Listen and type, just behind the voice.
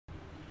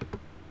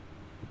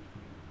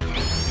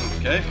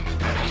Okay,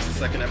 that's the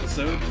second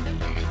episode.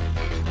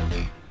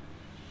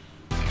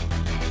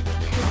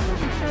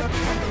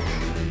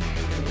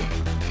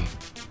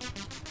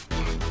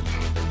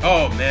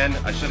 Oh man,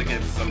 I should have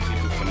given some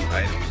people some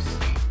items.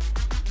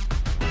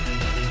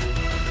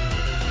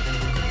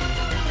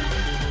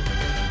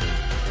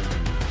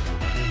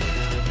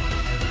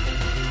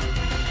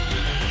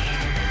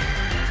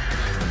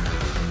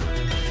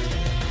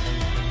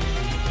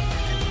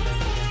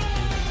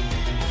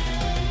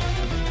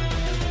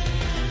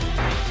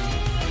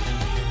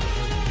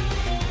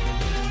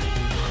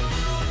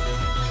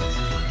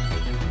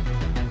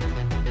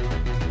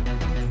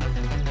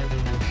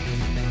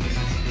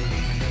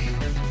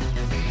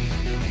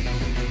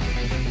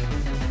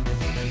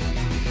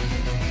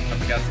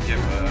 Got to give,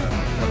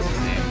 what's his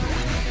name?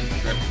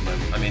 Driftman.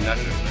 I mean, not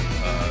Driftman,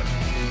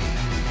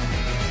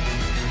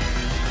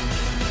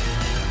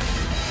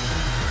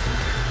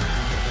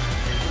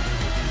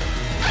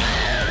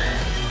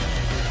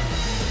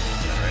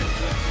 alright,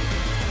 let's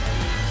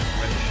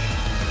switch.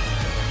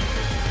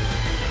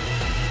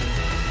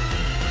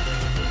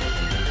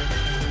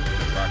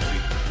 Roxy.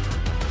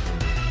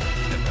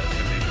 Get that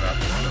to me drop.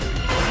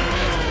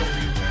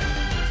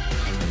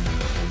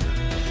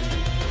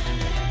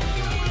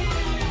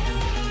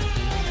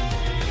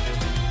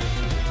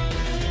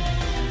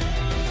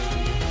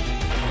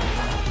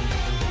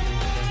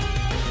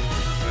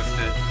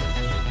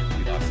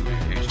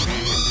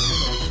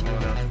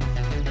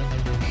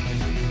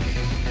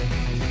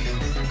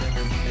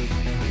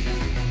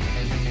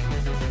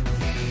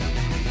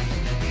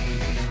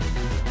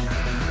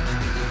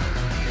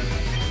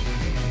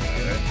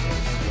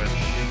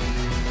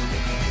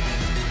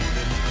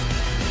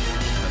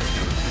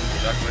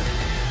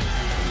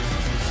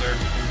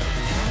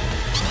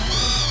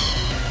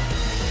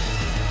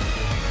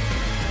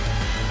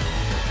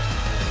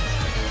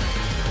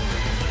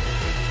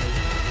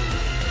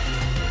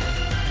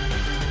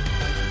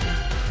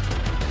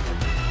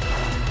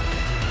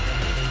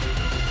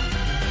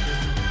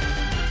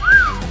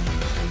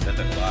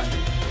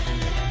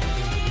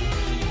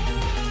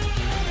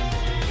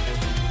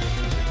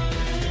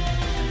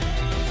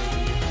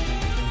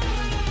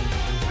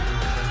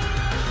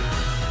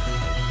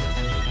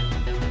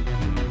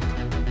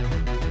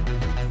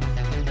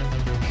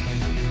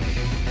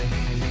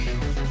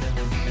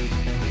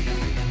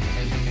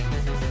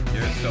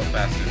 Still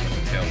faster with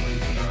the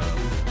tailwind.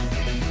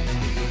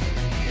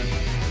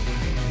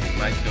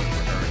 Might go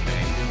for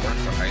Hurricane or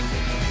for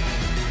Iceman.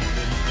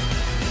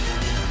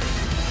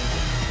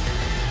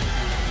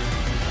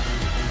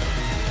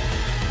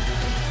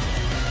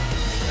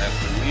 As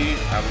for me,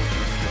 I will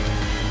just go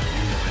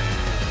use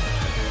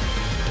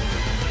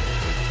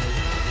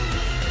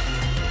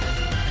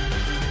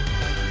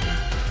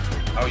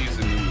I'll use a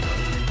new move.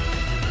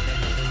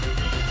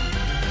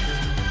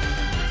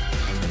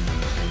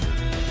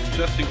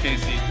 Just in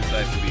case he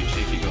decides to be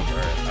cheeky, go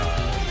for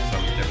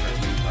some different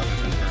move other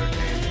than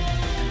Hurricane.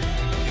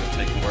 He'll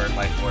take more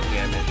life orb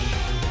damage.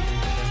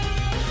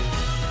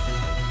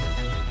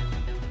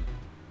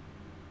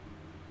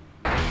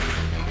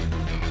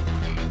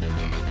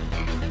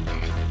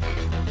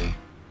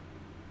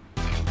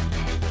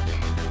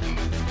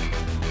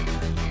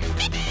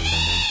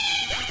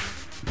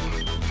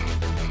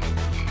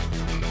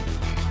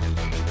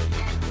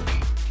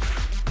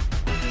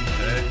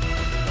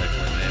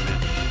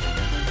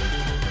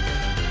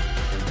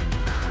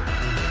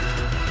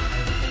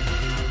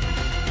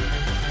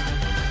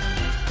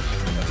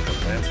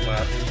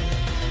 Slap.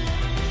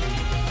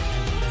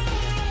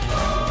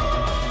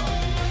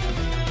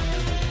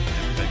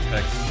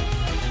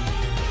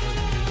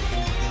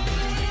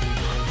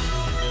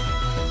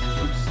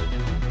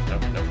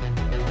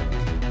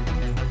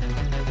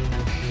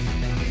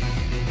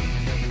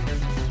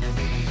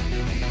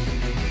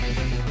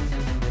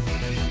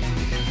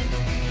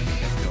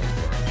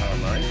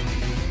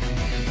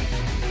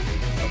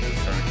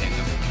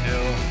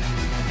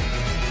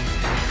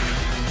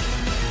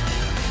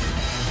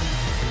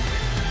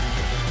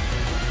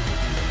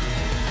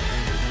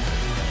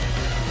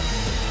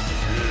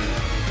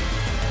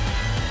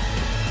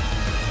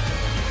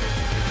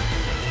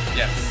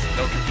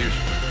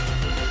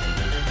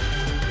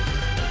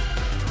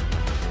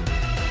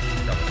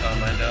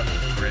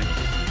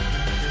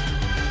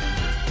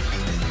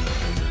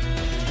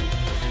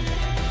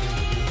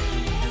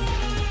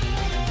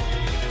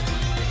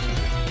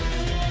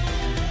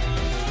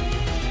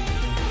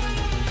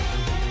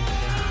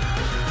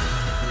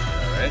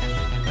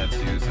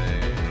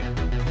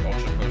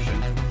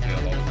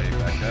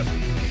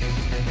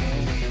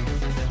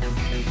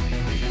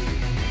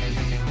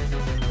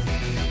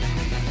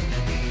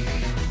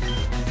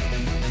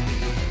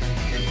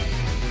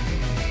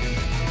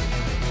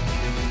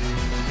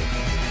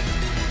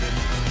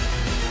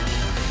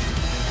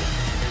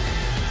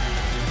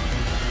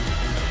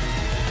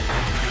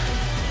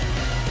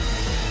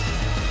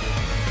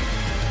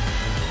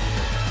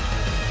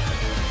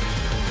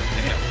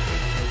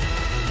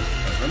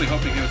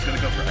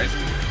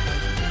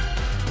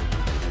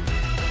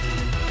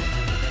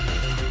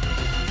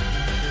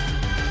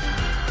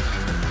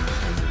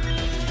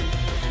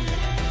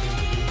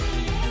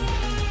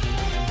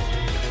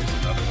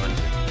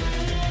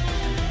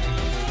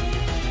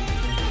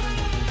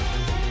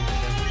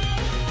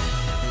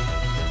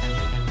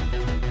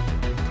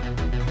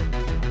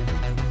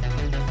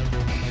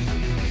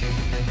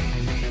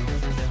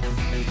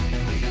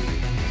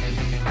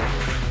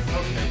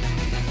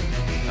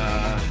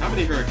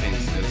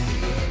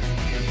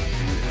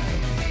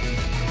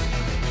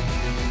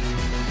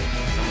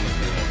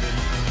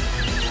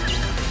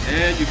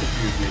 And you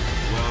confused me.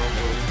 Well,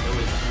 it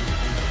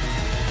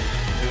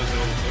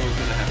was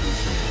gonna happen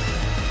soon.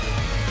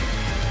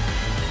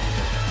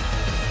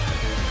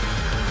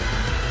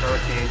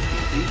 Hurricane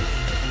PP.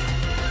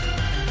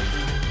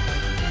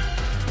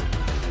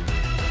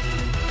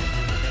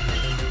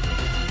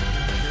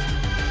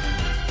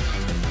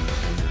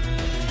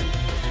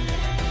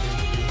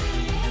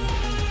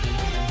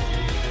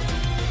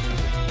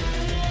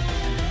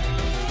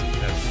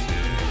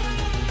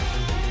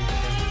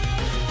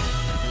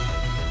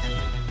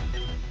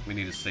 We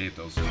need to save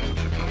those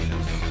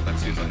potions.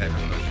 Let's use a hyper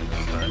potion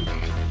this time.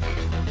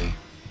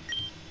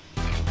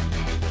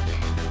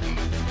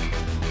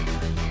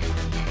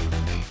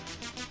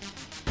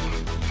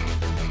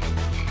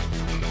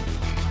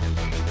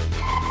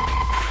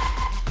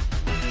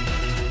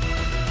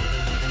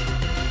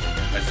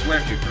 I swear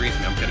if you freeze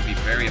me, I'm gonna be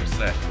very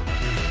upset.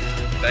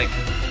 Thank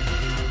you.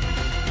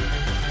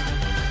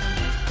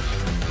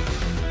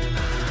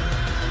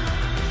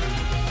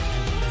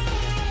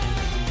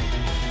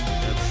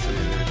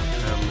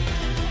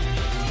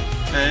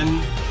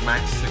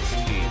 Max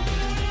 16. You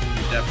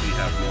definitely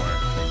have more.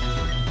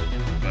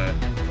 But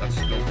let's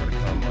go for the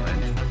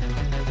combine.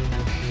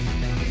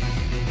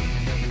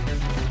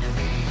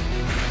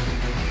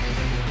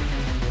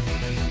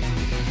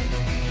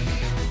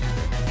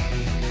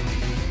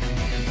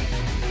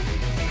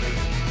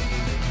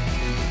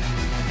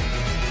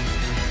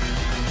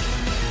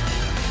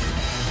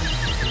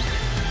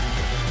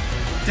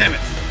 Damn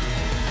it!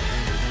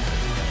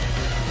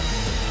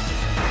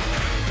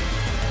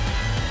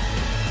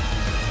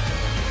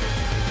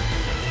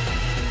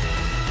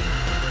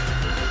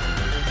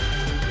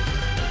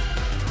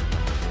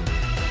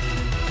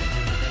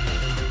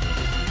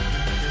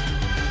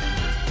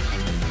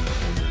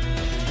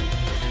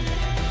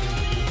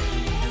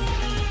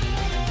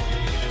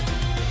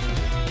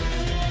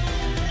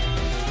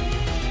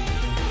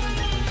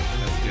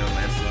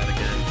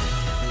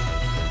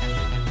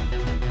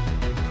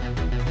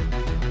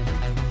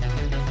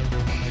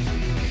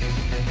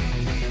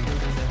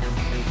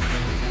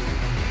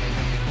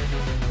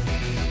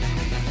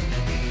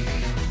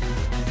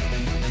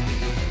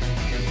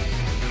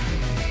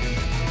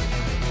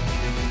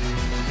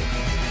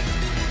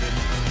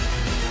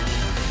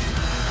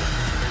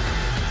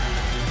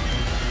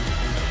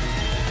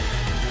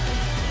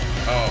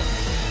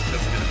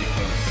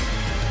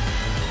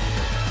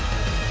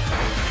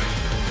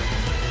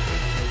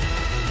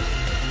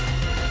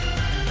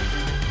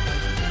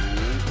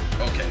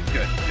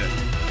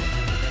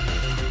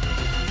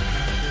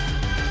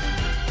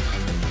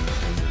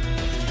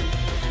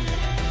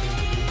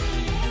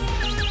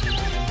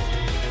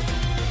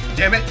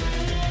 Damn it!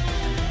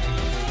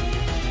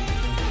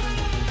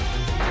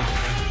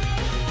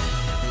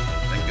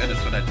 Thank goodness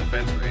for that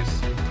defense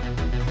race.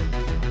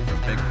 For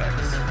big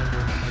packs.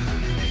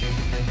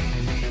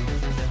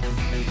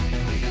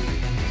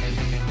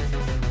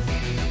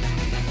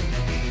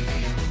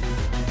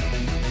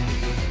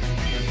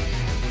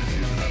 Let's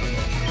use another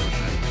potion.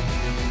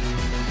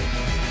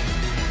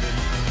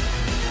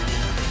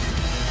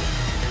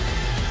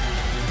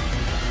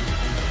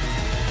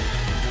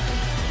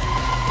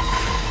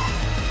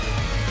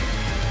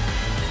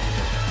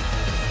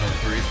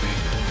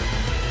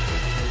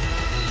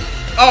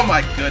 Oh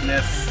my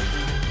goodness!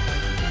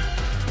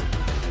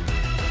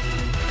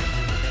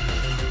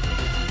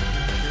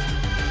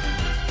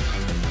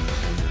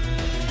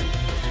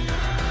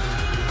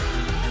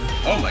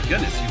 Oh my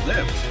goodness, you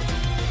lived!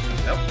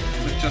 That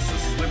was just a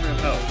sliver of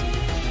health.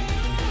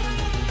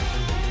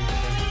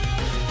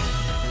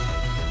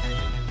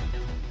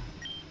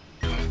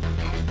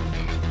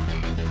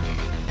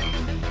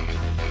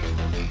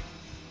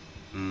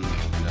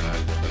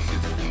 Let's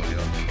use a full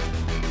heal.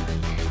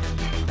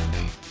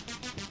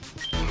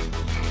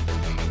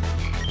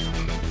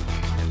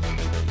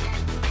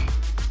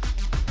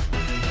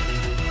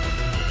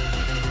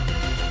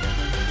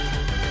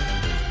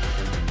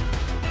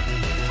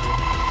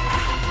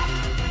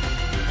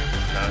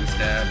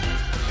 Stab.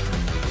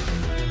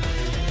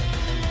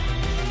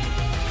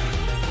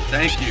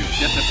 Thank you.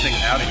 Get this thing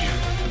out of here.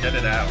 Get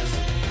it out.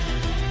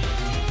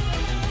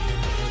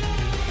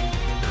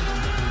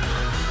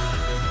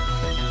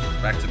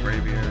 Back to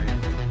Braviary.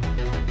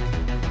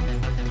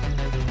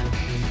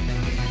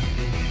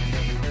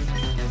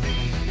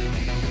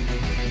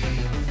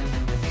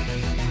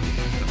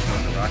 Let's go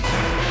to Roxy.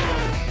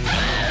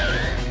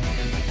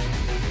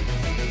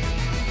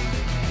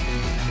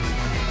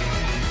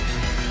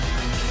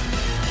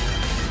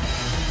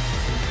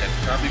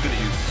 Probably going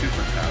to use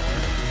superpower.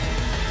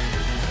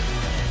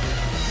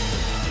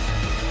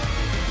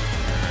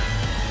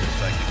 Or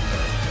psychic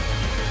card.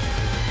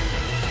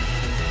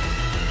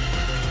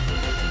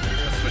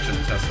 Let's switch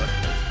into Tesla.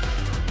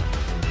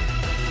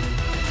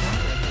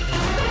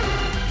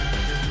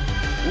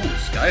 Ooh,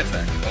 Sky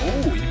Attack.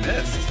 Oh, you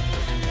missed.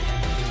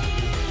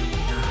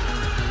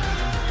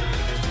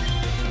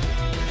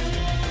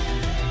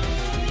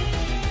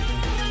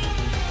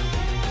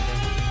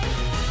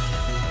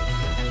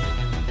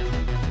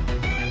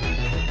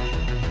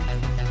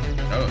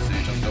 Oh, so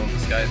you're just going with the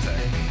Sky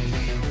Attack.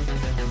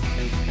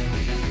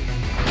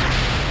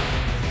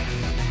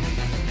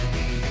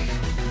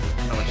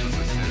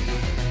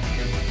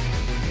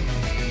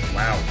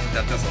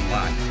 does a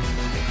lot.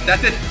 That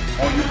did.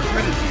 Oh, you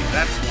critted me.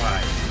 That's why.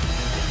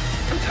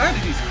 I'm tired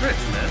of these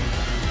crits, man.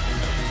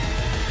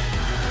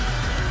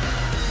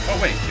 Oh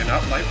wait, you're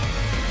not life.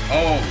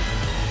 Oh,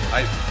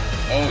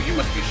 Oh, you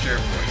must be Sheriff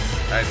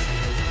Voice. I see.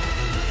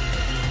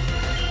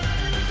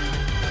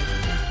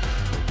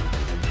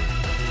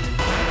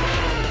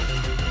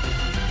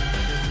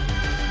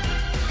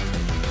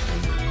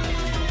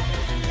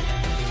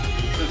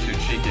 Since you're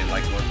cheeky,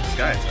 like what the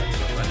Sky Attack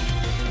so much.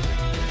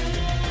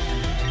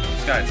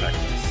 Sky Attack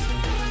this.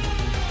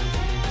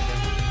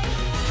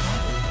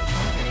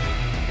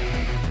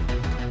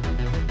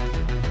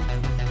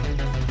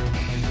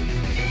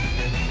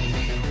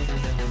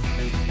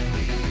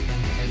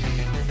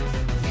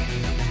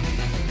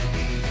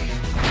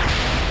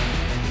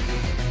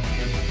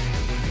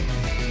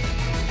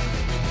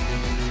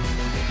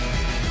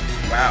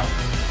 Wow,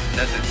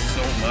 that did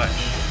so much.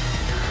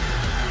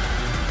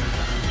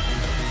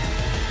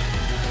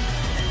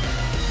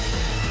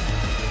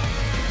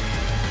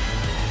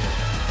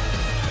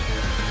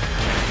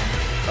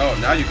 Oh,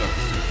 now you go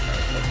for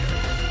superpower. Okay.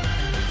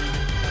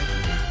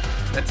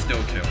 That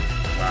still killed.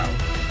 Wow.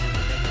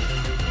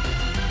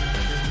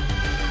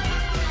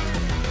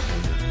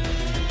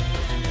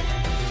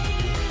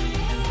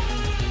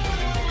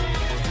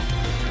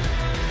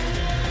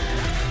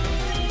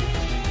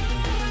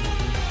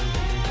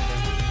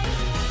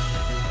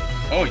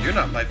 Oh, you're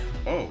not life.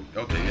 Oh,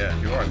 okay, yeah,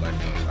 you are life.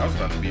 I was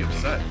about to be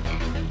upset.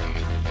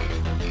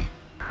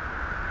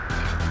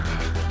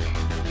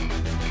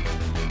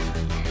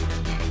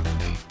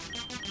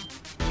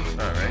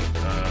 Alright,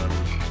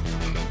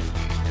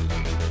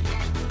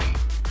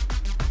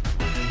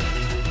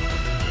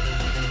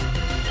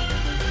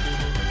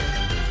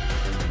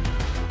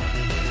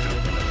 let's go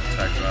for another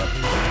attack drop.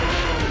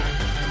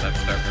 Let's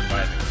start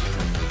reviving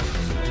some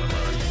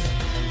Lemons.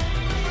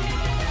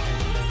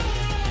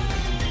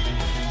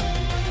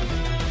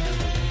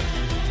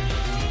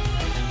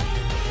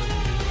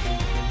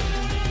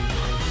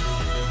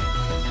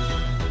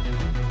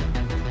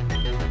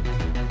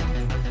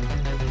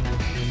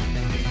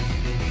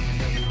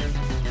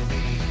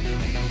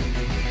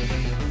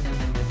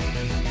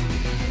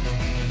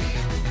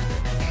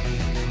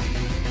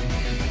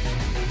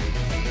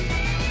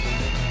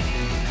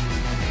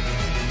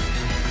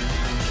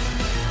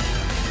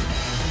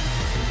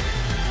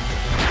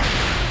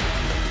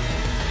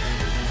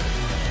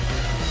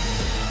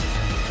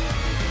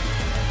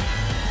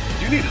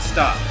 You need to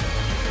stop.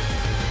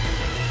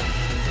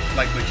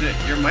 Like legit,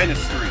 you're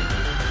 -3.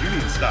 You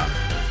need to stop.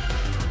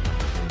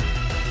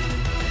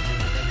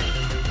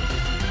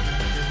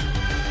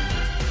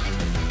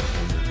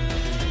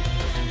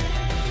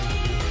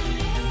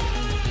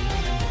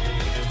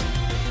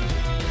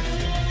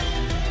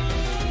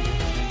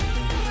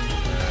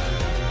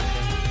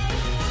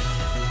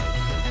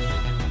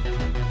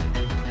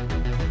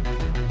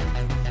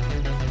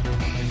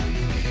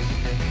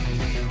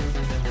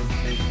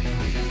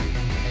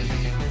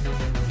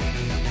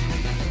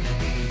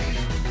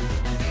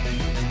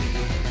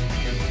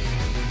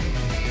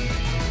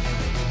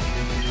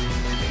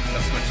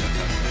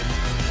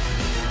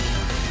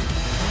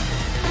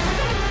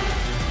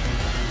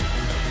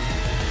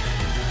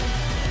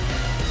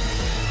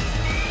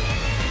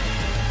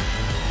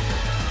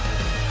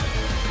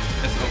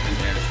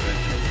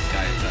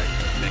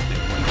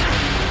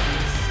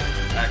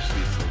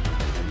 Actually, it's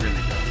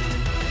really good.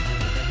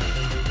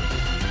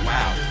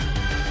 Wow.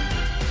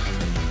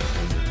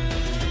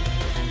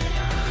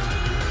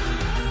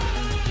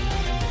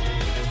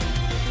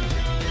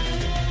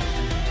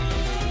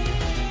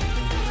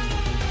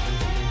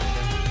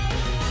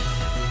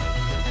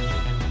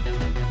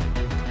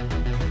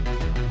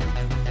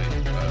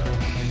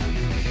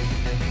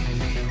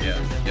 Yeah,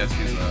 yes,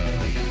 he's a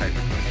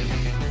hyper potion.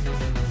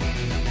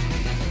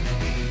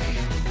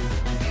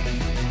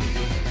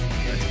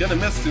 It's gonna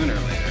miss sooner or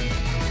later.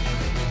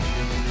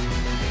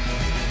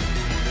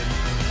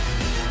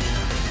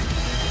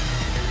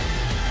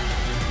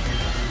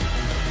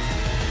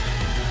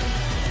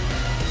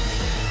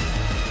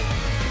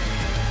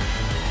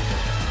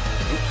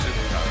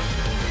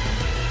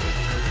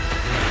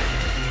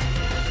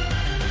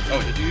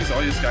 Oh, did you use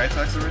all your Sky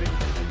Attacks already?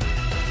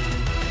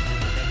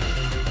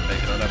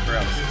 Taking on that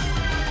paralysis.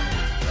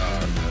 No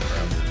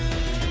paralysis.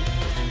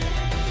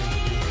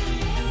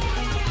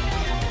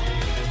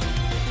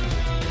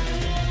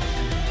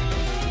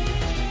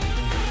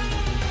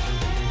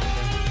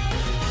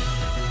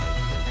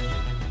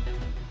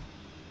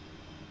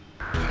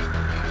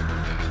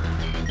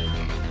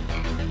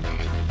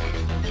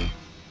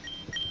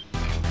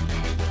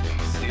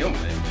 Steel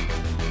Wing?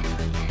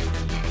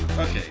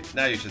 Okay,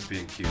 now you're just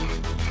being cute.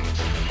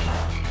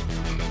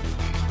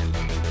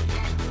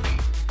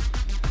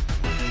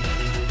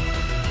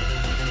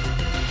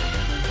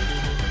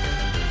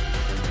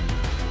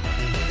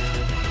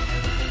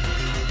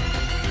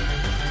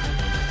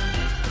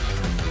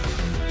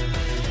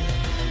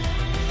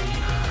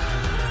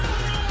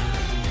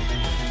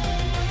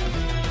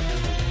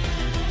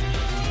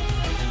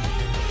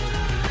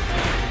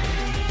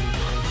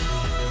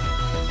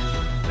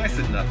 I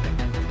said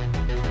nothing.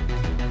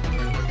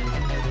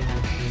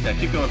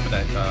 keep going for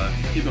that.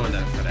 Keep going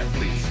for that,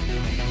 please.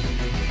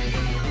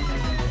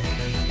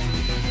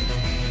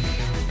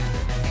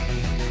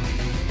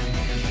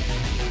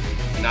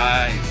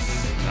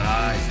 Nice,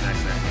 nice,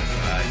 nice, nice, nice,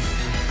 nice.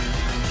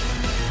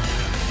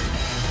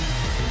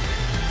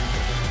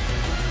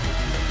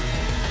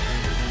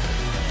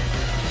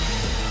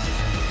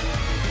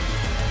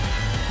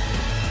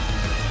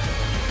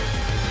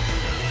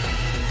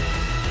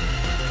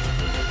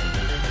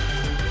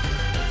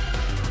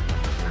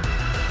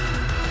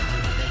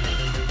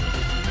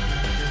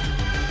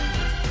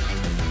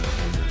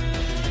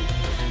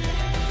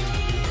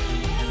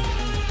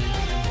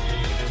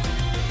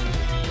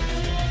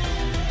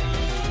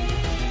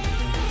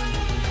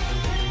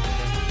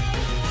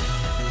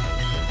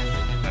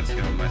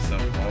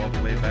 All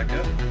the way back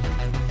up.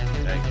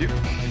 Thank you.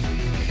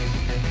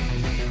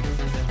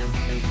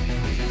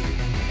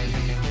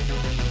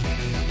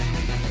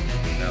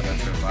 Now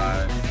let's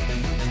revive.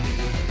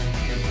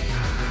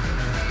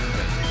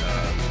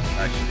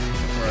 Actually,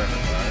 before I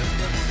revive,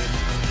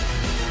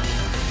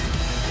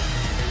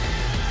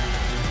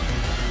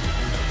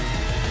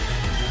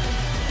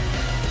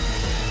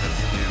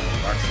 let's do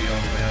Roxy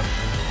all the way up.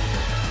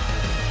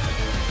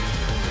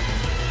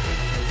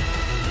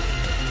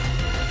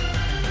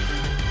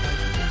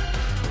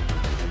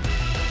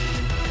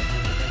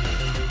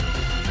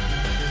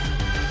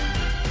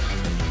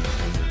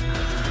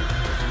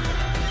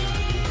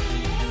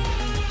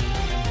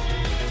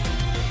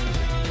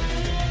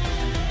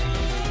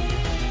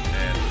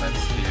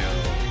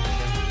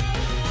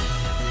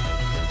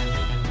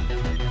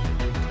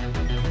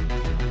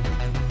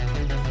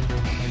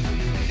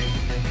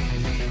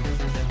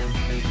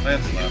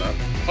 Lancelot up.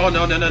 Oh,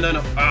 no, no, no, no,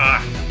 no.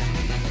 Ah!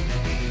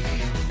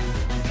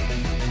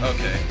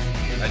 Okay.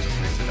 I just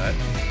wasted that.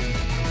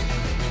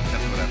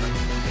 That's whatever.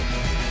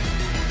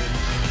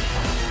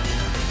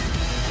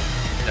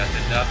 That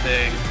did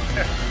nothing.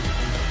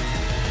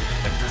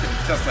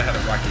 Tesla had a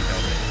rocky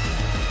helmet.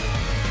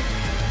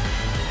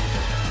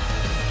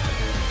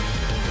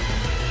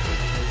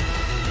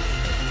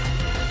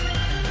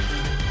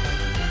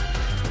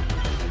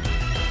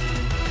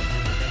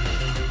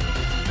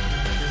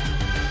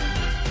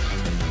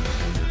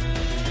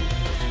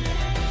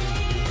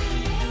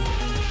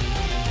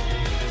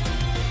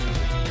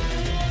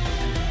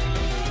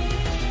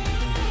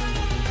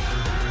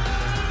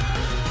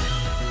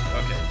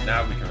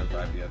 Now we can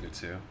revive the other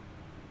two.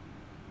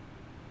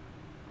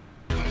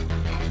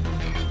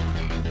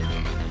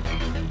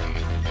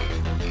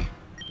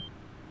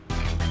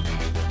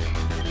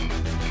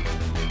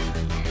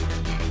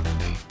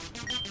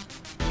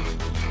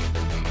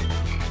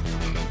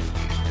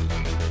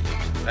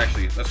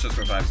 Actually, let's just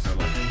revive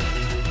Solo.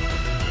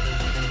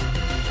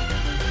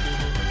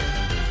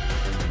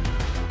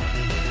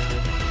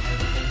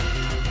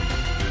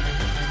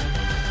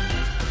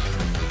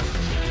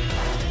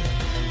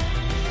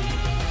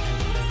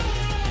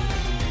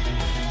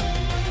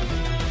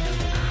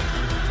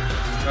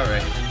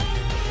 Alright,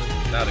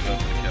 now to go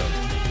for the kill.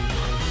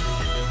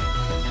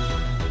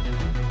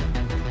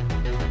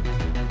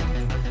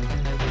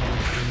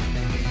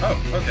 Oh,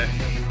 okay.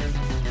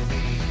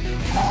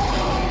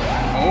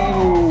 Oh!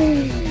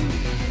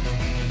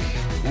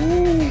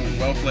 Ooh,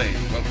 well played,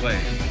 well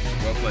played,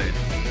 well played.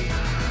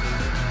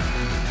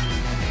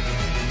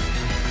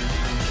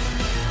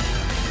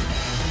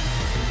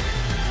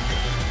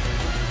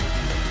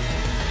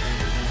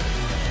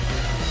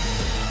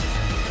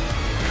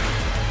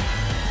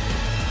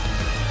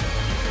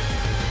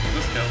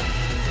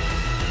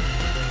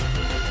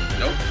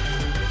 Nope.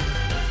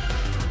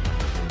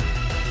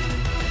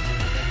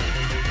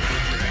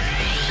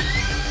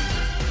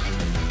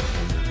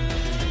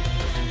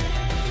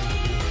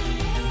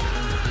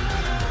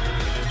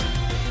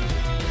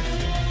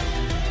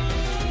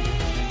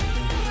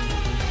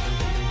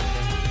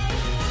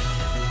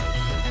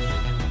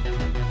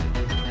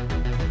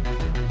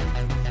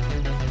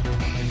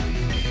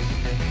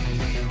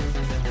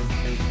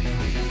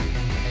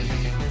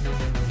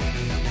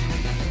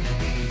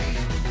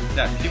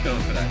 Yeah, keep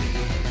going for that.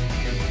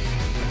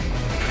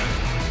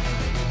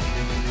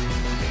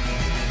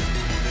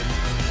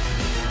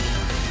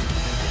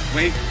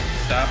 Wait,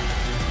 stop.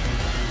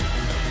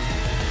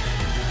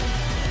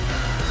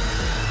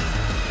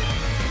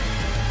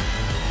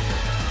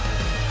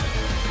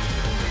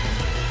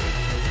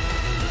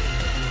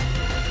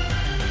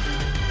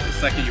 The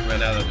second you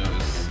run out of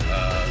those,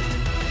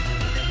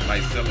 my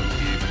Zilla will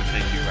be able to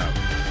take you out.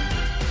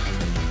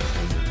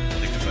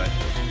 Because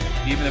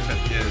even if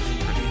it is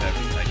pretty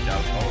heavy, I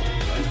doubt all.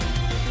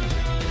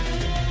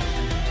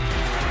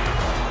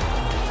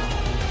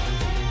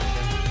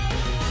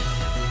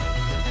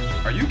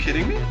 Are you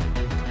kidding me?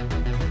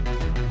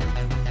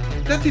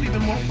 That did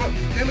even more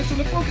damage on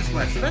the focus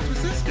blast, so that's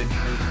resistant.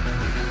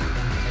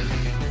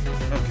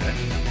 Okay.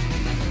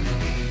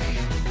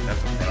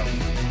 That's a problem.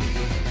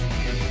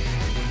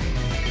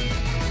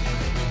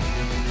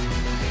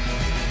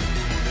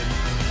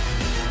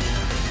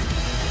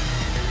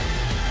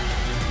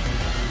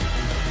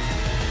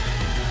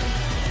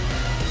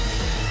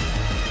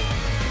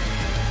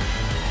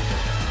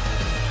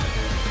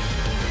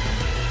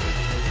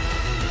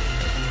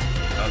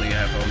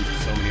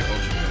 so many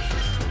ultra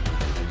pushes.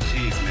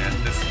 Jeez, man,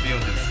 this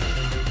field is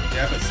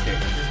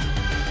devastating.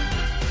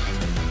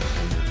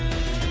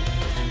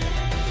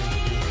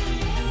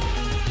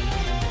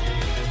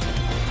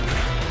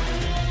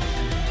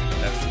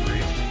 That's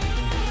 3.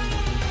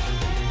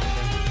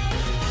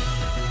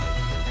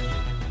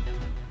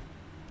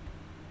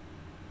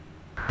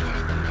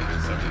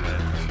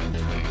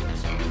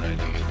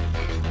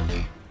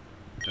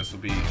 This will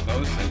be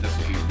close and this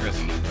will be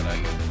risky, but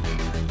I'm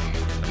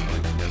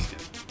willing to risk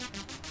it.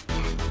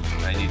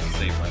 I need to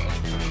save my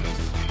ultra pushes.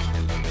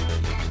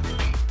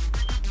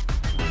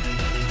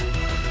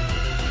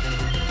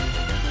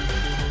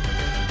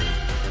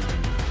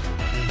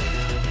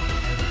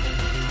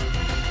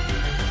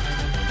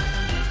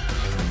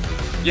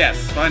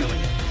 Yes, finally.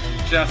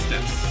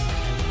 Justice.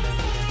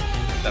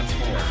 That's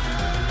 4.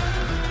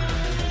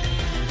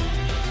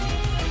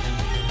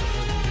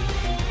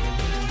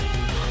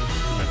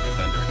 Went for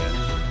thunder again.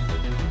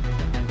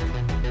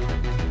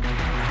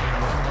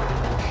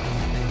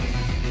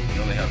 You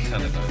only have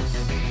 10 of those.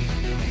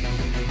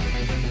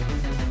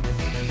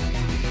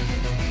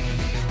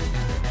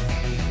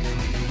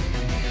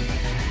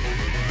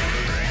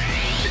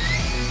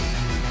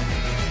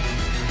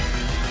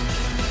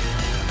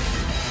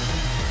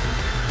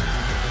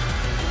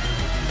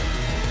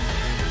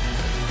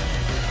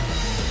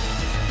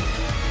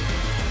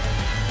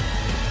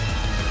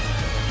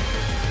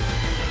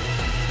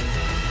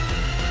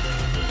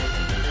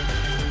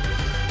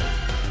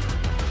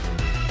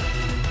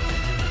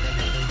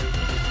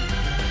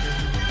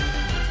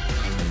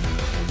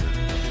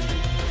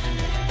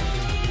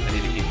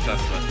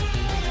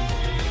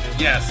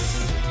 Yes!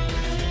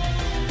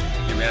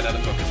 You ran out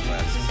of focus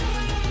blasts.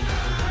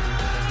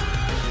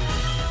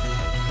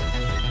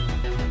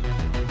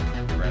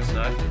 Grass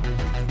knot.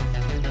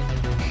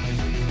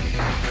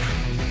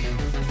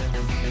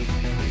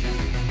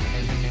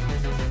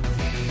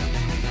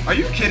 Are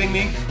you kidding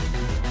me?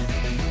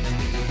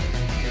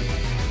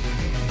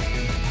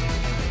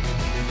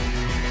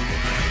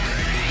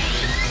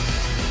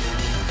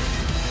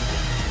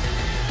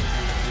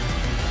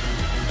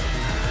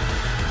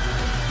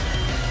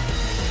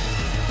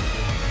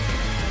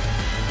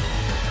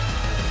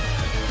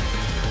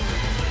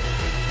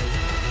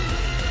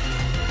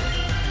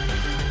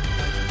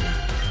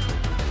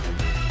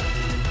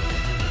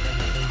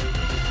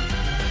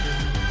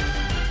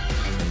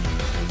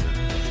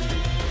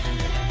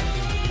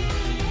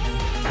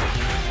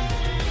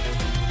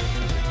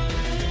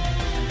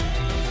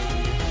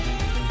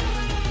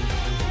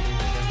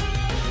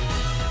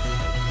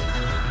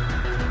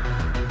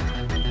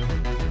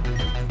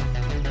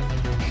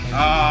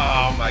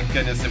 Oh my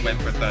goodness, it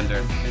went for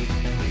thunder.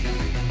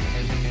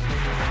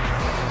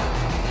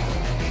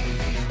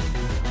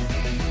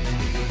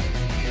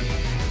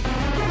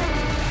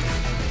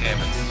 Damn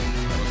it.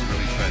 I was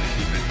really trying to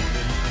keep it.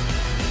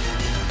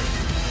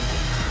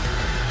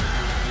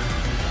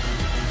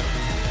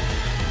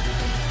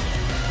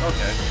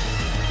 Okay.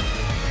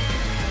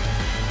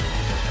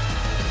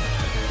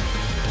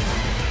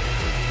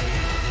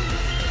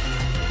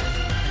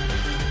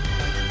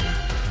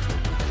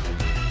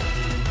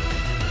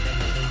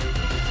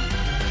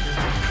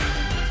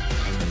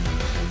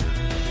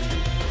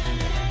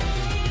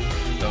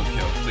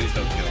 Please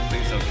don't kill,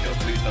 please don't kill,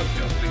 please don't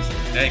kill, please.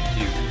 Thank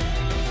you.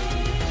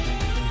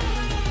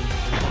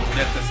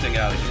 Get this thing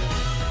out of here.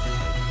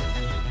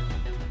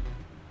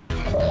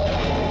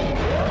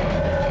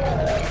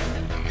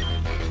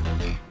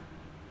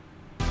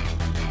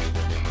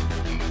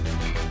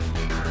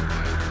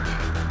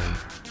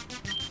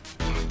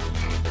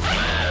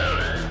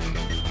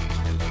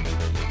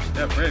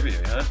 Yeah, bravery,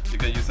 huh? You're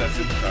gonna use that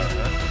superpower,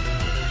 huh?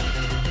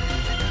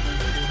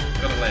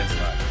 Go to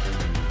landslide.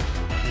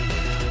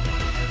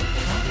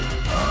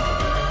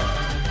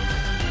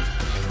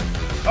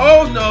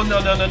 Oh, no, no,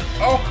 no, no.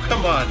 Oh,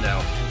 come on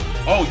now.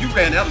 Oh, you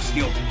ran out of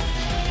steel.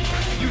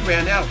 You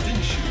ran out,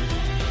 didn't you?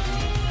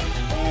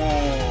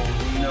 Oh,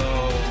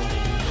 no.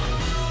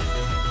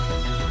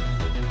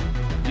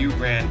 You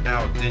ran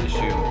out, didn't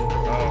you?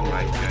 Oh,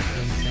 my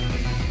goodness.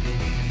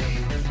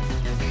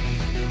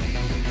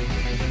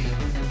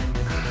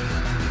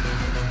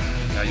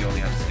 Now you only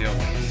have steel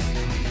ones.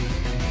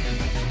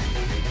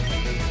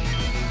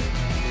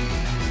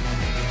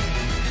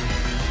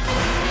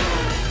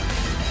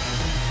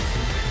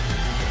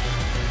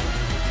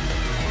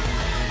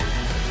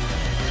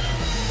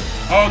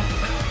 Oh,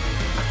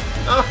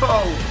 no!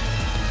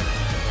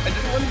 I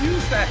didn't want to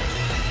use that!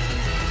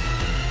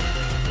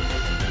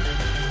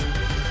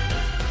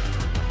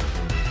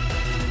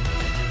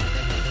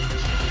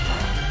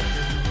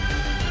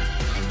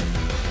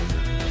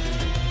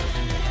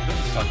 Let's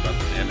just talk about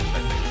the damage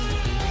that thing.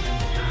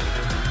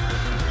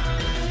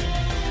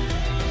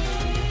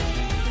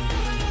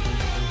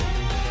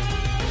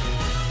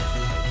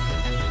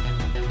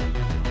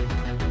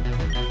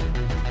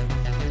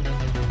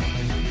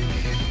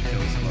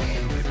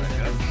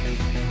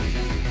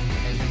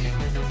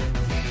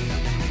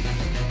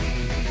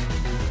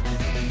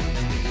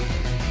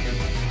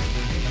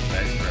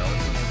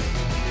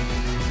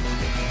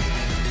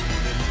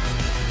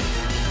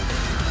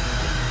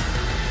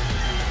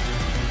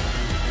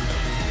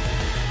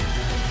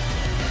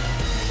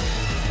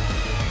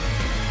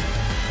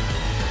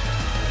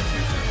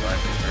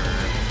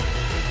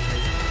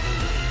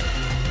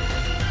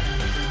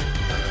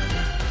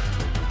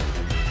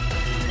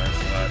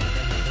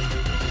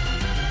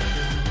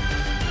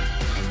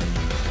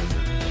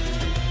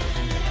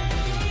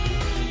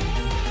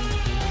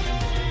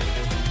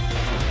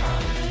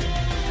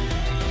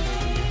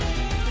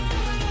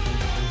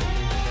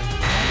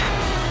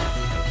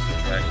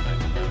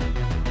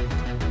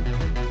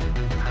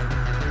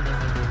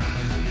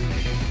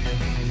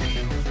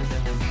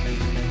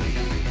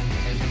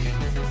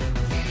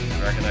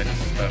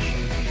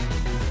 special.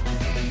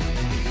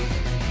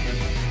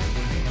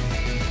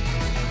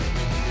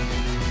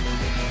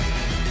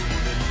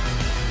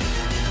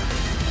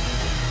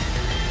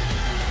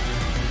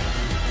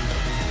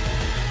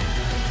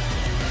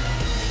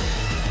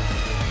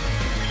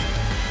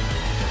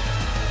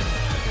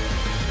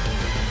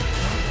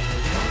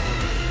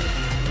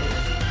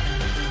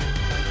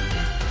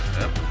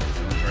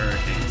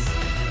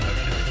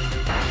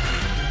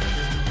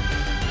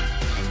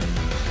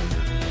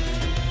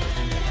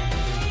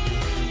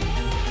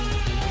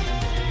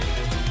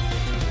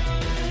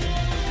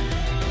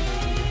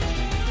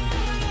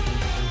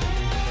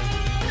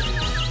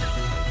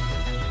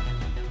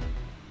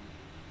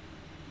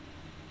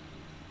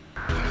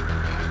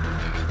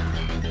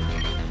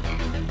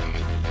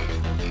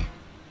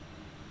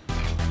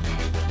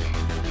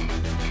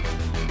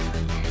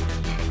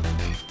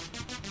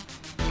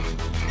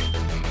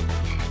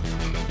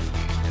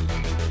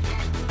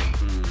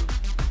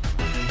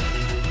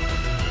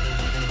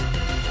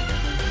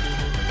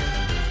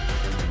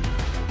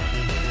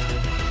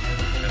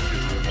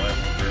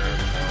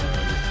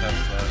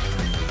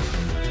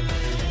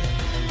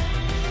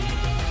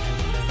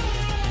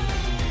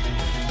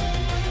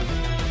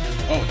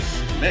 Oh,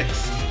 it's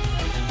mixed.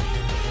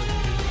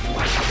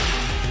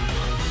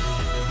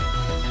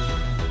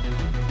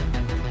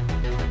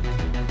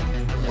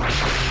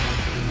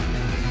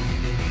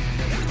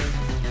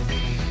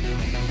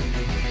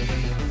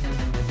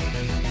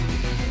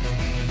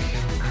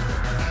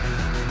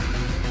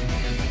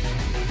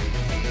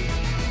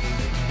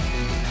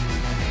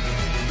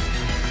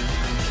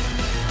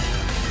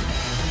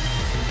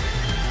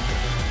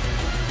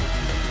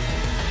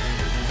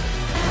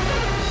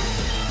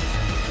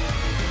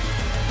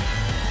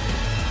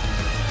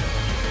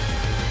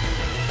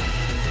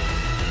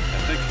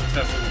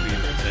 Tesla will be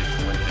able to take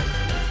one hit.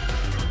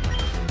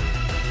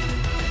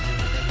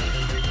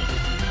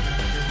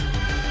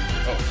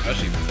 Oh,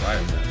 especially with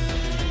fire blast.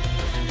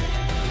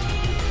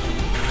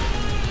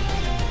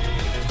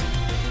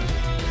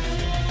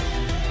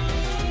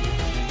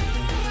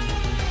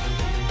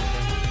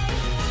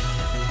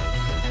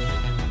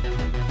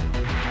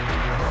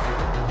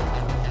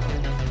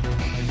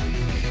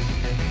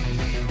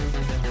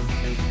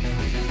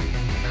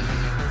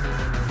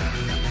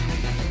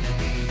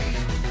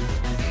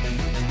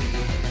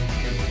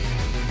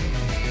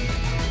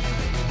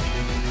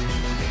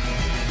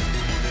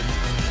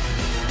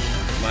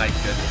 My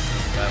goodness,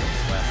 this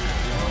battle's lasted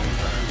a long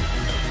time.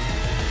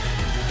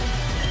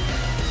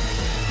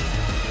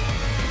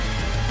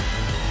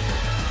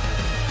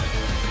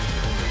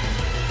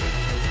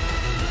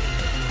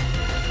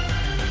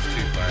 There's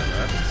 2 fire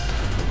left.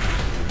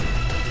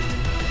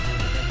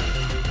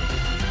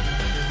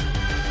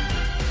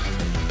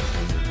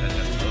 And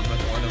just a little bit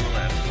more than the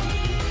last one.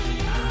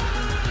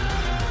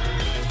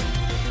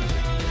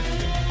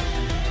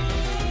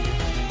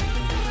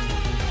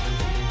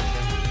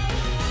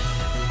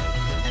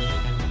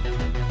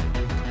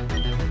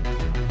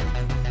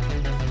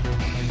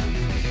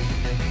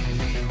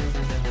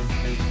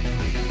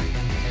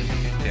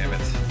 Damn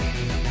it.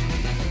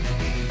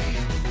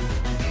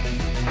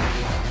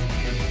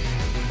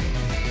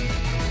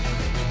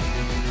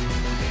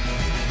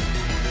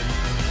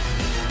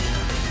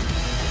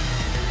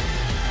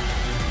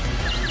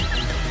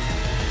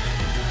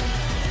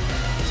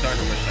 I'm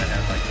starting to wish I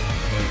had like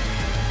both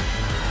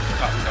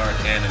cotton guard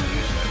and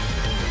amnesia.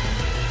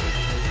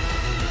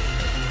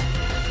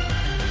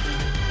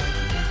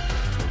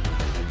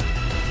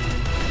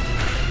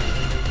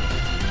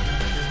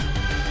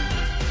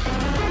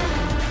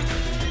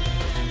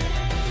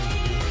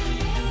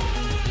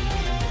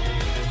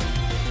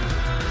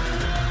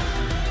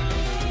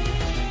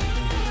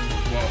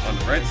 On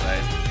the right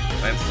side,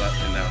 Lancelot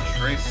can now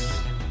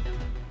trace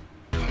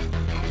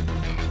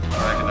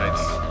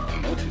Dragonite's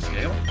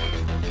multi-scale,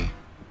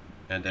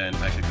 and then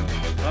I could go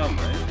for a bomb,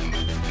 right?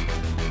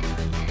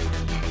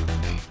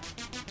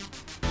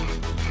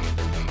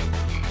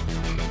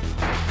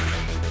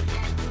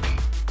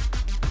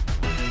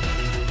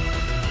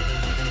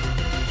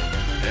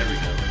 There we go.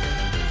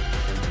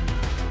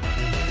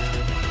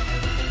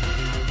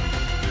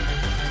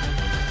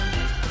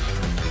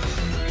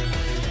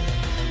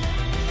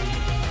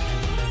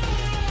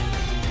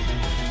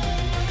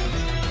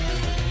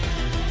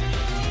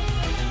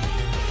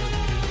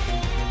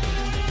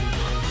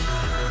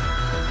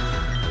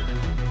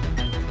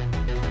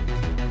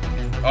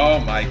 Oh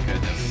my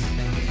goodness.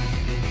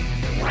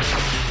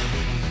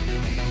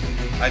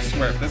 I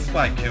swear, if this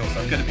spy kills,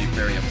 I'm gonna be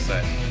very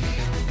upset.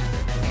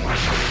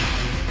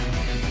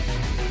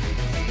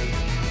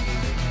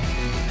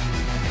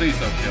 Please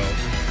don't kill.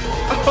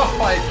 Oh,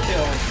 I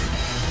killed.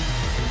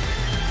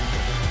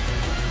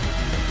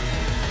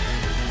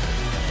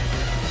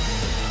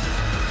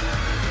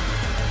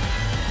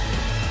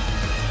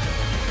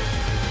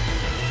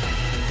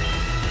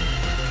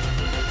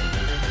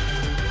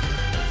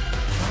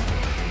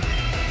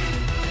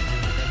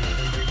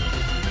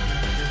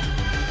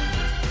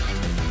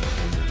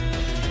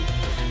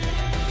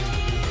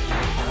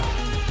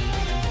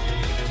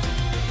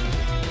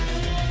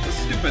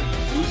 stupid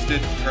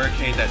boosted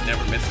hurricane that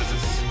never misses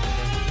is...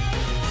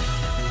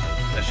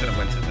 I should have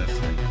went to this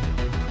thing.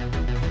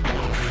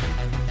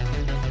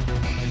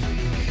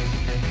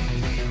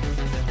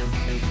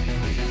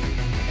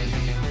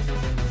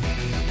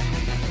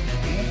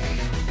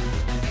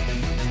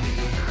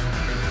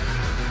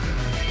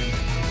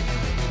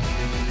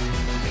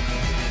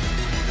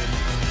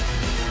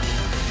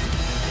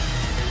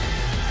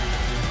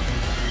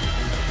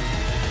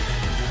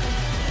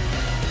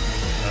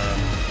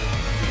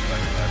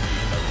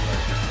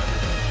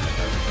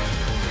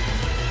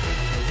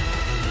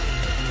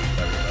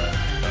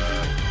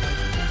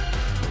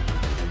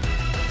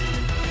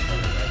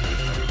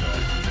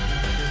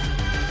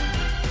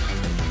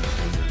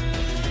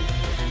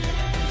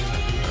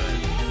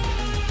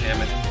 Damn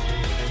it.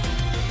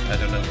 I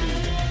don't know who.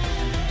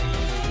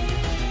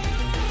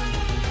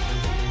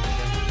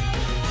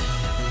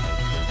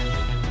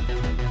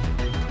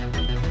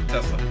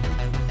 Tesla.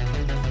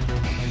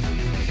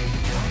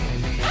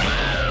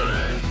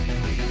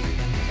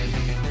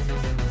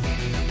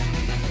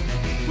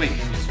 Wait,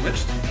 you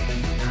switched?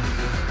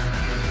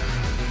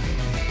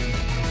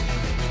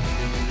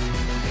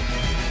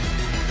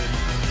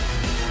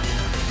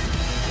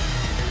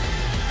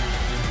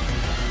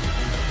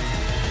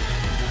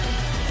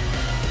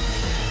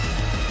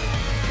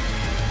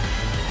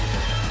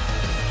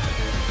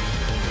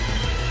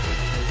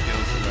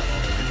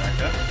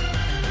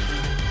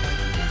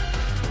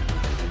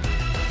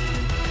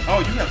 Oh,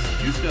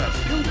 you still have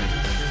skill wings.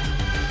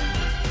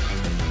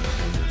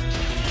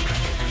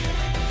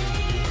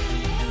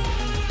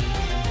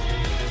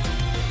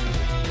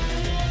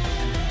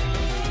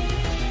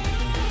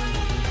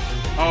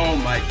 Oh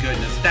my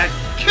goodness, that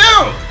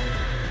killed!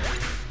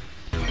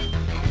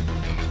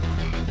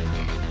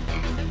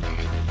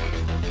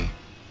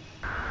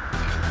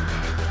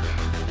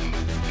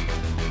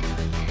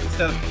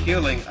 Instead of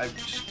healing, I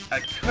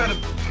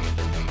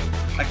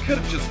could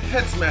have just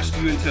head smashed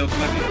you into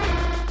oblivion.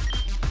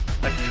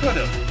 I could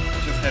have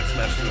just head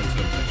smashed you into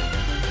oblivion.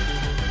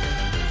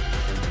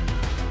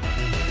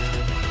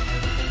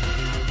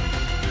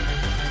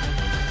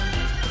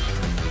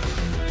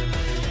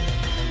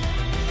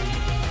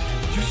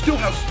 You still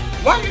have...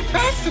 Why are you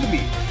faster than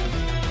me?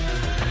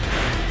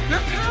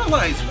 You're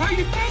paralyzed. Why are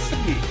you faster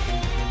than me?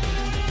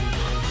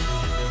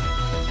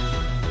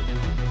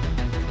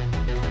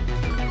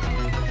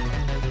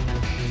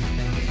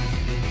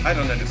 I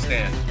don't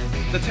understand.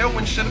 The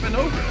tailwind should have been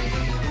over.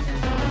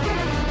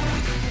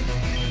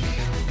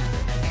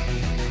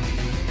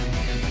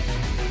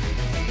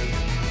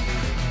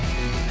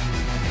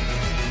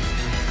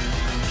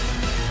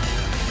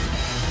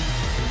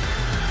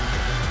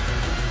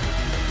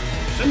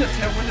 Shouldn't the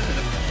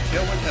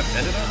tailwind have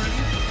ended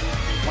already?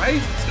 Why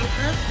is it still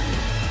past me?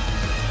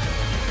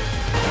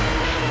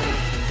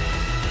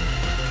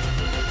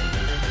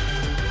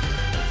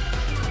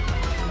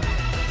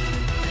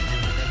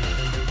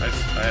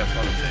 I have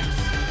fun with things.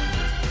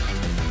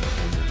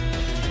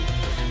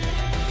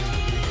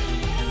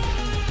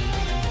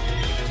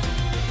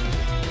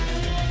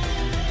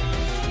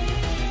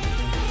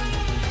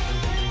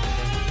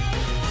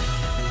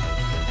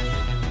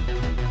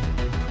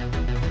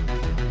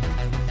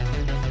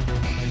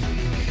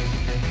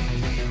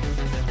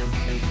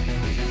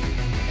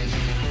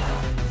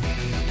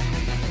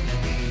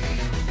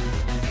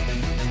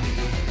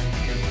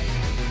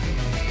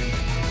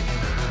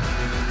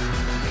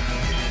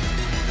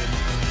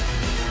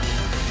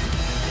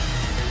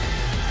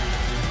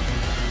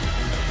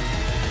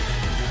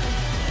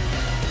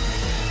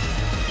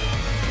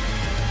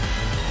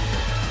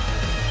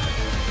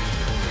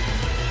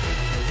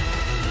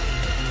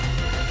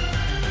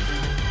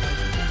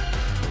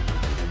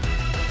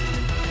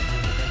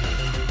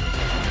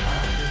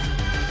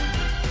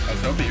 I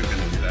was hoping you were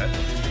going to do that.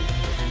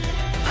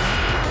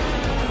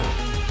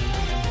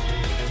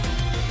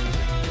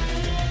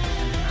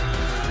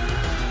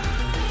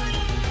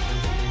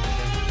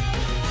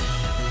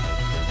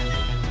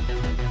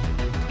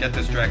 Get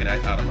this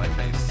Dragonite out of my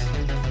face.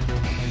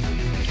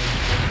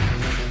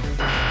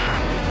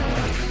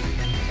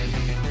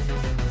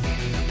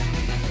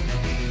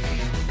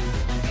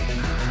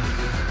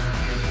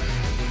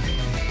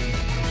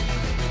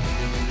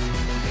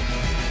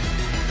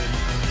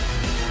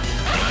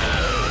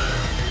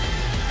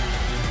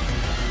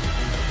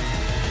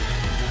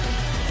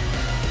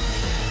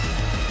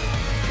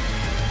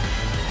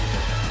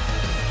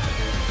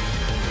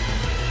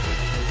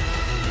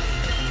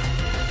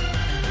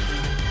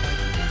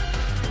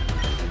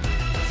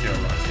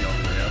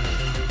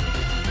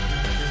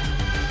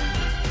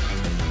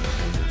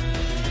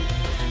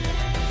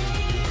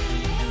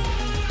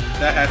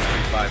 That has to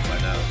be 5 by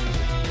now.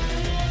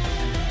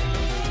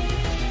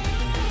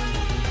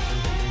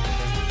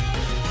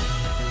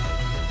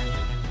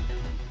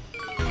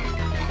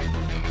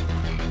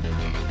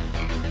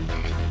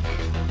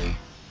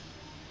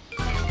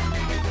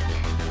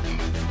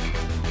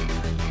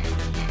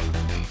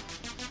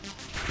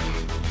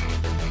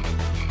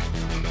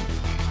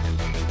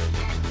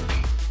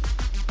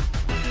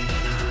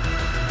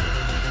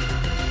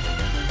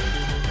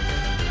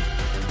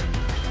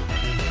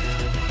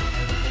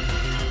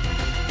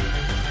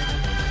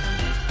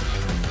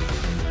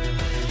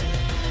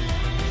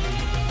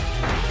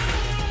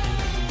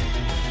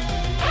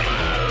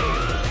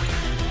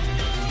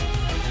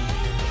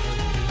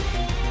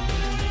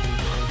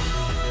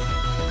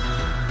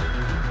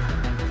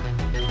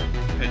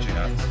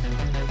 shots.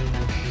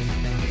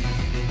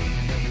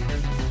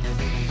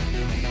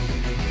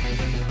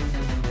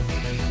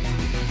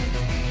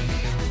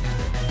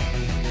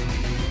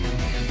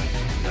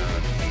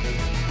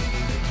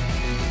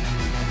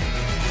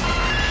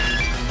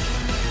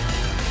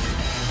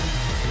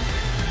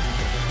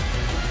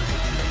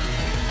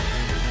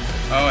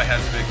 Oh, it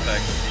has big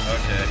effects.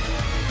 Okay.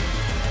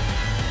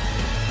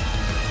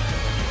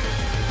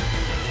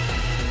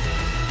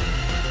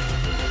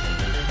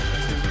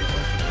 Let's use an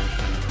ultra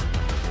potion.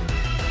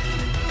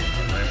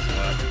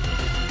 Lancelot.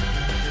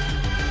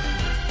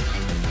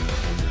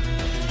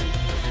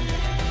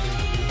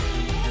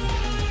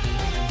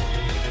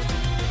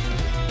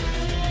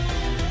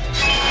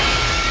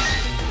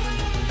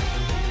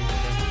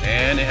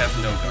 And it has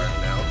no guard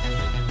now.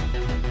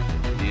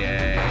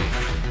 Yay.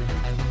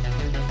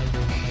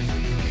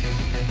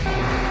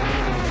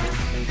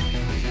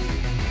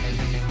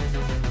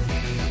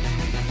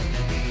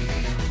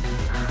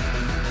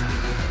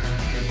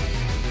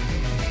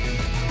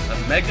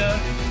 Mega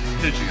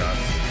Pidgeot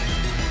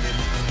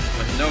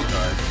with no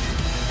guard.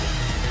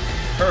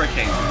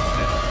 Hurricane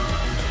boosted.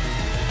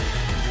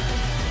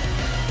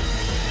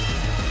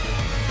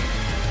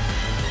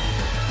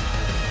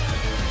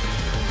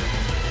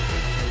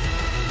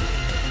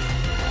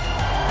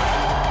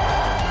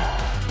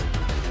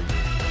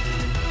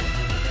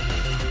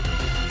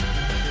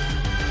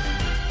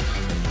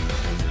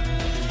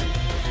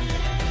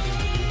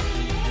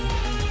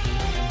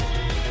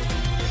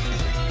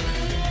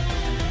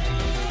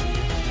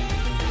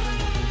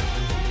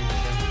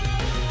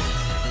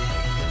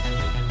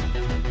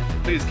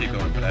 Please keep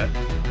going for that.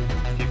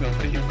 Keep going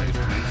for the heat waves,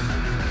 please.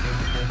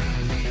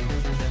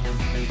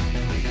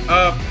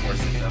 Of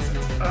course it doesn't.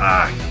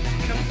 Ah,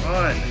 come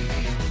on.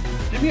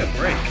 Give me a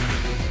break.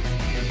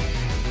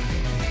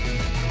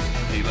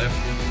 Can you live?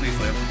 Please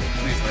live.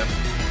 Please live.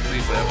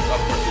 Please live.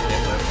 Of course you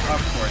did live.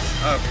 Of course.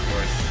 Of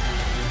course.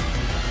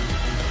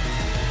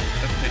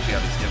 This Pidgeot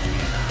is giving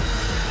me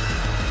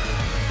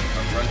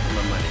a run for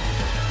my money.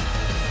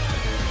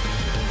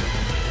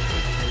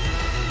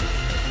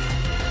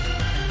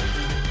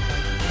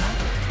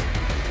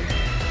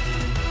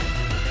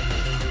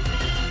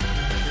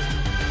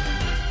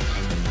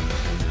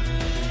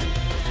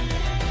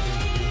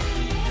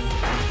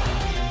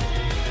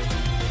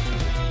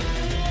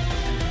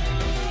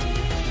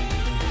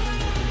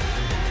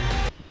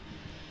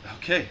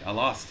 Okay, I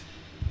lost.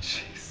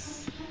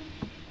 Jeez.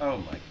 Oh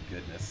my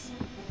goodness.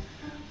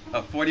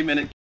 A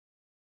 40-minute.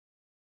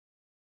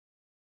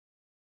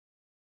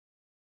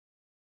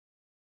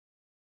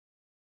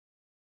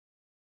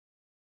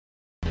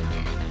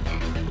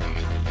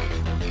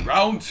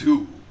 Round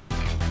 2.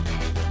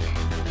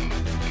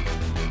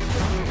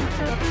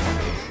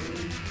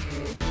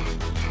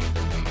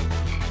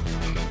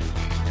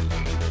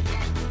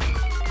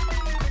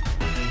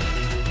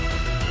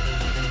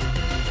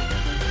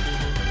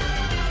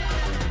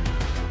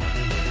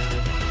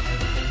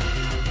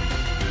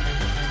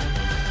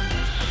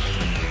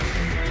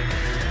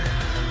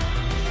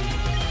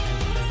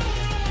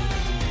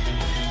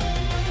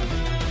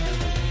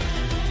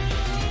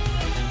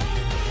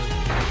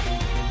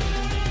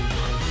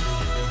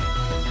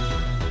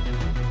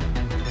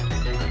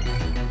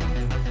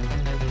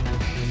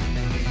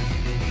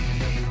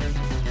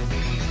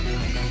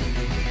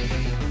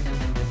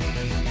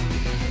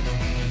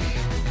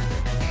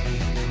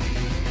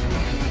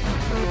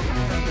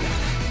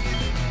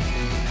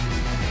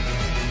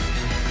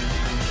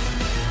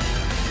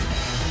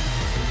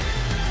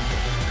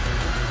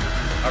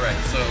 Alright,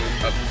 so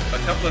a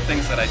couple of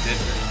things that I did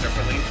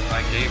differently.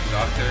 I gave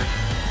Doctor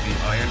the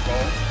Iron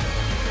Ball,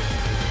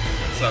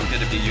 so I'm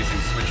going to be using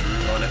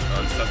Switcheroo on it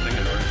on something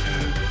in order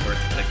for it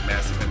to take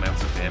massive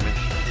amounts of damage.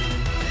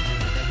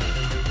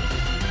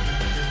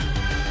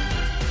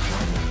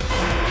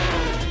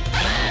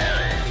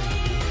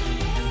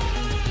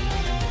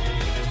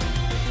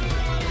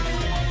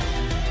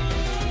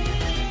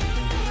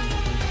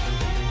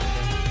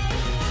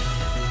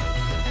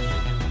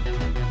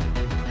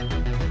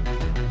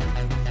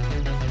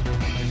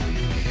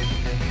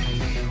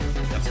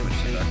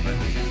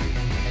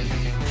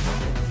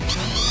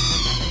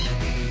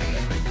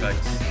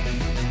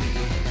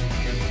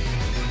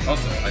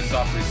 Also, I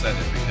soft reset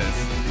it because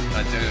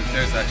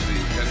there's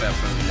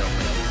absolutely no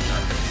way I was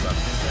not going to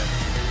soft reset.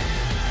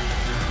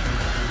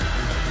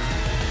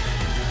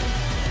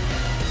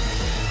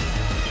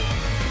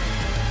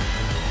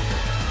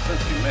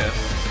 Since you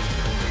missed,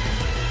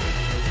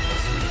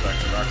 let's switch back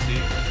to Roxy.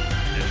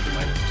 Get the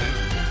 -2.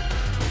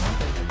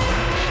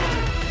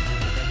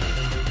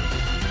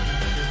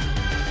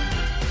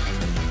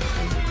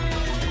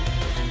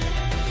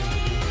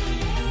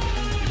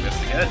 You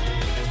missed again.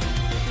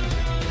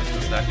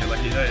 Not your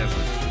lucky day, is it?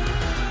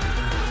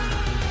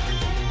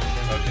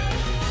 Okay.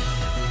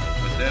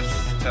 With this,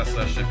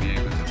 Tesla should be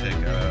able to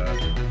take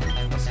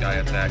a sky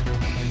attack. So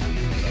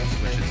I'll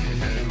switch it to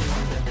him.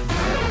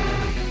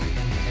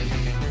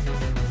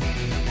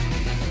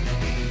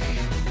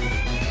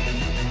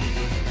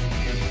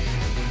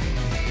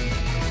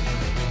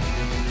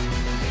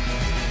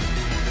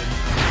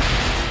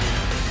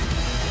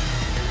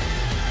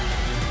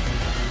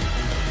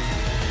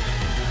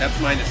 That's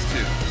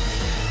 -2.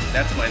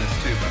 That's -2, by the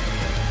way.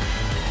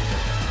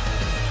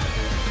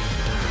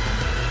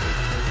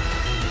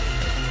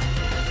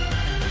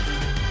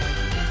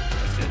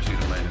 Let's get you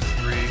to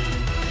 -3.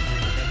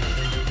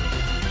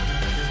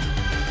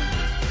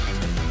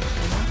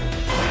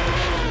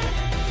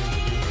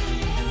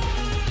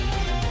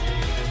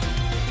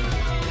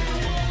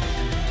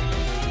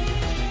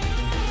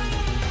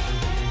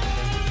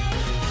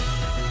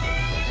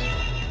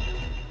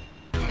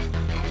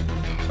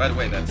 By the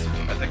way, I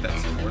think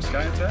that's 4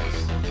 sky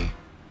attacks.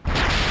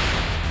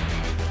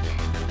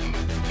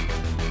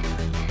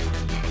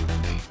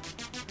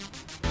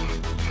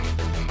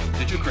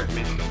 Did you crit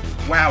me?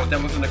 Wow,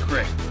 that wasn't a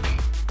crit.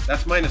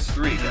 That's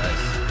 -3, guys.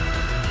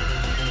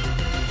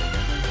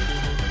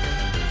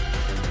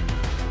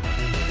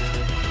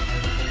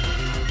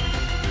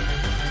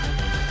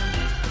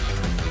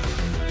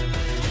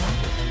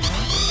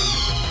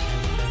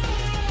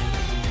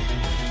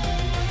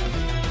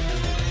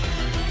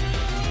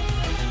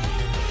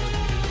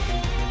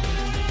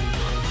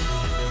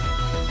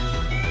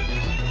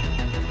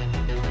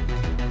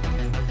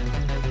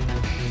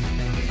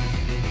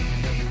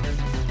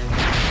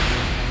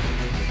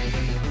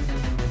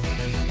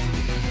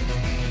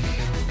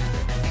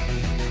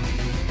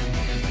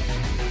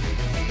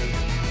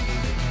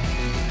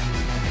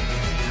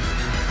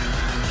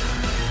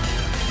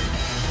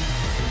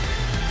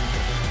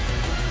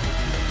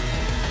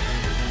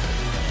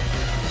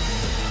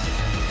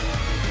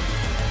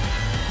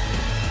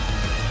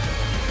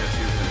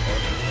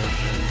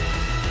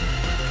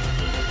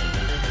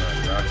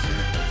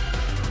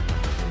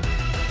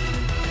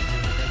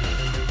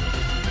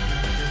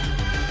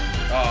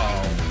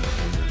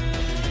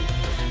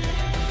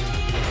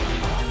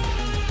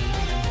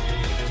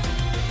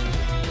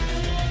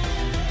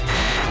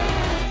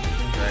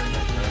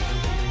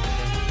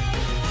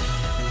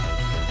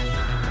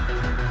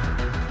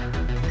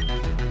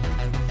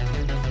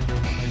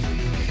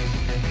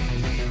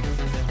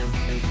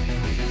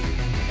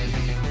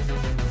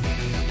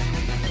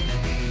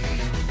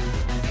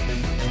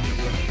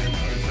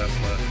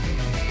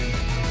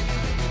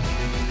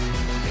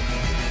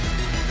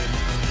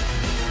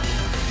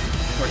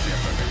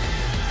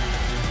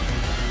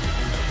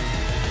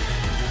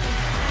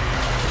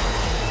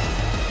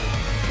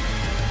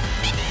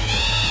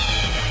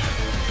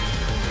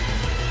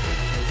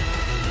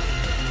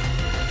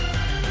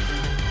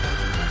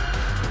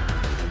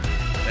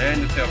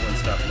 And the tailwind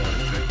stopped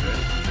loading. Good, good.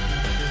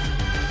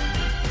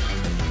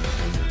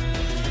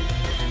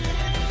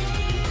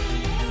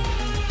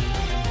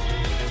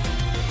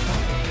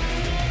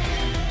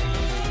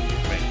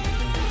 Wait.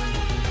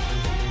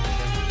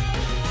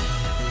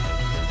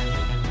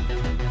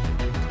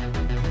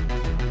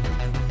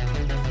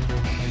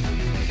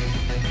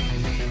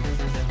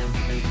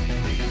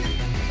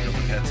 Go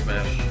with head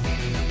smash.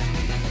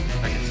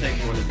 I can take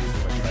one of these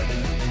if I try that.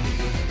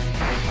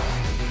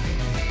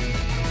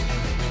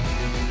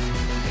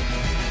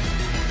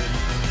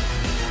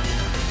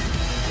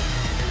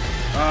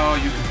 Oh,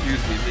 you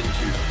confused me, didn't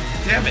you?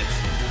 Damn it!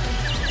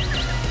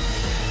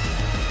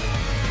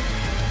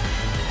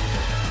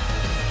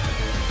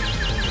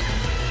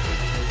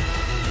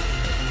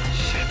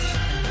 Shit.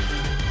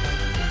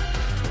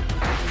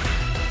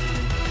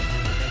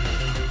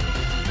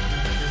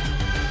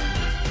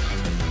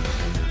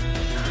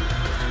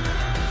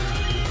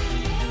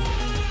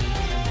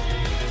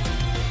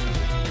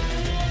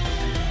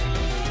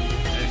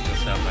 It's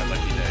just not my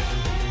lucky day.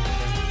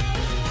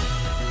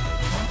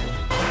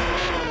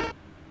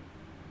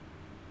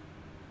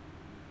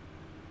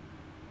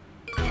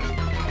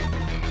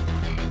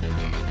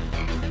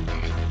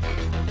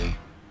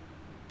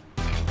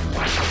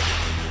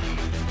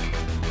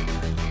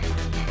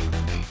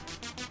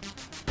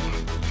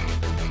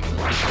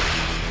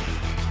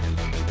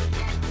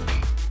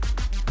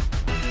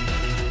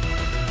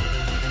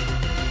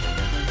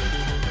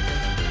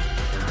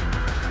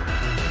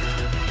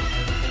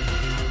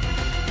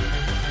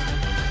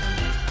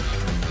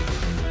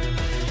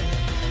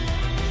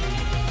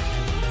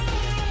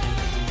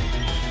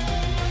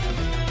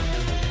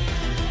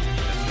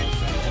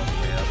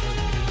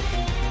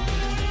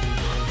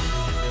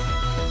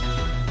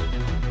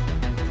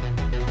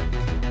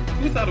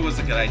 Who thought it was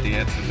a good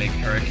idea to make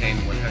Hurricane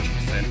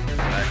 100%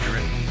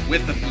 accurate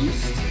with the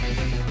boost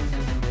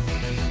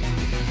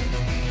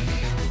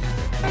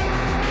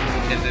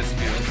in this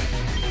field?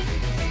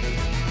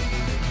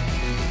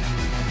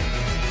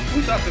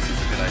 Who thought this was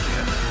a good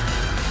idea?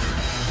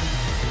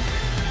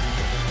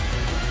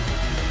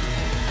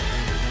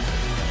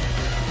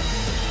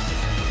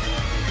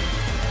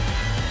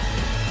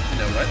 You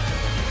know what?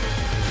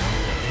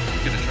 I'm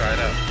gonna try it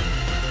out.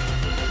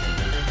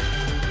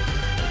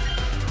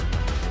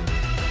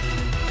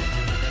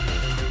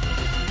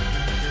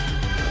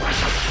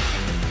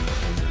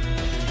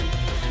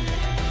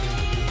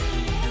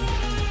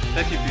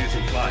 Thank you for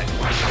using fly.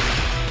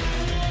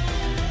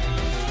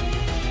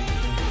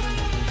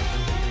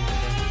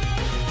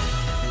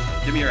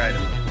 Give me your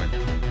item real quick.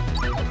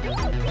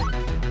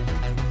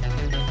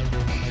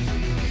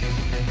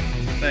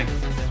 Thanks.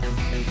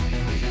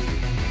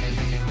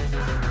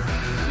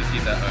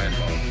 need that iron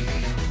ball.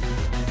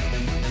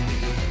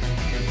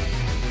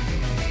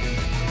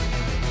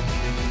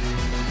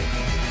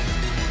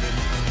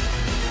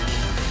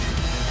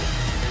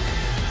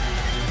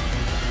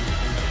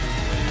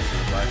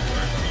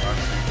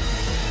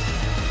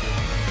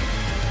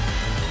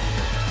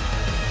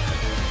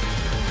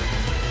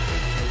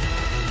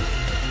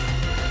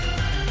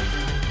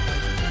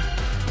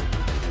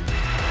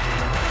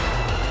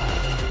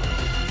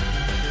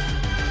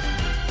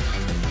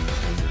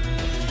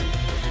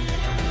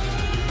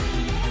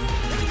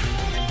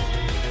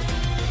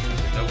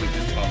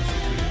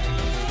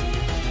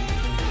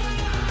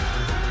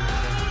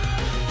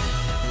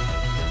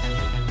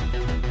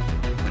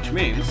 Which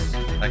means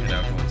I can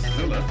now go into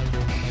Zilla.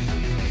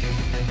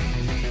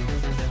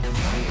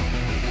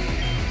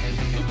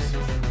 Oops.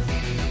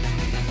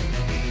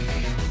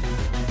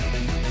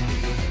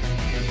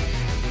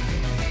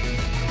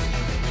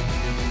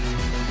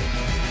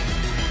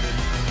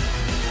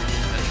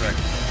 And track.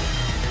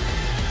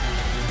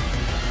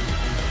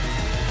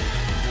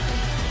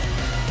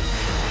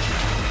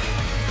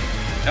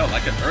 Hell, I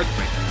can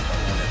earthquake you if I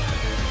wanted.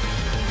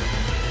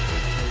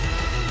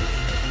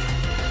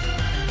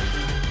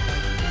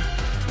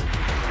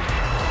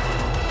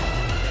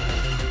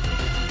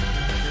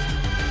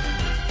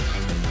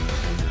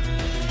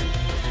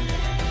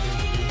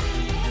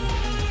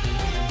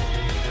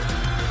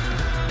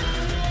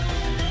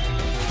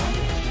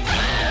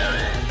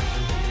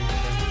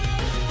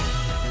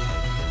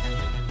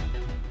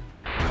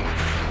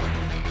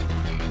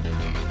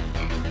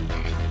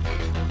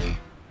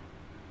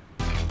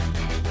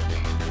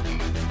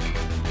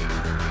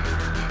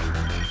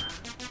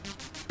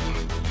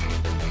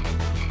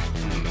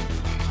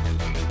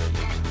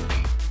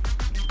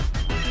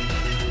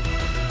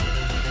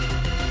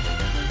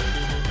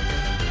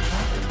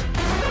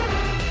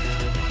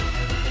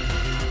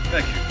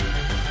 Thank you.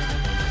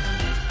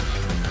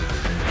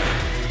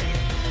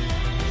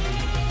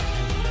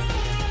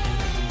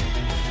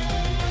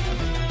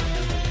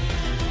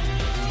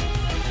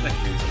 Thank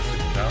you, Mr.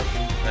 Superpower.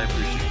 I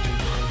appreciate it.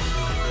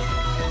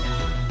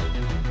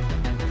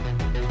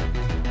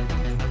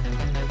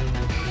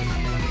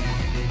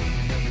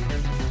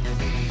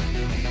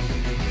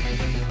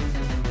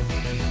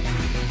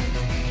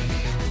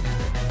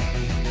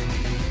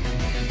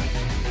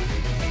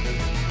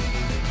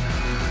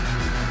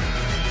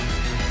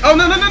 Oh,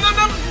 no, no, no, no,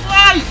 no!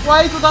 Why?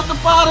 Why is it at the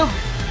bottom?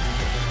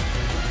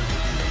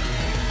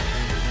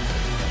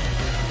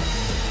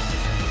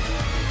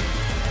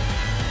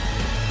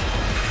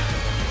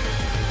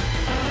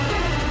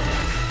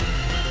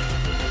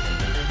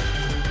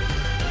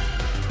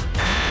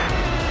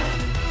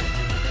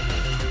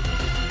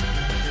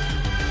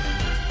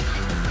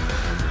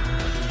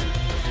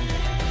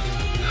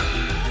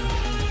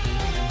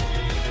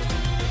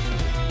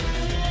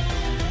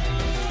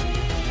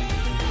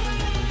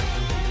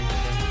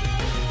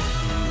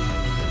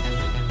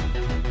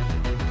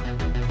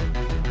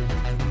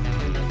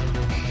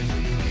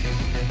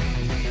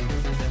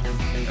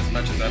 As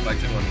much as I'd like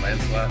to go on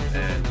Lancelot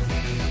and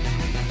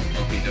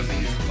hope he doesn't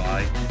use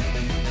Fly.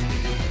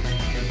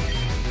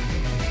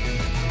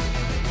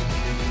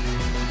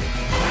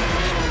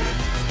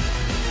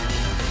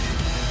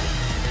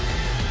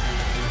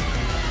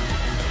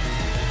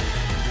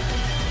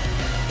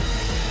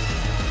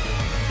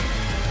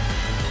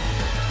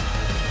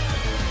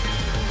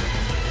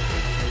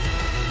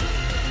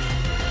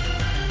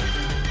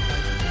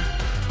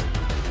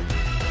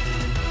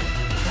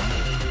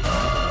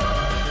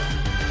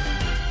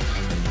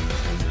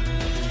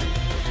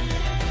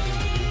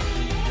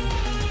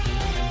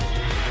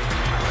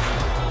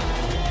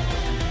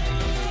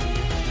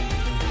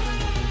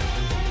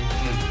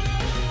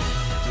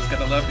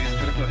 Gotta love these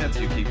critical hits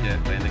you keep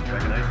getting, landing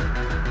Dragonite.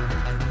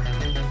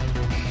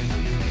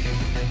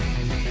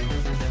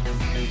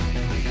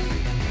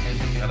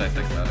 Now that I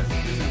think about it,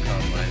 using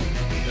Calm Mind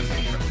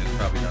is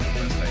probably not the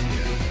best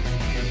idea.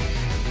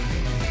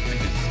 I think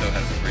it still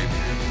has a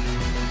Braviary.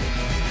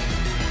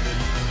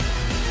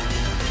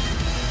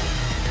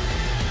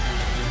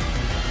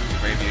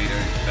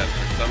 Braviator that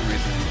for some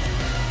reason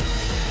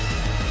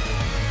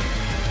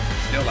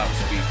still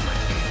outspeeds my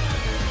team.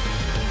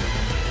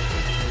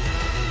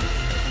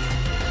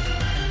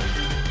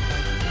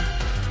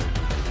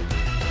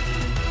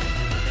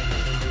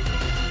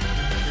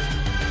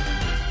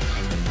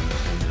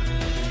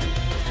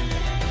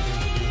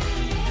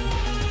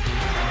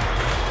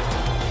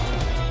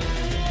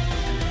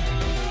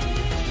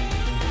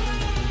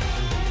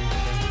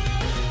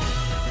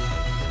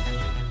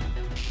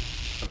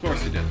 Of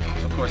course you did.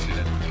 Of course you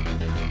did.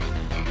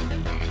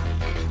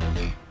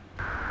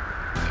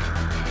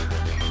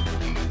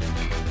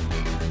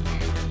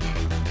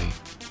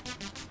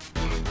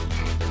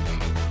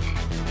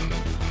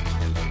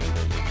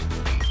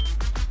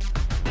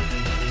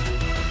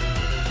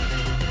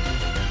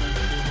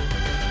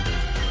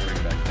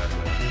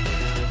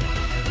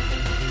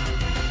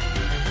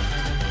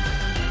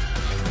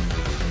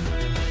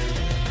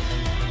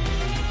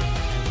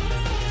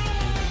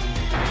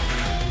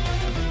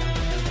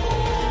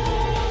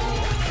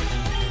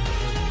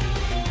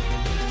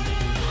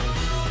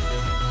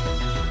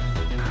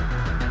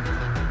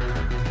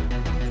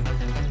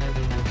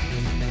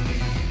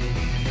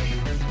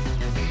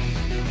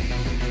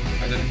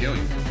 heal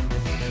you.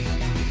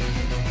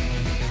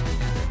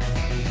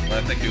 But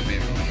I think you'll be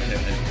able to hit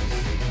anyways.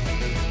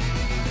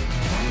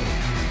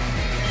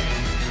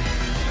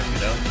 Check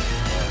it out.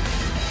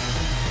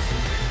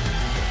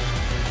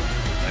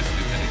 Nice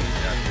stupidity.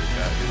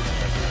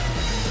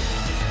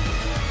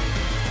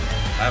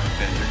 I have a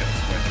feeling you're gonna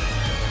switch.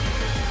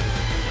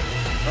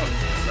 Oh,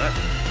 it's not.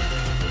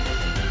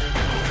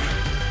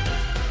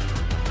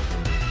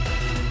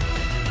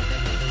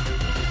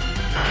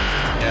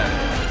 Yeah.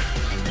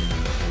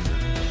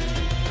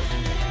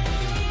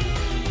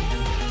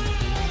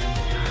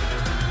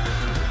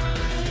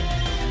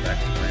 Back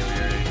to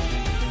Braviary.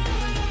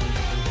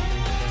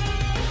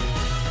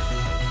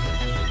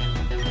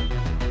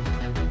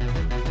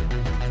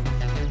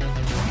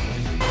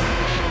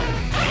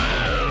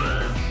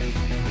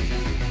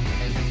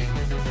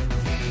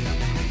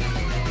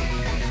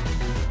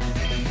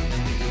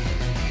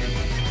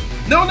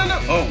 No, no, no!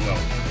 Oh,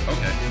 well.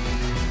 Okay.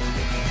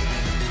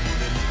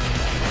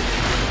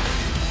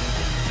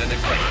 Didn't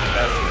expect the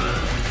best.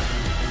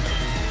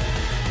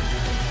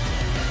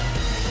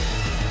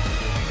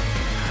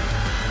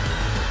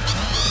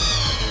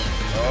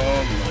 Oh,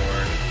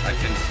 Lord. I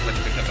can switch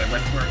because I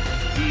went for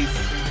peace.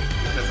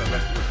 Because I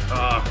went for...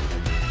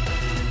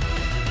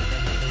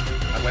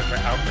 I went for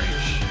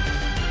outrage.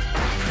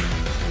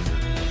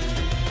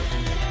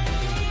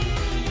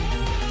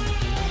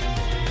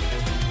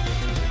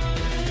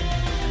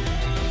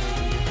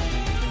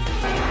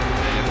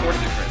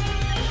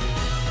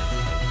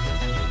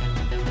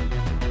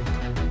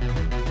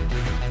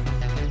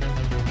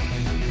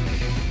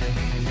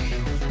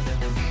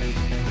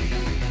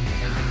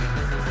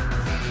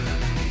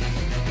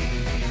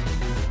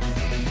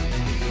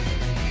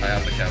 I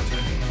have the counter.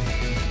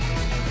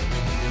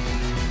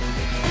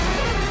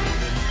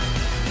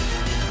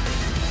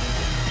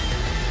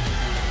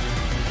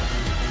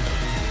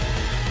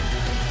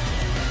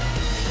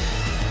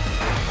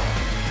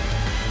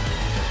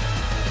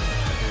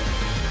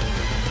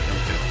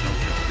 Don't kill,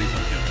 please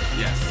don't kill.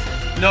 Yes.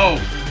 No!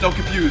 Don't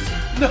confuse!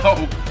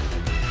 No!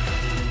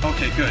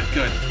 Okay, good,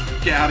 good.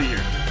 Get out of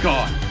here.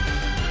 Gone.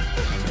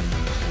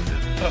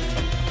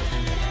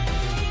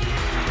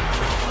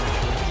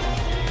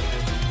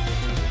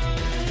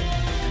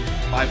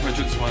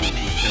 500 swans was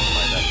killed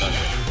by that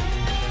thunder.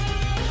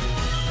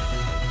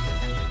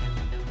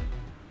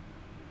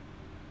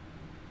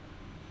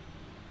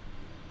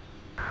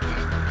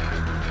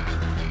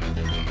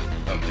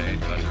 Okay,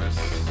 thunderous.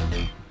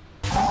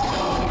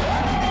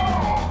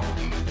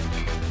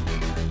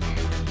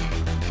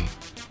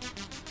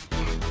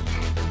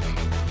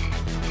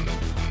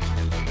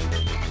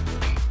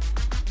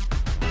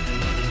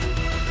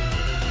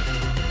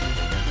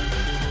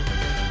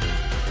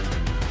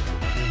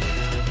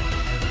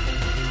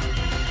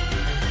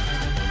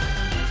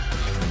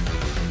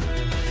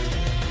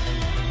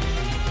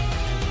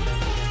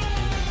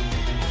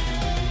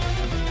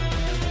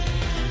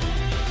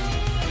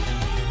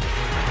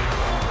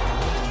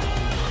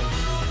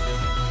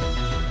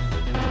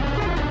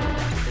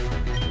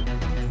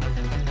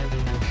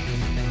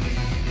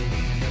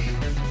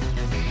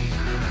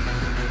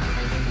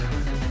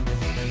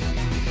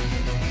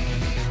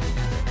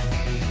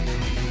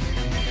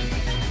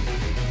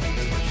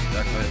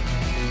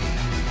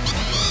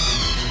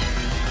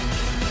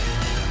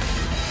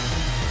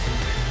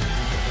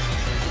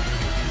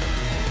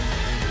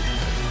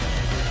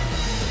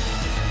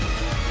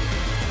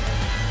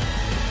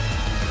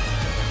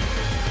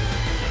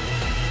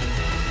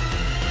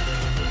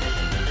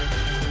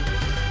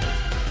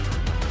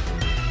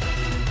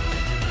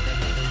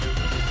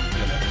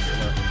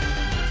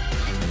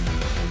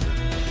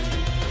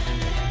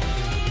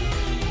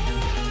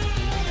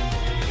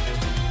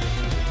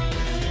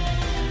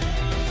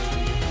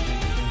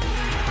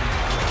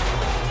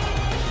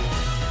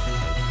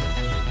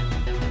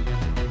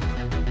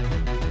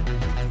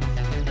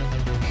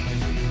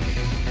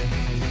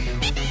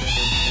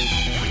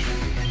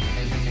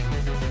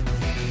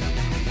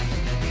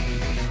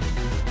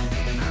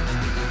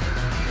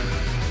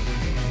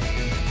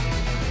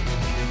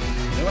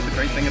 The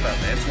great thing about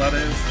Manslaughter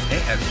is,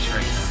 it has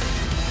trace.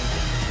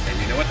 And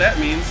you know what that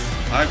means?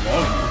 I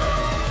won't.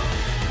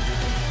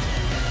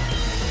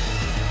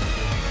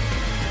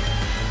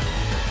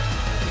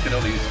 You can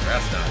only use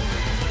grass now.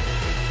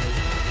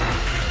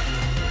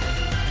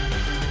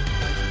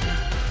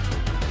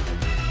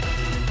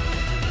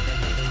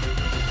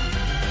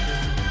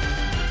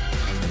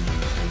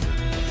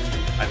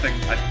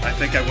 I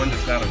think I won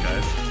this battle,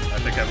 guys. I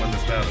think I won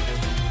this battle.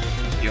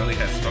 He only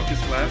has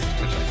Focus Blast,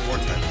 which I 4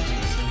 times resist.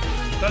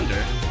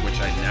 Thunder, which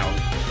I now am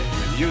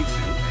immune to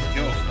and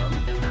heal from.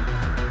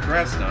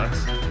 Grass Knots.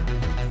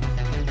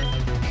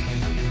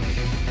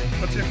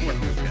 What's your 4th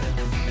move again?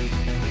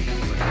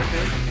 Was it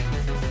Hurricane?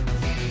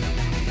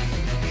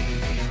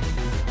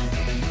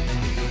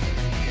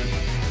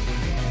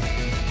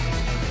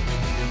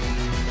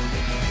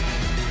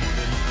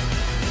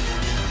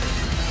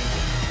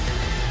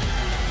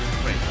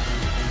 Wait,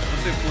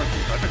 what's your 4th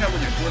move? I forgot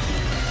what your 4th move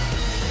is.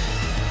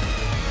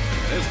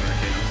 It is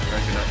Hurricane, I'm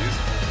surprised you're not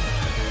using it.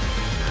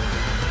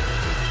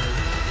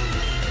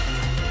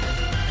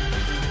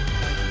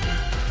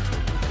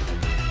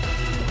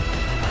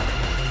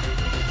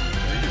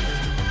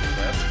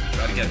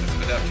 get the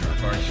spit up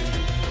drop, aren't you?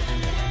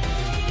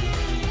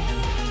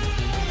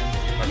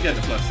 I'm getting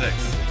a +6.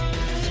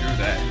 Screw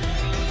that.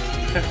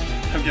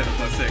 I'm getting a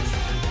 +6.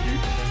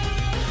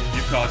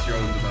 You caused your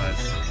own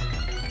demise.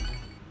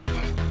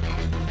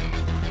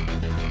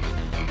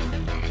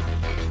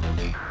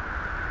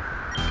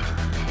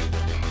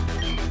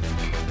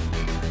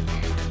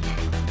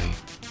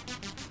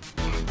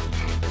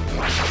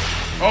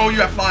 Oh,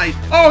 you have fly!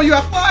 Oh, you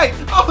have fly!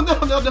 Oh, no,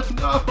 no, no,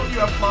 no! You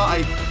have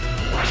fly!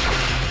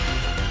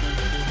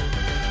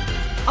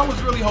 I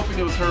was really hoping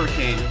it was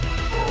hurricane.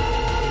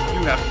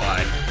 You have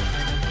fly.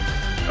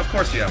 Of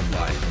course you have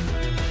fly.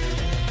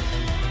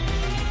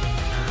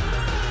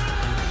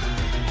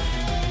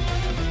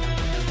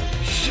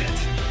 Shit!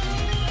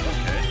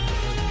 Okay.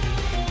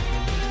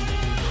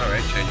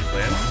 Alright, change your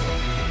plans.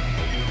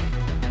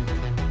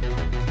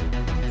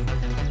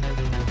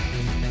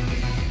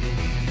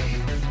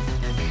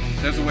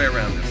 There's a way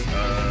around this.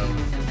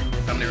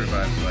 How many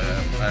revives do I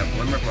have? I have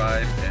 1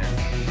 revive and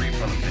 3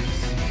 from the face.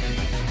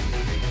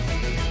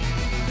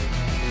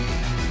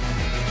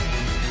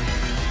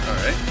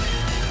 Alright.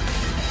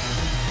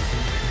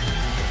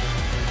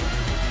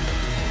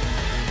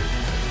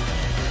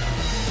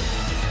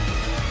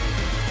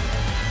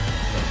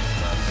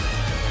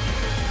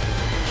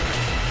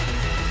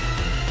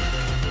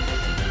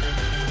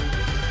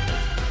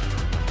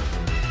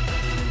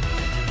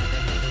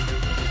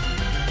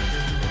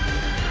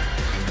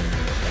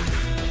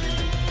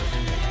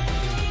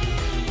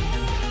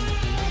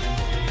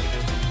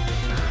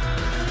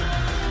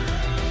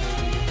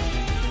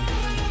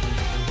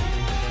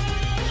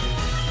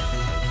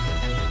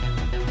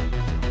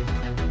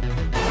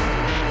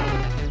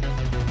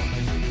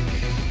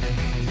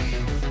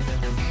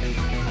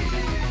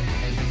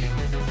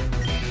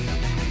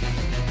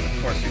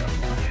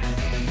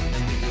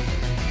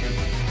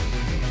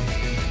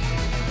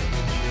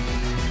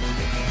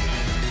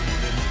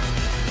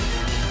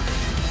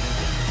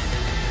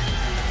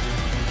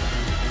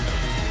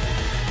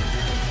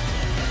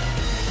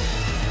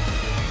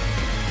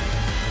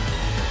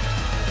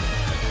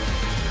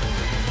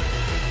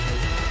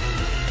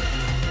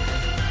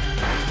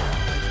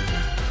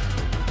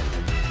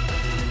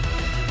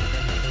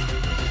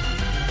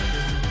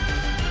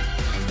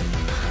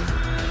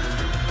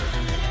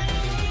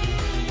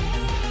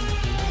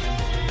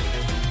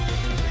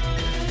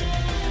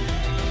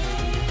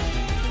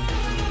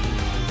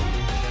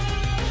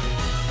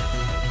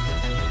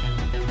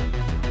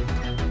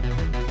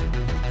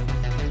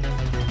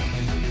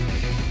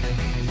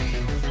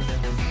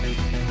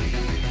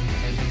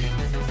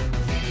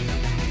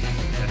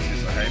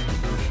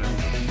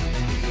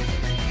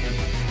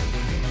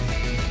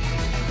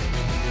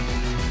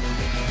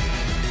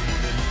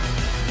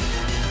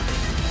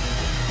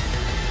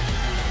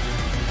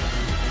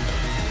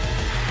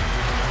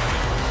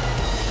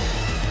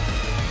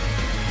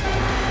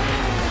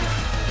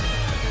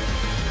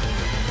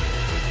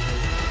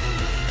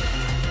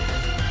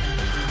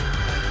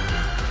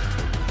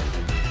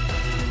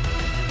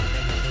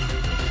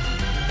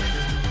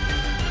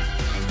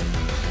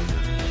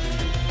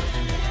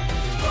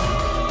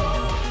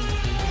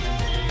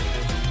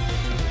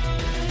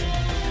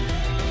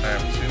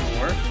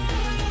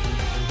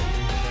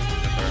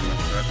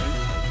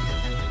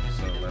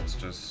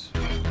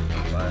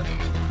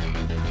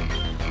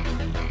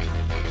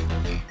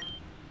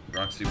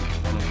 Roxy with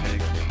funnel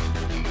cake.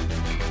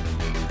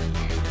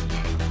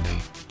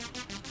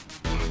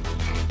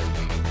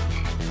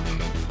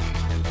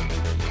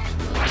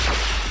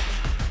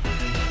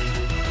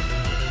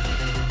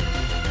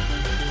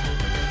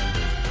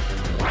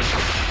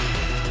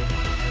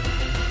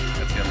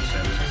 Let's see how much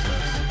damage this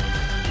does.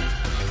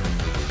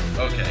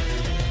 Okay.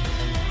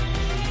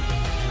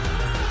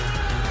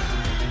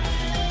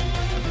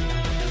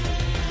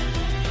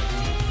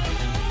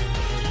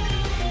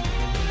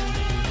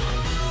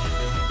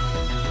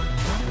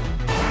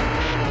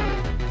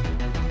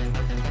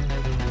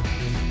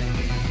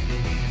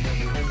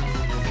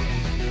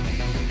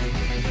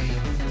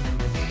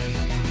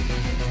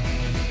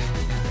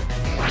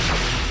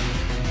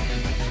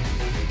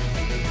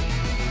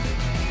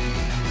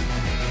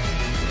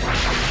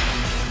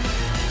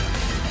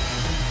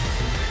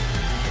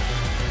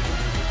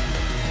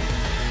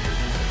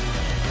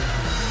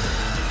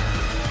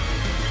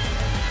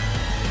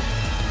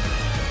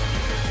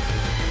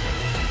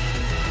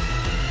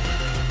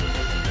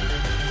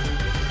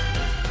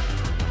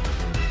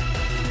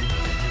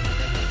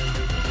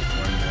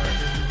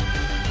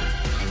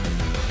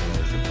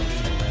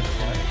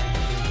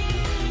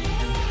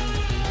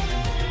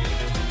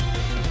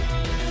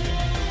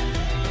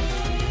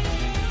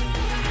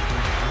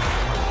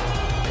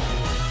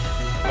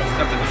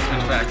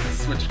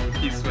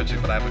 Keep switching,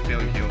 but I have a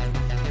feeling he'll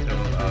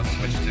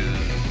switch to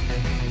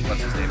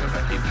what's his name if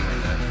I keep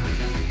doing that.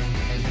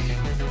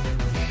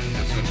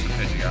 He'll switch to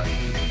Pidgeot.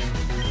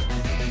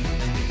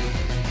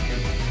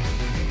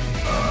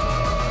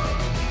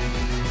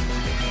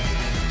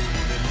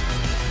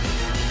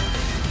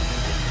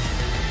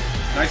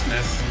 Nice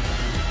miss.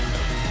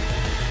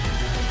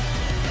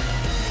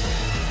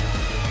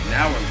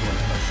 Now I'm going to +6.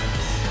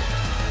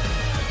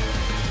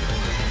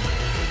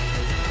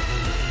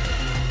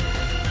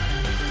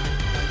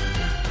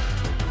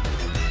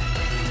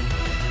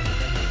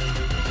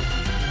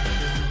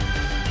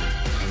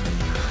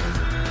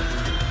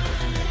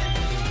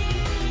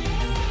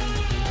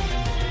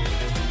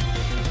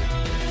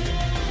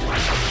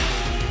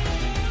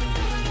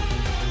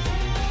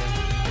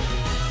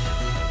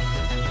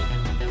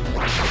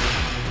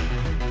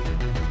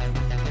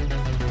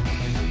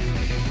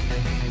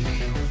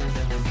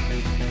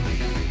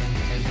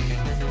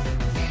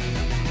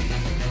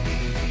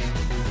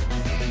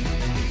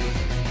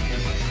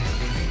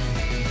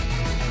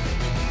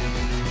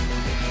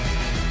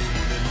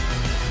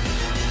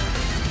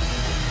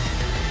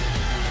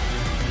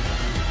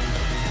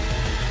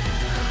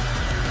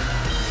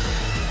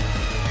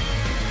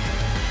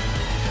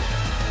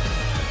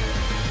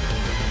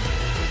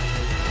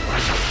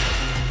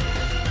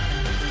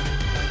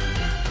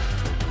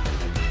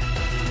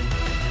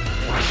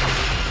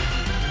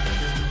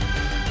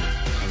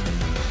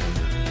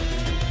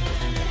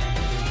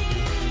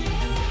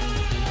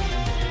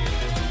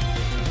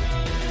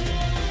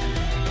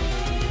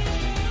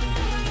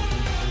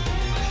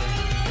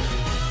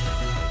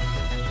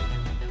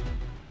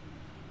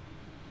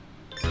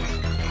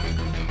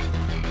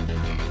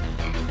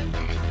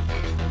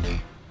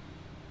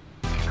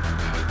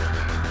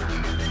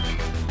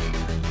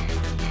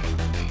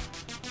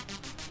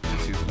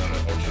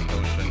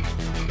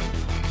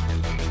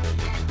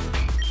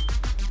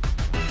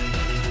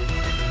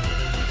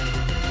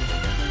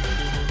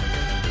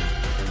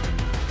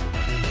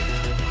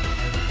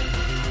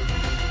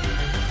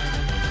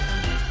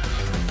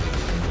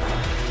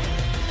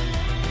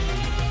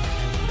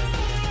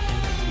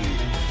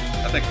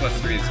 I think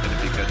 +3 is going to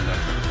be good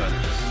enough for the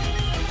punches.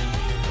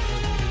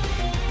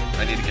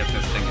 I need to get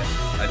this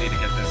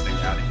thing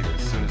out of here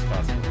as soon as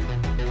possible.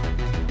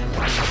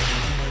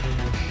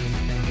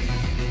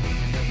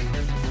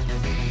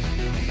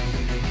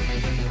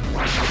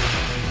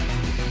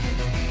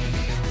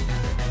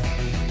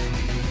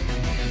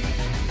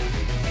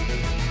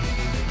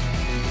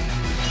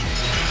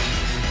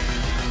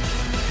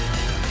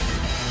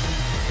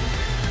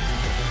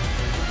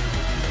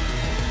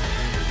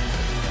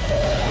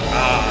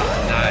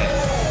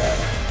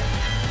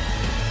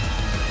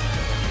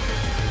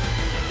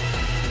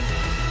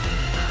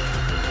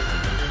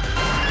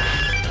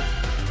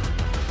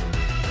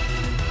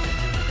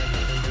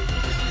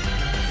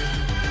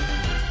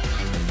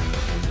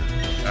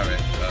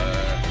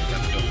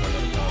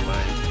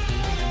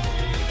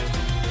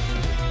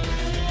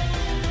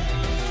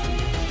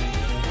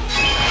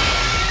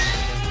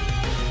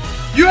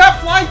 You have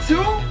fly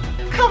too?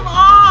 Come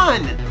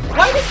on!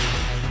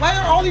 Why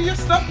are all of your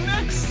stuff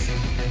mixed?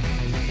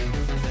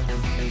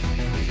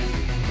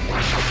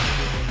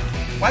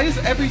 Why is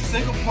every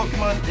single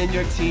Pokemon in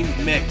your team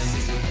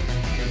mixed?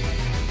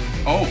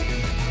 Oh,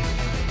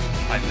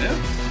 I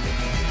lived.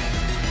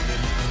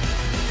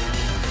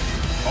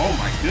 Oh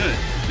my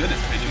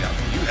goodness, Pidgeot,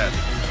 you have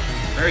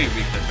very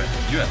weak defense.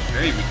 You have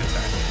very weak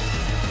attack.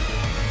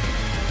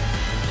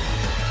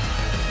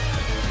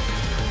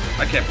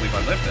 I can't believe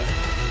I lived that.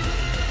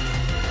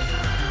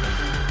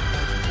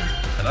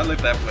 And I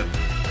lived that with,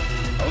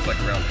 I was like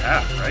around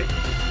half, right?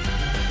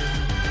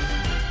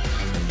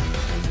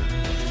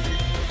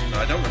 No,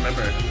 I don't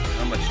remember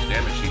how much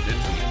damage he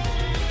did to me.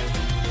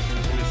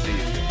 Let me see.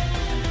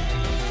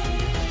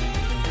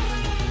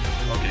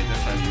 Okay,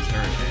 this time he used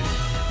Hurricane.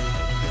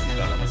 Because he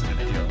thought I wasn't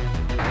gonna heal.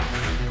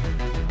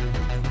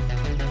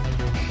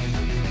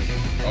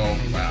 Oh,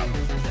 wow.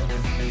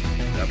 Okay.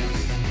 That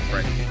was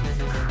frightening.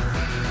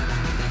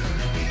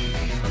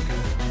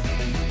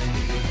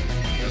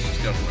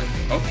 Go for it.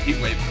 Oh, Heat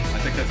Wave. I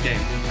think that's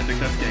game. I think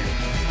that's game.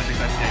 I think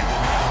that's game.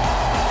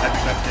 I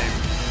think that's game.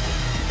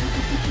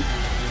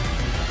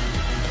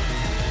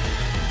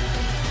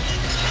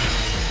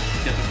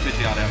 Get this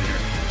Pidgeot out of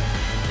here.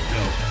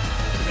 Go.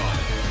 Gone.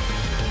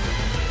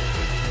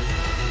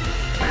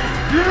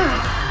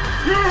 Yes!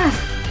 Yes!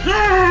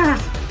 Yes!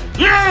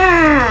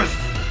 Yes!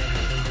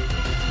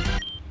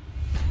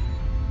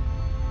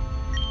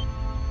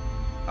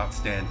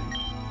 Outstanding.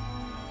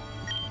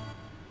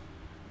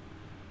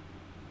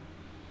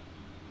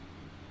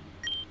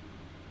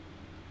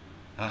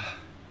 Ah,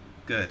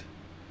 good.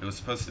 It was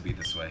supposed to be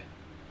this way.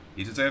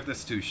 You deserve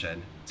this too,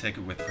 Shen. Take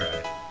it with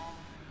pride.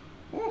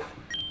 Woo!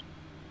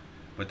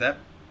 With that,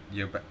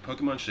 your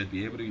Pokemon should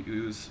be able to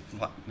use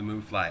the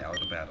move Fly out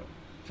of battle.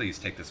 Please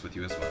take this with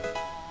you as well.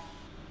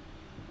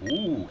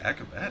 Ooh,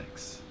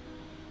 acrobatics.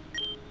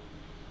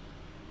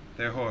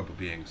 They're horrible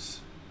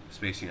beings.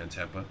 Spacey and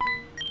Tempa.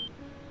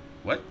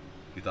 What?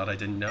 You thought I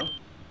didn't know?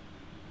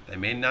 They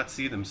may not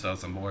see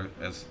themselves as morally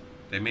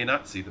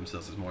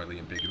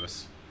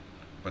ambiguous,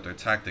 but their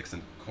tactics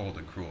are cold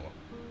and cruel.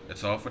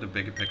 It's all for the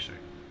bigger picture.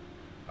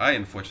 I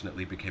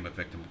unfortunately became a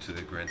victim to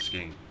the grand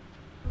scheme.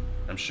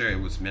 I'm sure it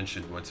was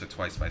mentioned once or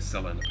twice by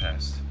Scylla in the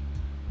past,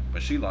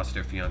 but she lost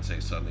her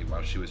fiancé suddenly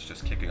while she was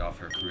just kicking off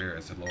her career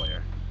as a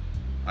lawyer.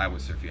 I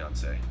was her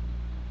fiancé.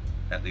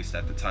 At least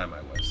at the time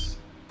I was.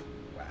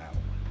 Wow.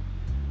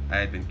 I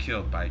had been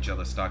killed by a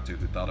jealous doctor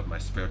who thought of my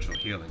spiritual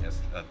healing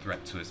as a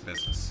threat to his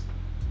business.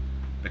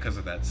 Because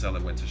of that, Sella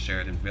went to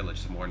Sheridan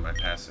Village to mourn my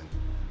passing.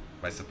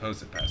 My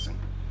supposed passing.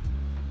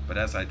 But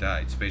as I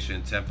died, Spacia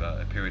and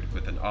Tempa appeared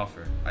with an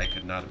offer I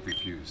could not have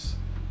refused.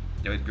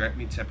 They would grant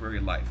me temporary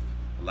life,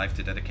 a life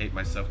to dedicate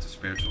myself to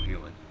spiritual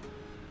healing.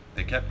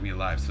 They kept me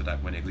alive so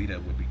that when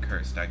Alita would be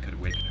cursed, I could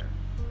awaken her.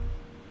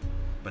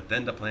 But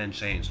then the plan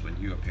changed when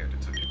you appeared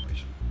into the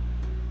equation.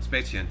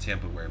 Spacia and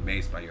Tempa were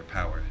amazed by your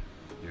power,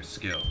 your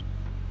skill.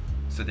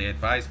 So they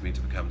advised me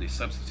to become the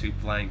substitute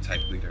flying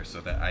type leader so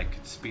that I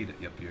could speed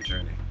up your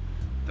journey.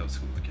 Those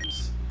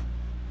hooligans.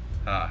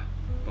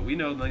 But we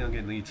no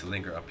longer need to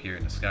linger up here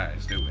in the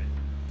skies, do we?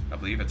 I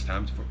believe it's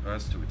time for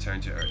us to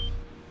return to Earth.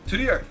 To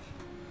the Earth!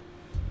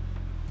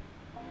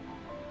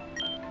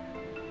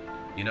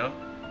 You know,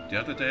 the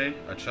other day,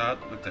 a child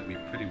looked at me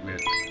pretty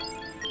weirdly.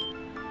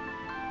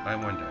 I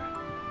wonder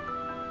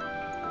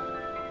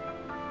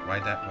why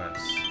that was.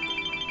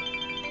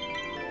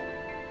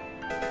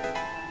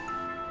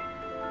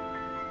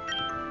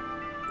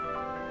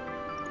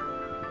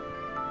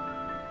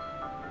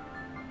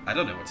 I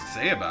don't know what to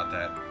say about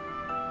that.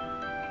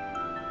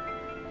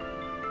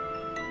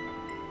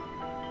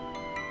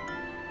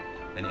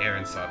 And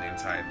Aaron saw the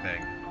entire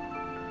thing.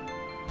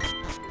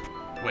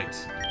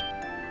 Wait.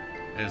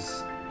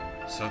 Is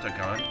Sota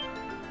gone?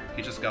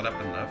 He just got up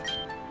and left?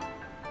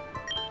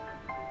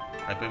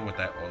 I've been with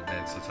that old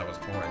man since I was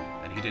born,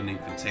 and he didn't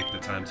even take the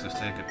time to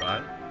say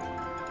goodbye?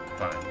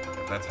 Fine,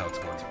 if that's how it's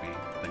going to be,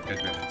 then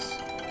good riddance.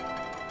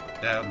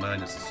 Dad of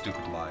mine is a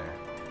stupid liar.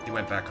 He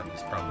went back on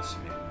his promise to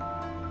me.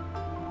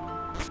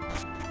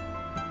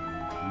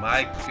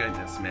 My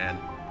goodness, man.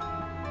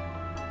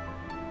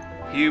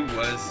 He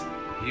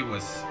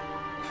was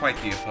quite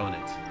the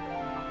opponent.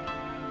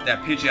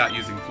 That Pidgeot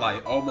using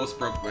Flight almost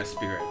broke my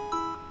spirit.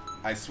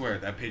 I swear,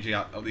 that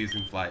Pidgeot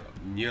using Flight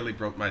nearly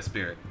broke my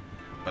spirit.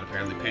 But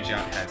apparently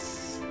Pidgeot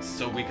has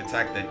so weak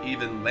attack that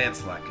even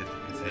Lancelot could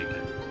take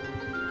it.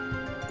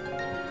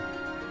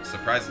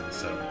 Surprisingly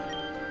so.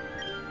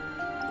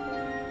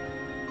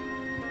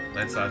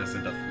 Lancelot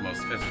isn't the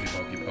most physically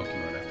bulky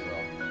Pokemon after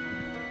all.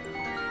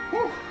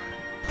 Whew.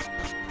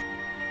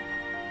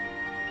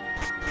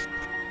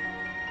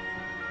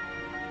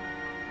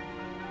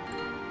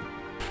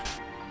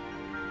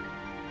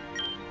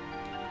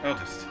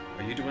 Eldest,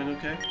 are you doing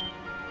okay?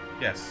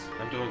 Yes,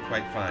 I'm doing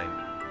quite fine,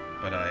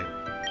 but I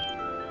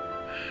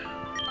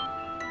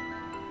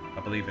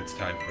believe it's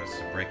time for us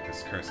to break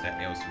this curse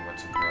that ails me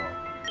once and for all.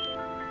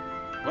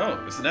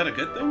 Well, isn't that a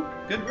good thing?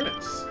 Good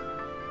riddance.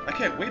 I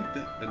can't wait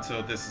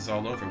until this is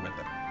all over with.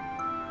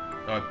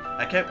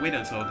 I can't wait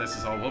until this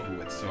is all over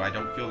with, so I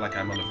don't feel like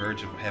I'm on the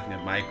verge of having a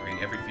migraine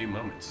every few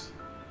moments.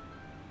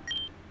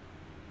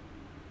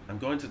 I'm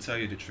going to tell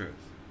you the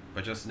truth,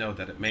 but just know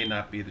that it may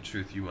not be the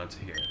truth you want to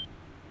hear.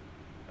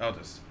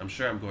 Eldest, I'm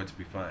sure I'm going to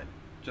be fine.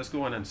 Just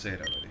go on and say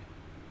it already.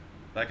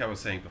 Like I was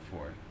saying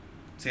before,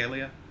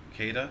 Talia,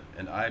 Kada,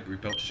 and I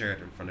rebuilt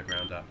Sheridan from the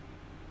ground up.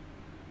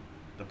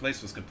 The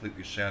place was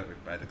completely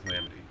shattered by the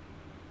calamity.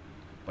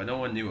 But no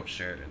one knew of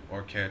Sheridan,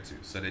 or cared to,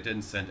 so they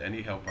didn't send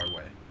any help our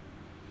way.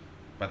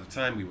 By the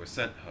time we were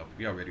sent help,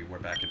 we already were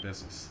back in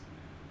business.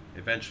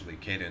 Eventually,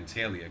 Kada and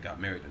Talia got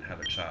married and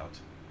had a child.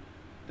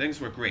 Things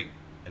were great,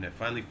 and it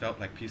finally felt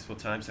like peaceful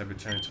times had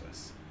returned to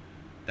us.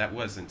 That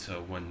was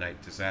until one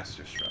night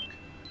disaster struck.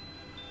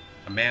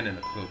 A man in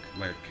a cloak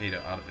lured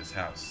Kada out of his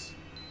house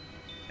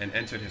and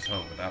entered his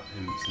home without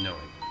him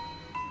knowing,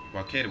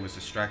 while Kada was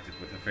distracted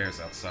with affairs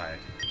outside.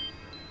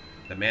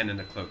 The man in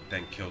the cloak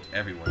then killed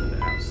everyone in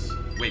the house.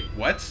 Wait,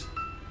 what?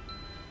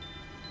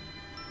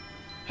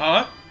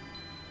 Huh?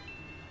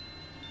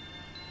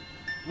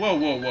 Whoa,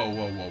 whoa, whoa,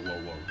 whoa, whoa,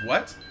 whoa, whoa.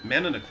 What?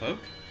 Man in a cloak?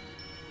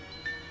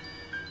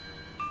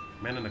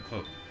 Man in a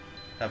cloak.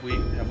 Have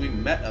we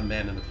met a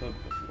man in a cloak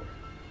before?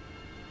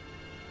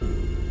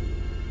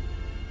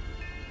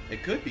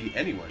 It could be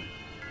anyone.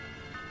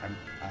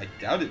 I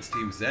doubt it's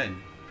Team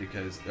Zen,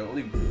 because the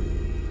only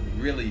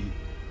really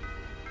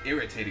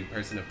irritating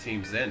person of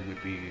Team Zen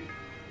would be,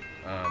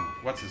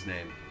 what's his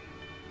name?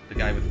 The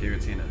guy with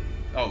Giratina.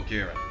 Oh,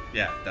 Gira.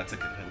 Yeah, that's a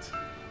good hint.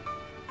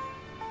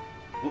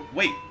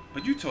 Wait,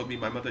 but you told me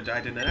my mother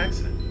died in an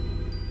accident.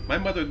 My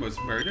mother was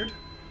murdered?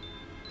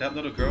 That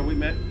little girl we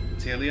met,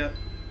 Talia,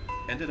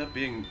 ended up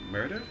being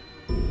murdered?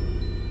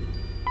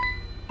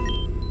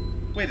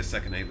 Wait a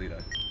second,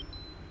 Alita.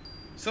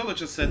 Scylla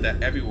just said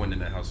that everyone in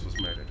the house was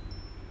murdered.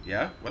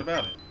 Yeah? What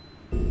about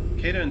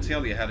it? Kada and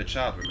Talia had a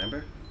child,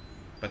 remember?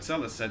 But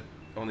Scylla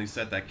only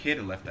said that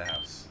Kada left the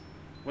house.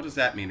 What does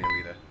that mean,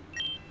 Alita?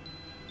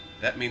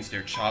 That means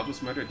their child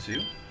was murdered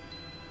too?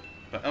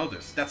 But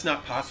Eldest, that's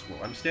not possible.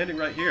 I'm standing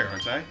right here,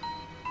 aren't I?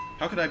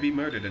 How could I be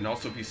murdered and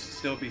also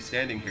still be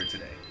standing here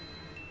today?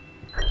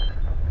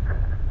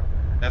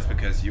 That's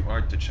because you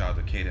aren't the child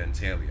of Kada and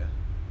Talia.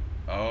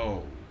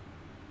 Oh.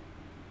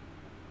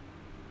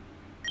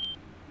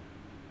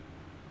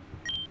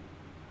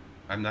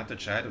 I'm not the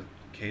child of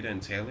Kada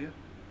and Talia?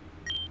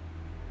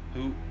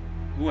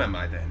 Who am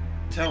I then?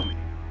 Tell me.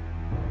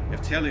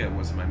 If Talia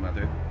wasn't my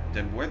mother,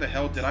 then where the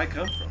hell did I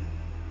come from?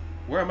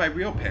 Where are my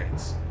real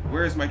parents?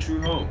 Where is my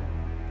true home?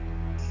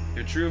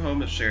 Your true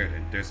home is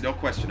Sheridan. There's no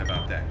question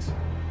about that.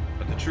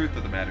 But the truth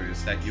of the matter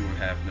is that you will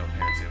have no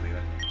parents,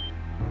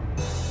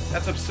 Alita.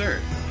 That's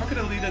absurd. How could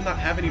Alita not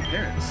have any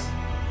parents?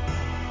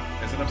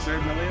 Is it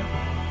absurd, Lilia?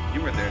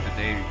 You were there the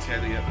day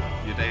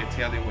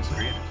Talia was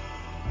created.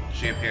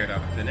 She appeared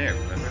out of thin air,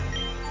 remember?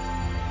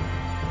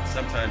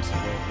 Sometimes the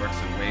world works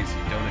in ways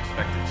you don't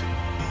expect it to.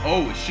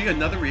 Oh, is she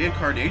another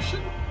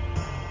reincarnation?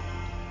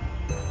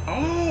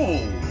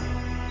 Oh!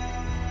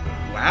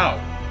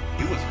 Wow,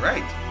 he was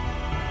right.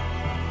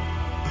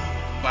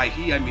 By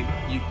he, I mean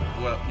you.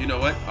 Well, you know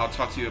what? I'll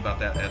talk to you about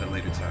that at a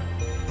later time.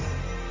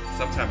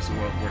 Sometimes the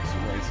world works in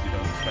ways you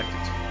don't expect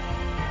it to.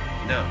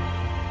 No,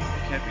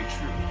 it can't be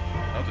true.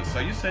 Aldous,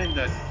 are you saying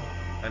that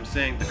I'm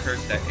saying the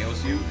curse that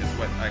ails you is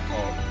what I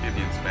call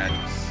Vivian's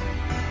madness?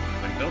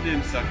 When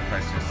Vivian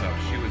sacrificed herself,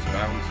 she was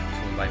bound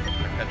to a life of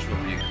perpetual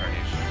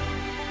reincarnation.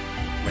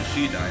 When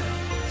she died,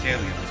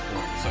 Talia was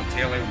born. So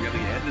Talia really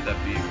ended up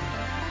being.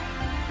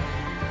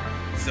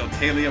 So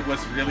Talia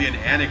was really an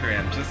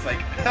anagram, just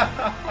like.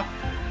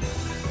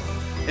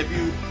 If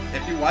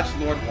you watch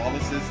Lord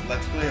Wallace's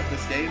Let's Play of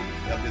this game,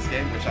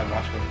 which I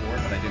watched before,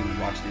 but I didn't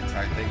watch the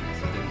entire thing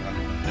because I didn't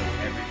know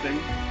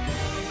everything.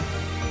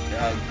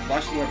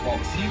 Watch Lord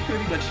Wallace. He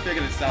pretty much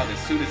figured this out as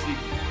soon as he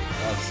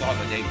saw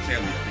the name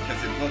Talia,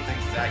 because it looked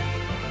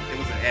exactly. It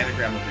was an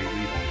anagram of a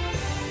leader.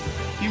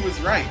 He was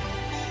right.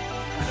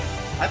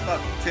 I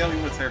thought Talia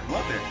was her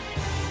mother,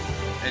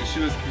 and she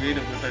was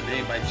creative with her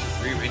name by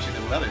just rearranging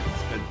the letters.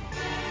 But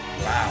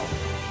wow.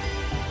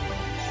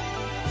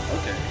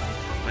 Okay.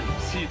 When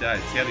she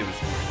died, Talia was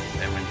born,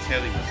 and when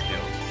Talia was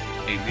killed,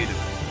 a leader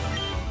was born.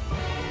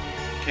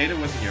 Kata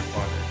wasn't your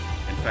father.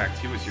 In fact,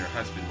 he was your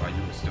husband while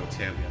you were still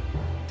Talia.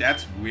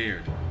 That's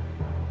weird.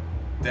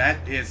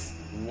 That is...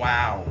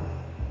 wow.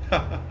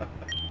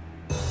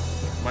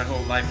 My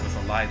whole life was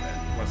a lie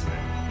then, wasn't it?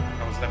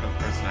 I was never the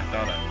person I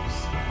thought I was.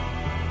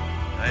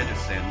 I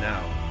understand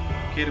now.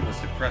 Kata was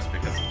depressed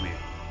because of me.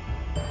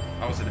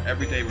 I was an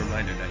everyday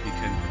reminder that he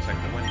couldn't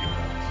protect the one he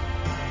loved.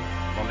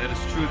 While it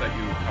is true that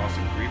you caused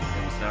him grief,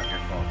 it was not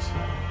your fault.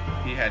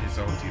 He had his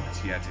own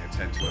demons he had to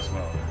attend to as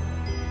well.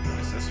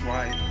 Is this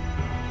why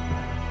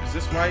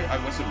I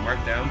wasn't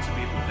marked down to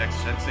be the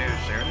next sensei of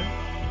Sheridan?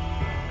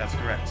 That's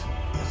correct.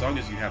 As long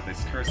as you have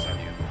this curse on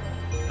you,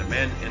 the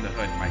man in the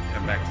hood might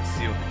come back to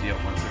seal the deal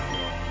once and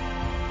for all.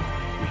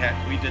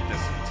 We did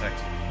this to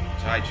protect you,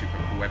 to hide you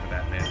from whoever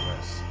that man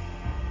was.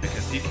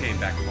 Because he came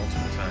back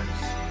multiple times,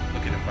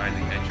 looking to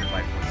finally end your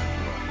life once and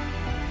for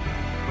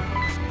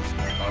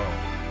all. Oh.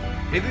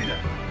 Hey, Lita!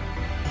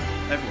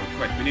 Everyone,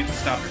 quick, we need to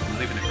stop her from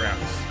leaving the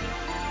grounds.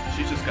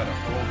 She just got a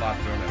whole lot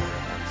thrown at her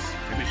at once.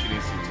 Maybe she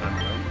needs some time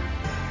alone?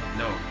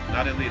 No,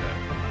 not Alita.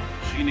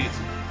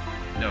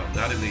 No,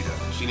 not Alita.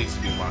 She needs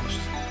to be watched.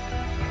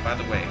 By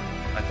the way,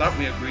 I thought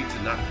we agreed to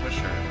not push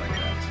her like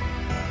that.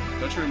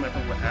 Don't you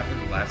remember what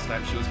happened the last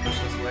time she was pushed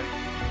this way?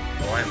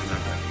 Oh, I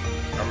remember.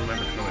 I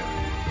remember clearly.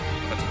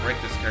 But to break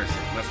this curse,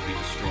 it must be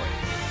destroyed.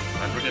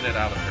 I'm bringing it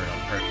out of her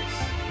on purpose.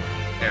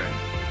 Aaron,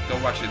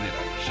 go watch Alita.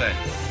 Shay,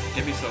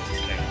 give me Silta's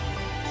cane.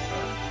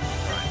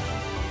 Fine.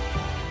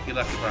 He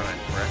left it behind,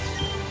 correct?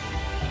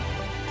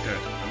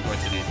 Good. I'm going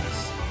to need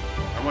this.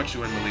 I want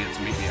you and Malia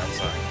to meet me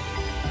outside.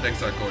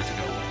 Things aren't going to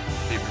go well.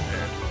 Be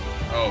prepared.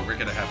 Oh, we're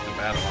gonna have to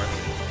battle, aren't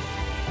we?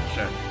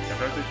 Shen,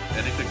 if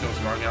anything goes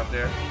wrong out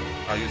there,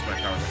 I'll use my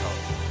power to help.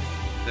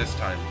 This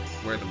time,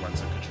 we're the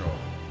ones in control.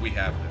 We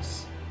have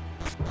this.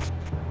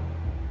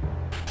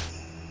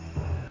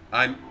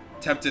 I'm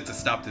tempted to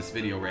stop this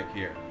video right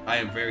here. I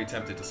am very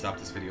tempted to stop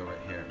this video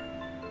right here.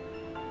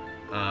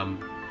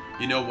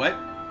 You know what?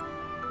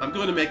 I'm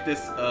gonna make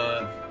this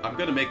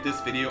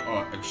video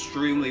an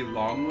extremely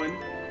long one.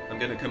 I'm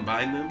gonna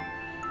combine them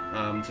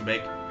to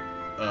make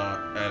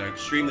an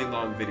extremely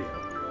long video.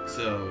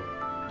 So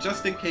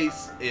just in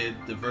case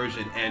the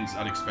version ends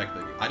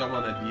unexpectedly. I don't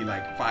want to be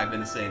like 5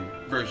 minutes in,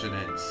 version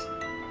ends.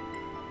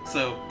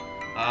 So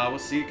we'll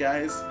see you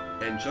guys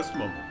in just a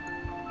moment.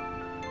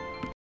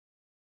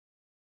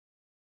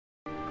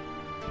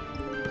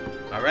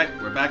 Alright,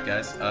 we're back,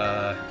 guys.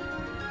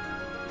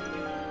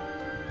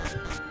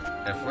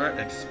 If we're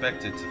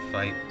expected to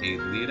fight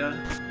Alita,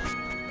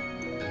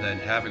 then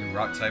having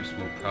rock types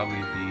will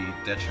probably be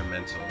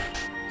detrimental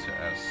to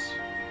us.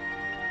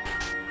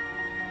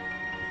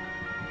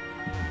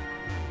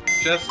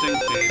 Just in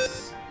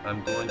case,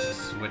 I'm going to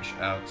switch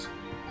out.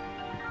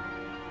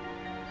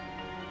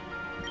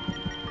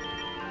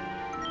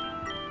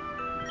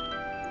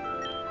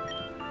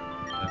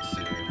 Let's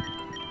see.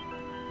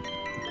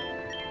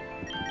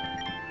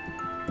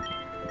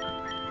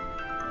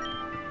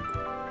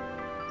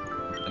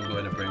 I'm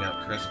going to bring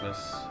out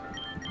Christmas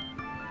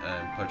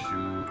and put you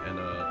in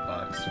a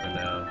box for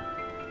now.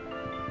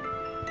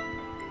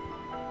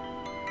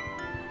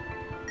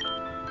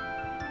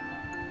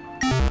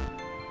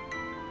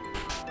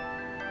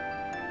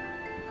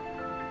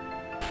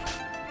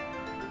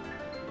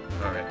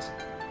 Alright.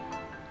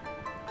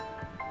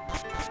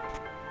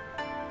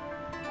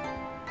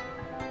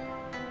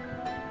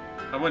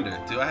 I wonder,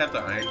 do I have the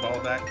iron ball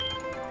back?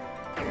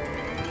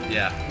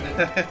 Yeah.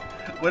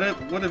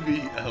 would it be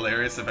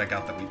hilarious if I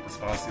got the weakness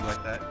policy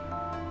like that?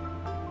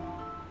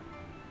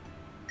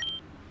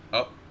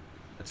 Oh,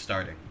 it's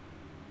starting.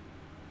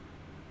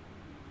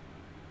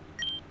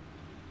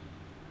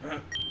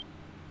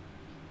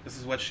 This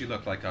is what she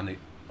looked like on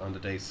the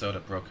day Soda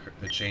broke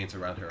the chains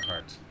around her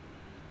heart.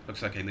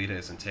 Looks like Alita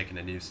isn't taking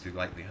the news too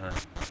lightly, huh?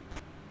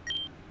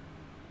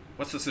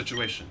 What's the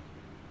situation?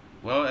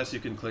 Well, as you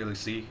can clearly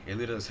see,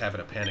 Alita is having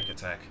a panic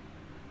attack.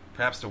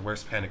 Perhaps the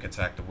worst panic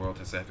attack the world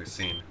has ever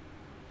seen.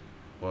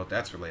 Well,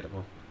 that's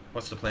relatable.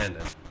 What's the plan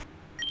then?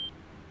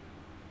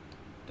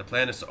 The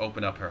plan is to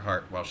open up her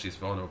heart while she's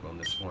vulnerable in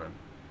this form.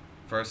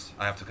 First,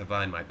 I have to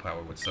combine my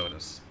power with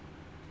Soda's.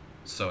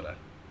 Soda,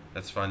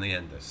 let's finally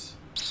end this.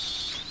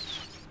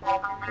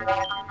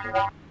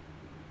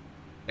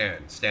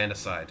 Aaron, stand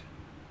aside.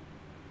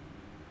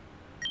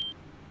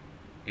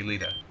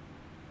 Alita,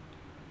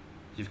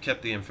 you've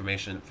kept the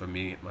information from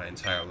me my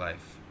entire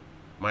life.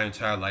 My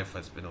entire life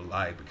has been a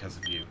lie because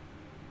of you.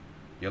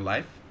 Your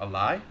life? A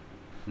lie?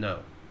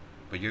 No,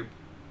 but you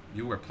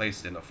were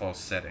placed in a false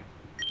setting.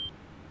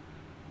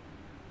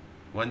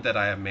 One that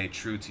I have made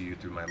true to you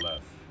through my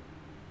love.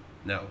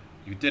 No,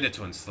 you did it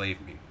to enslave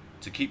me,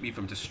 to keep me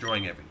from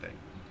destroying everything.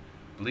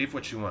 Believe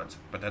what you want,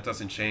 but that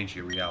doesn't change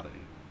your reality.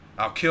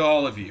 I'll kill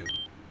all of you.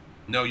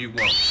 No, you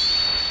won't.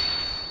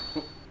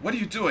 What are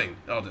you doing,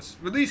 Eldest?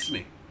 Release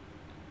me!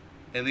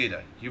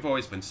 Alita, you've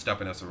always been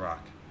stubborn as a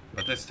rock,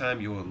 but this time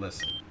you will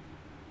listen.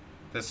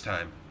 This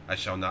time, I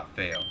shall not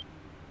fail.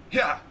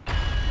 Yeah!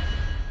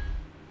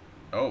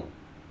 Oh.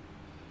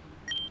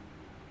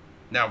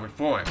 Now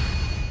reform.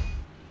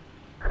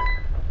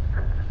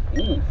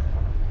 Ooh.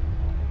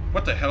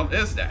 What the hell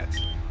is that?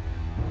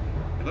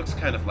 It looks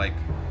kind of like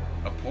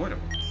a portal.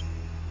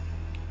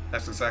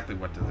 That's exactly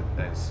what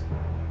it is.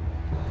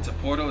 It's a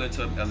portal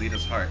into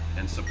Alita's heart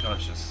and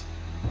subconscious.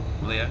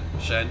 Leah,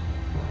 Shen,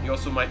 you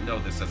also might know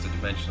this as a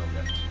dimensional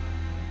rift.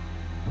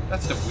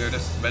 That's the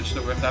weirdest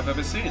dimensional rift I've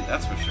ever seen,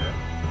 that's for sure.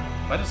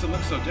 Why does it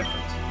look so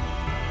different?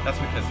 That's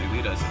because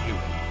Alita is a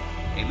human.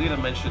 Alita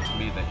mentioned to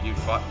me that you've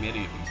fought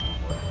many of these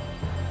before.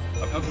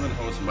 A Pokemon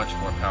holds much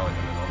more power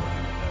than a normal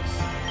human does,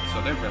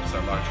 so their rifts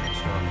are larger and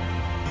stronger.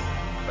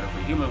 But if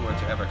a human were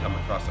to ever come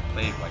across a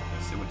plague like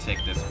this, it would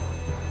take this form.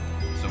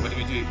 So what do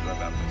we do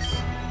about this?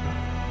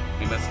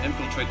 We must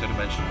infiltrate the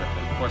dimension rift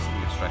and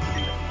forcibly extract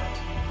Alita from it.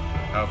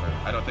 However,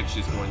 I don't think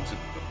she'll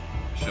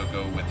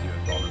go with you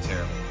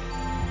voluntarily.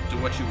 Do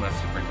what you must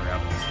to bring her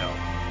out of this hell.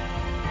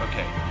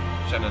 Okay,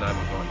 Shen and I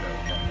will go in there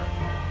and get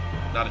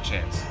her. Not a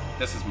chance.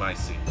 This is my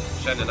seat.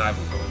 Shen and I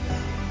will go in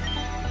there.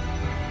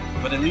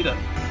 But Alita,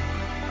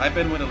 I've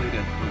been with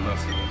Alita through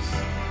most of this.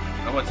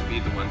 I want to be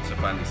the one to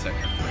finally set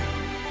her free.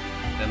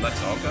 Then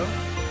let's all go?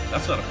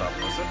 That's not a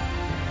problem, is it?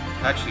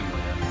 Actually,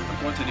 Maria, I'm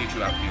going to need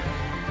you out here.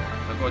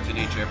 I'm going to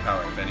need your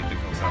power if anything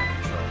goes out of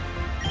control.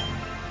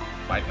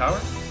 My power?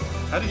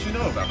 How did you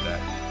know about that?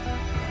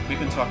 We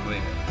can talk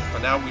later. For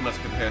now, we must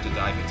prepare to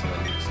dive into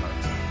Alita's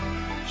heart.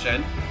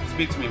 Shen,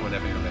 speak to me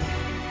whenever you're ready.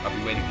 I'll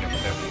be waiting here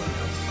with everyone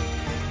else.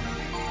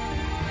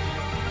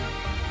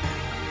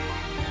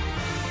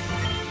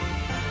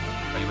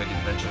 Are you ready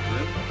to venture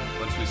through?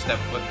 Once we step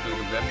foot through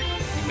the rift,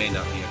 we may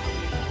not be able to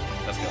leave.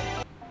 Let's go.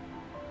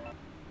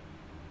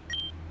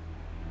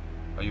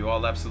 Are you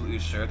all absolutely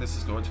sure this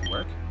is going to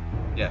work?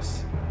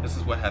 Yes, this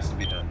is what has to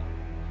be done.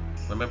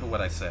 Remember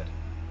what I said.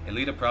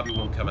 Alita probably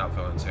won't come out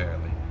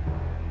voluntarily.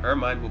 Her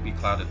mind will be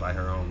clouded by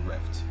her own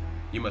rift.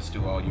 You must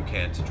do all you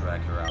can to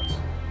drag her out.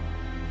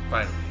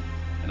 Finally,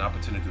 an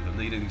opportunity to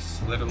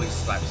literally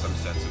slap some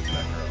sense into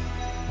that girl.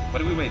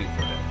 What are we waiting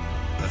for then?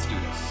 Let's do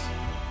this.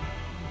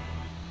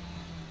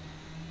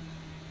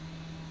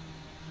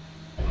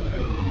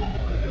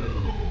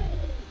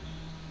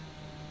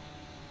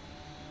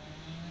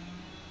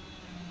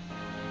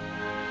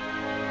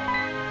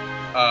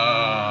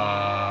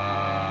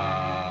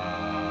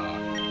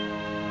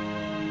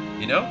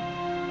 You know,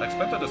 I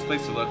expected this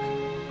place to look,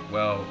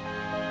 well,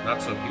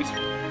 not so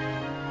peaceful.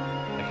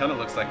 It kind of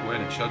looks like we're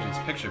in a children's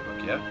picture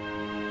book, yeah?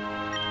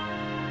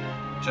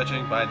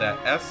 Judging by that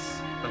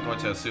S, I'm going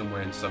to assume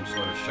we're in some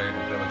sort of shared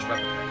village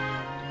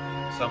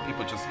replica. Some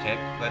people just can't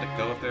let it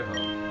go of their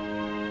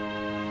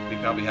home. We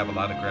probably have a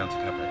lot of ground to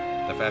cover.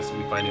 The faster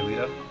we find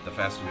Alita, the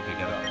faster we can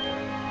get out of here.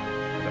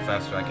 And the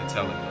faster I can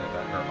tell Alita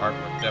that her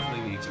artwork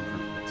definitely needs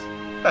improvement.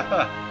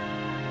 Haha!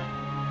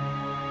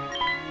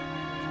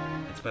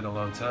 It's been a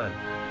long time.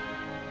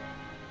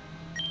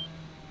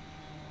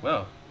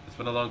 Well, it's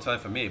been a long time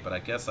for me, but I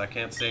guess I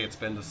can't say it's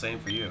been the same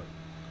for you.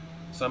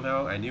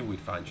 Somehow, I knew we'd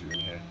find you in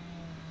here.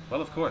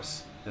 Well, of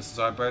course, this is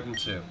our burden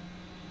too.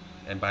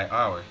 And by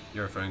our,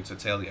 you're referring to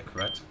Talia,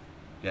 correct?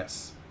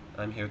 Yes,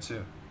 I'm here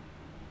too.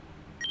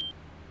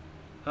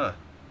 Huh,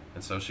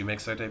 and so she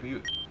makes her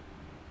debut.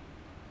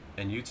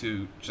 And you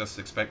two just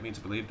expect me to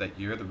believe that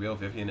you're the real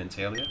Vivian and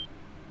Talia?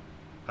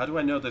 How do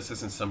I know this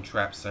isn't some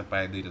trap sent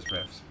by Alita's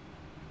rift?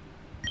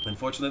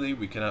 Unfortunately,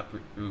 we cannot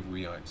prove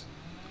we aren't.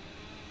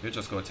 You're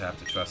just going to have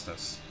to trust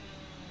us.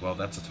 Well,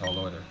 that's a tall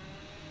order.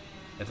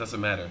 It doesn't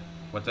matter.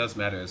 What does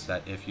matter is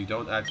that if you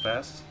don't act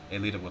fast,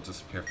 Alita will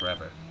disappear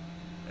forever,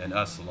 and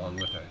us along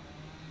with her.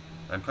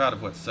 I'm proud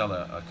of what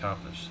Stella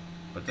accomplished,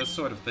 but this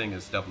sort of thing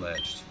is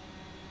double-edged.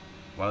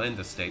 While in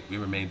this state, we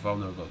remain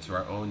vulnerable to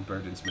our own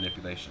burden's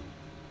manipulation.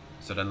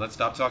 So then let's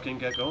stop talking and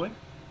get going?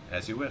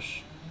 As you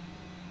wish.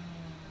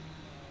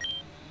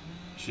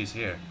 She's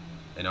here,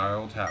 in our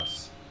old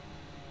house.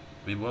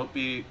 We won't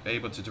be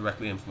able to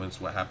directly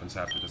influence what happens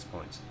after this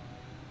point,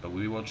 but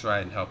we will try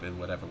and help in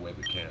whatever way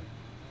we can.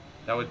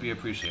 That would be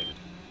appreciated.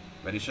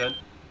 Ready, Shen?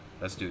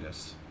 Let's do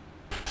this.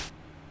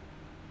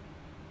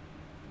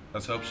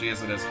 Let's hope she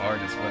isn't as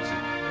hard as what's it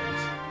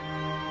is.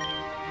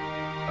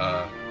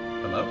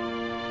 Hello?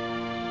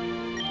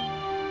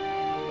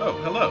 Oh,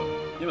 hello.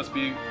 You must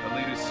be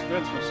Alita's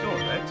friends from school,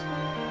 right?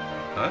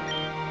 Huh?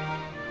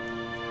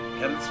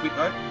 Kenneth,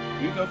 sweetheart,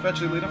 will you go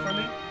fetch Alita for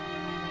me?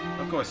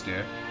 Of course,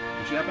 dear.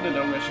 Does she happen to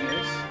know where she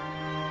is?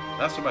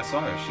 Last time I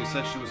saw her, she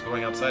said she was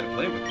going outside to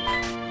play with me.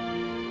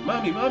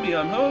 Mommy, Mommy,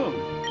 I'm home!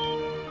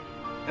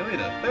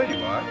 Alita, there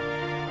you are.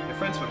 Your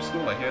friends from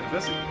school are here to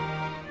visit you.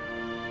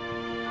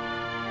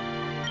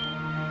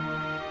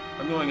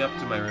 I'm going up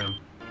to my room.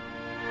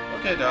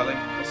 Okay, darling.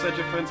 I'll send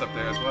your friends up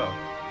there as well.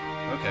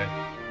 Okay.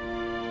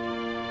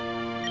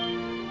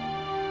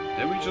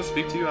 Did we just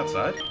speak to you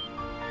outside?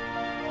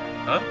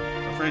 Huh?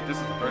 I'm afraid this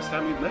is the first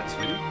time we've met,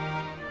 sweetie.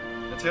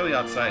 Natalia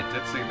outside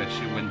did say that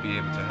she wouldn't be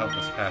able to help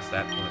us past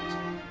that point.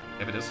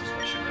 Maybe this is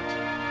what she meant.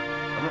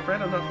 I'm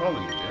afraid I'm not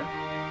following you, dear.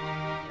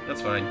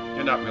 That's fine.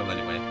 You're not real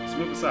anyway. Let's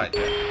move aside,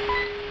 dear.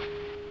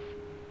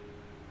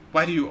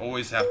 Why do you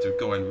always have to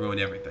go and ruin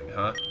everything,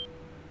 huh?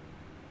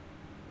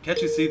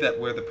 Can't you see that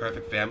we're the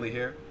perfect family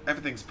here?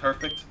 Everything's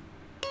perfect.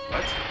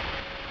 What?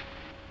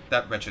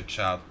 That wretched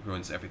child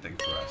ruins everything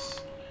for us.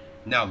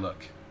 Now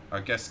look,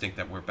 our guests think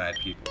that we're bad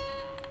people.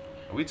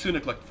 Are we too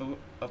neglectful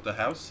of the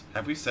house?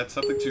 Have we said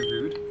something too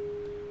rude?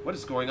 What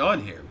is going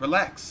on here?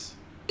 Relax!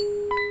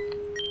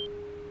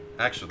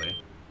 Actually,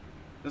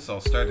 this all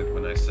started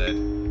when I said,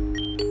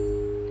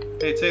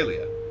 Hey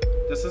Talia,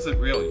 this isn't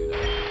real, you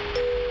know.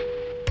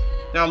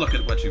 Now look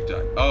at what you've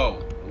done.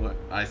 Oh,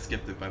 I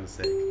skipped it by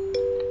mistake.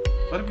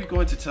 What are we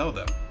going to tell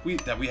them?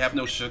 That we have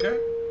no sugar?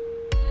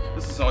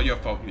 This is all your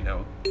fault, you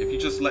know. If you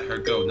just let her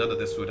go, none of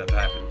this would have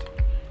happened.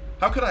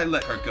 How could I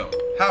let her go?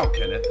 How,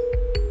 Kenneth?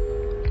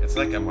 It's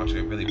like I'm watching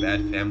a really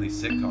bad family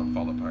sitcom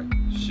fall apart.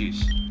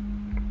 Sheesh.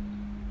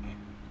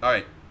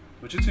 Alright,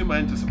 would you two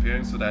mind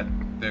disappearing so that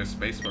there's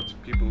space for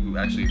people who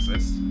actually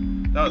exist?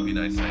 That would be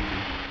nice, thank you.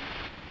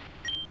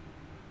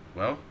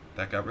 Well,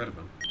 that got rid of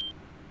him.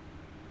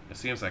 It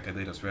seems like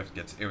Alita's rift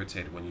gets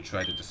irritated when you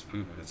try to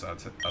disprove of its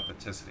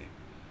authenticity.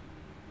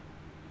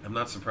 I'm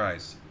not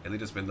surprised.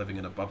 Alita's been living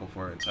in a bubble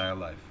for her entire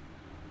life.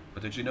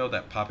 But did you know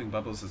that popping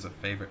bubbles is a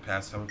favorite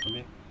pastime for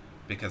me?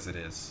 Because it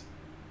is.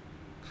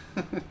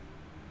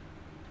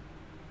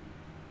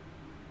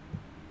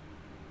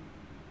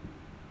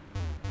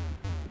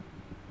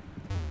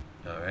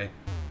 Alright.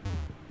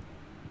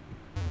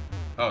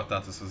 Oh, I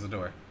thought this was a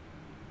door.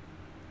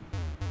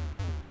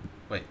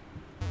 Wait.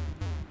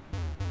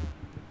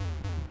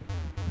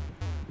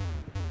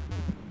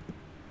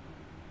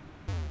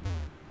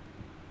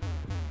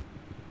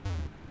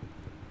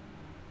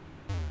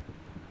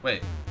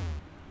 Wait.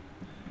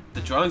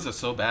 The drawings are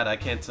so bad I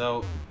can't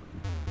tell.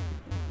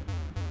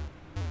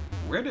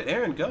 Where did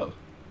Aaron go?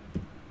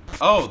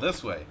 Oh,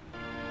 this way.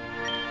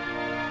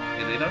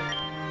 Hey, Lita?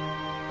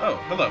 Oh,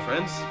 hello,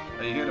 friends.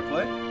 Are you here to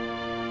play?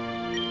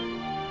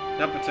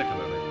 Not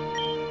particularly.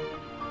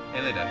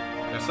 Hey, Lita,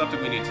 there's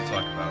something we need to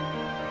talk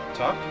about.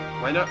 Talk?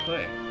 Why not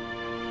play?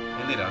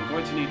 Hey, Lita, I'm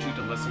going to need you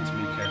to listen to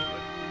me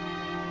carefully.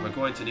 We're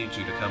going to need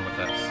you to come with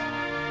us.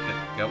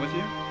 Go with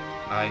you?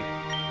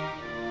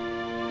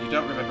 You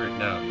don't remember it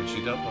now, but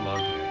you don't belong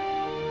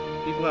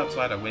here. People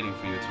outside are waiting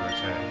for you to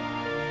return.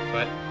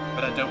 But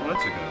I don't want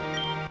to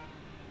go.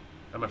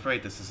 I'm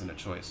afraid this isn't a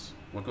choice.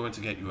 We're going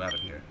to get you out of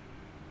here.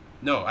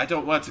 No, I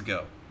don't want to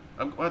go.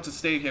 I want to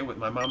stay here with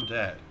my mom and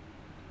dad.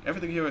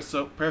 Everything here is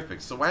so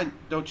perfect, so why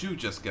don't you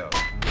just go?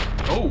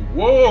 Oh,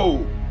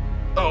 whoa!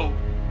 Oh!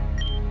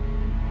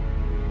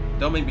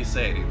 Don't make me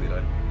say it,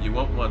 Alita. You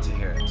won't want to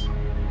hear it.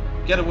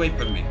 Get away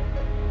from me.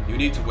 You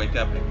need to wake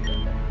up,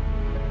 Alita.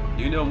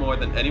 You know more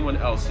than anyone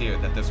else here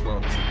that this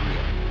world isn't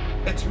real.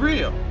 It's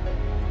real!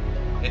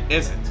 It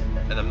isn't,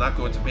 and I'm not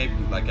going to baby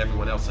you like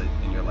everyone else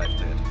in your life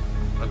did.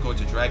 I'm going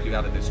to drag you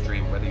out of this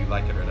dream whether you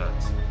like it or not.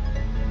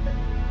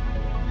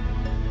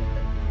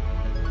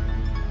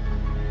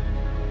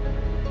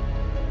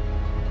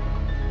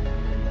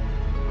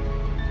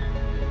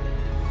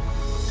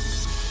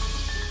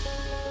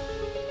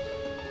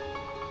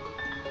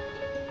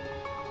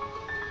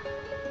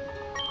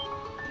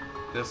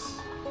 This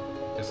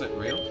isn't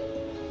real?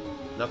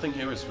 Nothing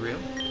here is real?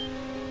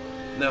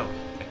 No,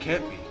 it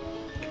can't be.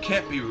 It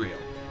can't be real.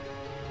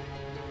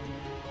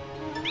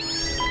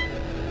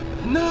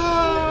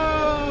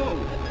 No!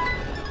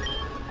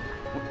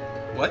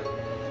 What?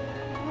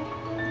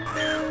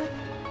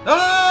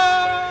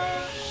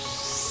 Ah!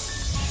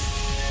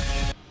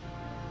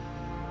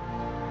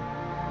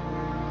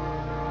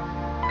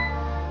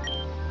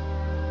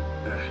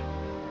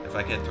 If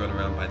I get thrown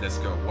around by this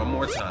girl one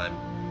more time...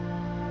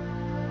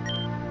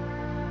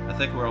 I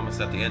think we're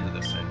almost at the end of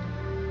this thing.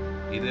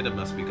 Elita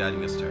must be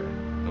guiding us to her,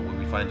 but will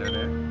we find her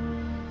there?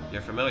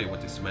 You're familiar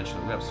with these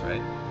dimensional webs,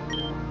 right?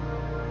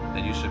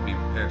 Then you should be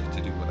prepared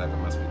to do whatever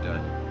must be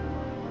done.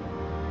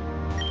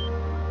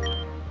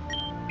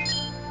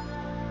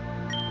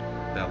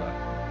 Bella.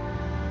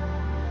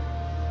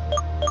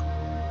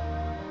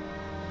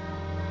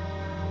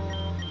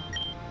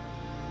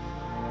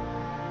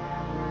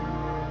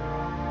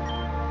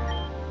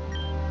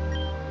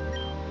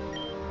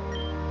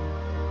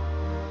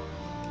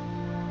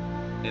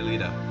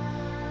 Elita.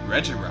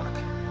 Regirock.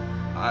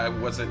 I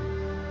wasn't...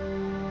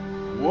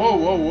 Whoa,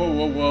 whoa, whoa,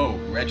 whoa, whoa.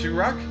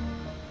 Regirock?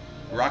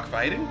 Rock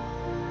fighting?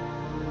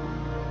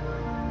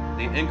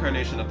 The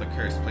incarnation of the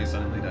curse placed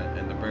on Elita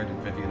and the burden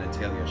Vivian and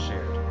Talia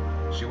shared.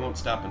 She won't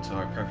stop until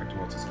our perfect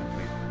world is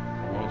complete.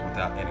 A world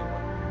without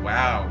anyone.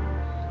 Wow.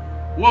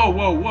 Whoa,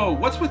 whoa, whoa.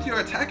 What's with your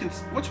attack and...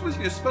 What's with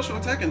your special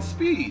attack and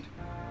speed?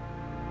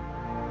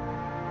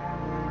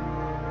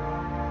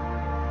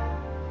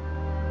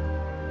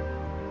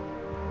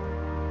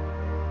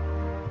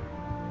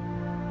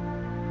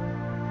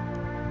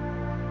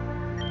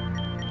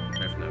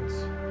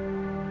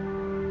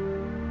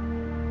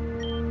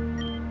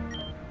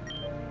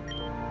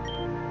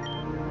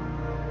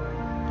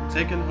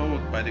 Taken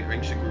hold by the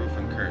ancient groove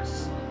and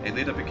curse,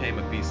 Elita became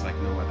a beast like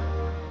no other.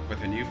 With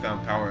her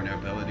newfound power and her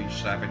ability,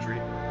 savagery,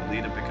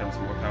 Elita becomes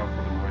more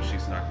powerful the more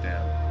she's knocked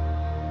down.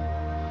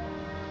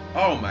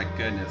 Oh my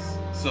goodness.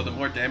 So the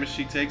more damage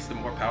she takes, the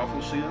more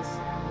powerful she is?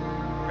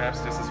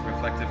 Perhaps this is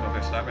reflective of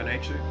her stubborn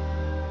nature?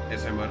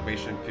 Is her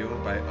motivation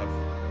fueled by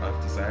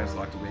of desires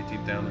locked away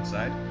deep down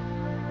inside?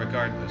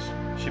 Regardless,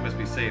 she must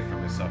be saved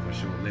from herself or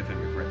she will live in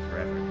regret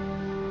forever.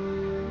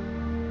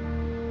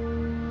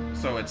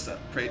 So it's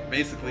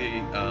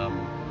basically an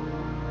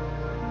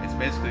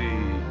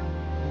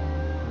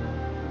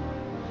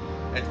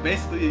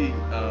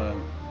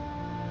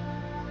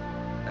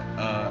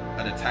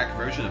attack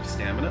version of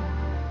stamina.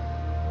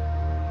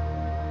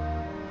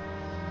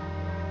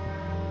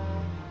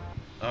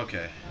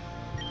 Okay.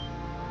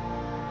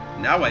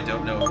 Now I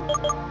don't know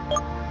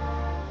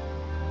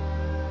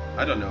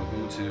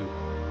who to.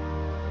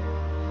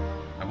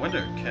 I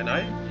wonder, can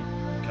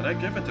I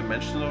give a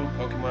dimensional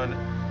Pokemon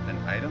an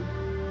item?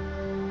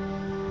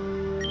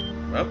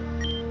 Well,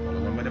 only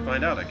one way to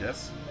find out, I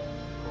guess.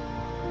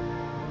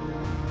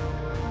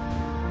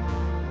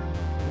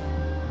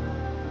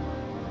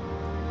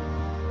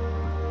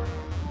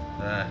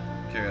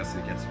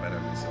 Curiosity gets better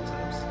at me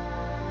sometimes.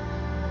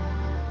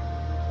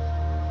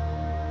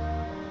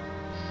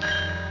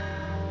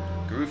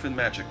 Groove and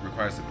magic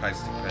requires a price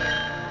to pay.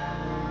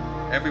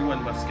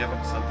 Everyone must give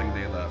up something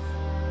they love,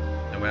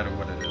 no matter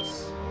what it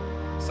is.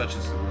 Such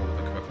is the rule of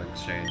equivalent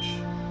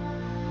exchange.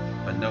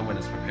 But no one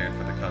is prepared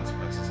for the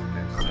consequences of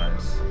their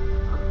desires.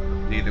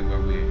 Neither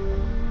were we.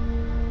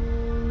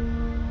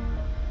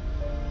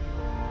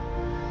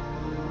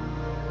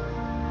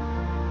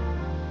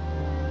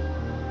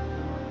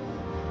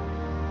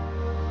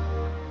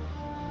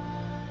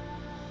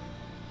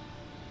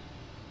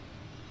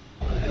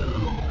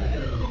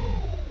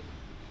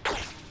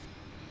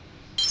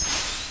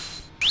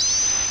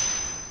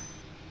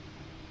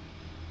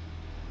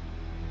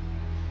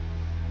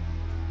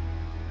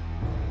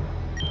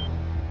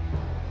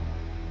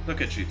 Look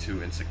at you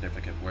two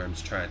insignificant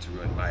worms trying to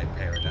ruin my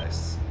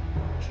paradise.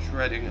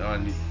 Treading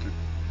on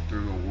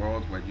through a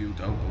world where you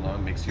don't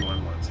belong makes you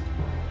unwanted.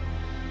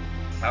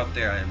 Out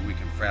there I am weak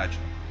and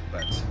fragile,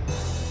 but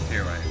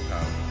here I am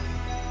powerful.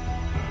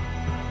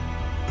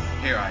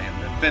 Here I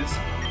am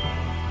invincible.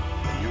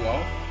 And you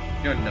all?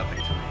 You're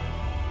nothing to me.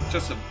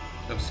 Just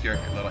obscure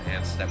little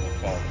ants that will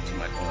fall into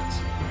my bullets.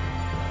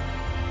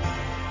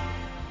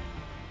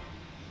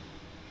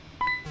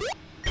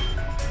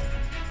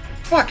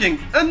 Fucking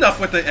enough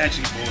with the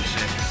edgy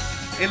bullshit.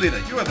 Elita,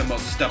 you are the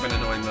most stubborn,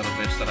 annoying little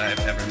bitch that I have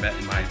ever met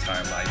in my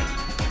entire life.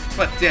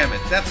 But damn it,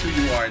 that's who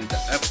you are and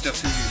that's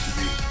just who you should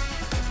be.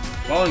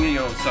 Wallowing in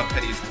your own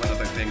self-pity is one of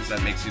the things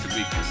that makes you the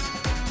weakest.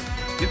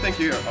 You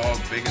think you're all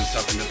big and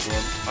tough in this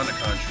world? On the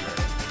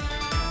contrary.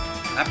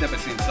 I've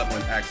never seen someone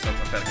act so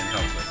pathetic and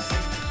helpless.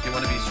 You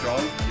want to be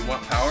strong? You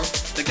want power?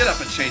 Then get up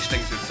and change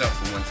things yourself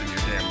for once in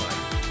your damn life.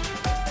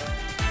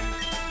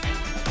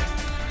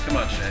 Come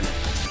on, Shen.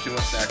 If she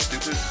wants to act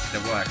stupid,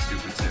 then we'll act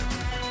stupid too.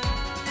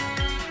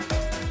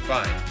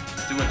 Fine,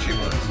 do what she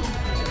wants,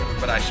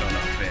 but I shall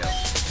not fail.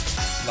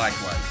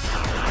 Likewise.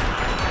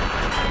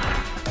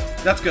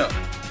 Let's go!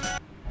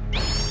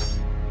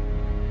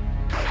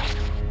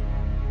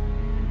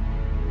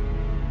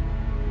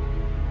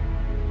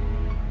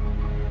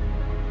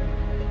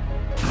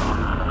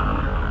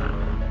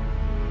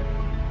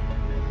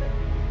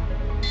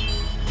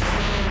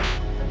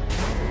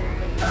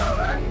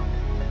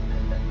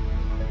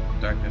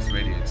 Darkness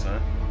radiates, huh?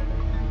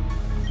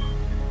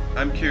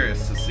 I'm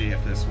curious to see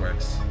if this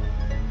works.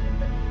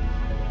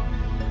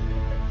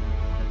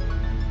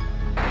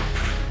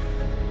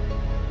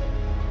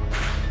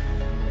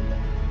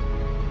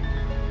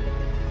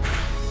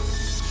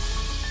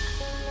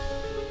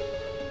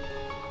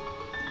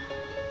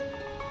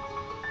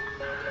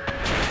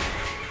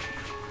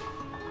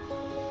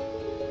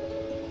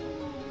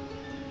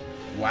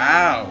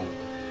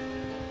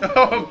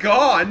 Oh,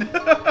 gone!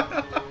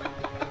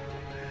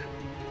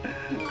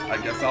 I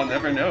guess I'll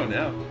never know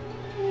now.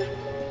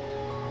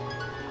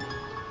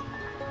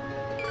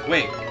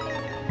 Wait,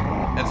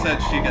 it said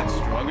she gets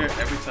stronger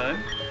every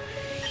time?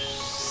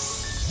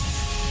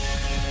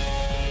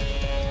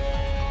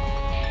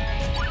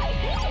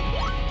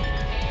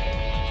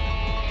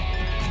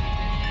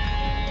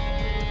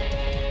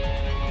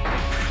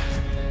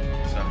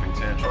 Stopping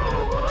tantrum.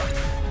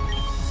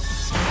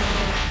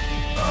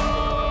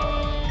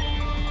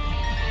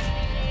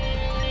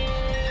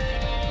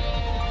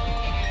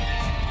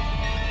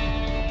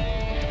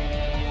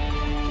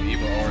 The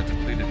evil aura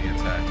depleted the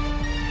attack.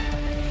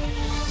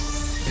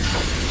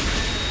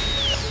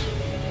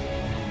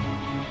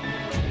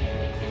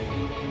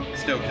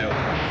 Still killed.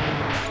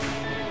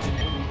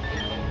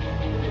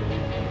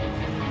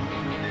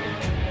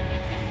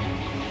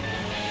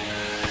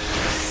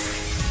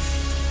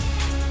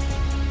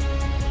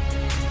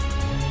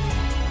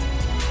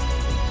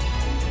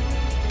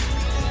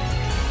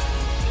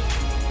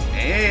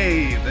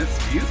 Hey, this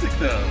music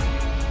though.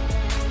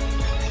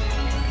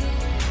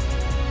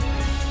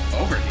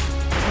 Overheat.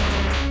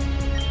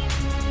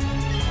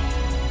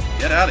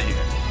 Get out of here.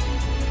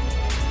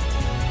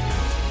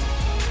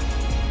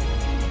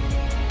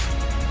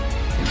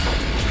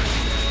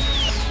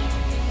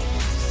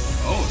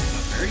 Oh, it's a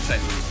fairy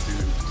type move to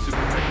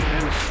super effective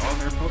damage to all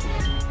her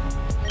Pokemon.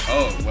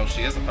 Oh, well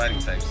she is a fighting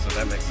type, so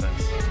that makes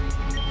sense.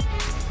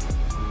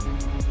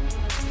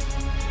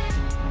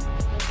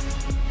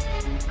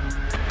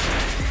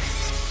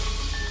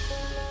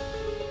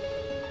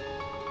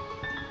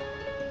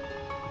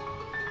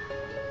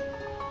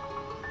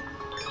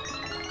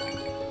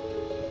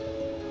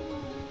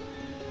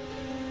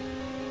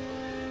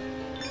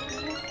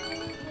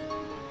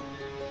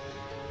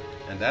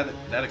 And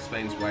that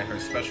explains why her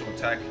special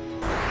attack.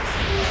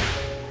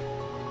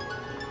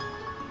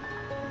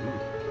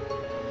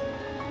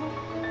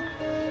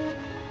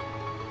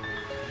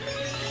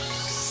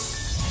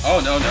 Oh,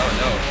 no, no,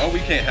 no. Oh, we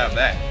can't have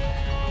that.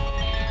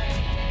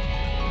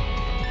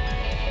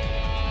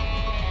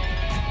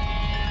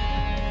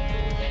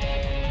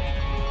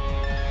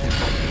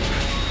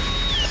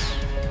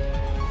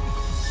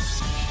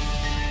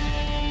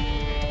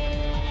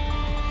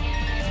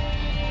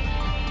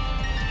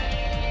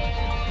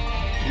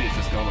 We need to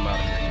just get him out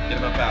of here. Get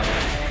him up out of here.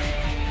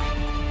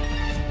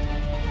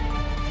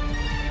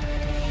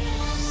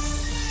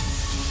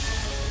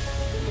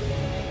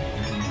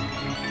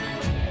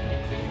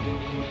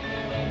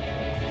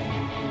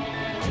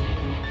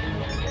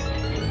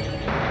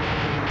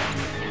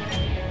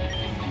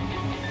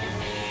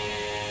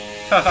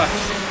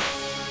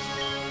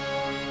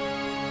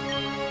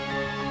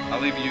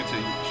 I'll leave you to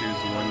choose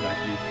the one that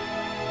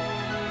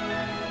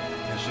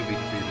should be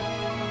defeated.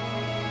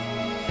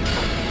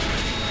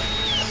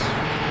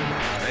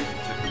 Alright,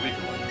 took the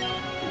weaker one.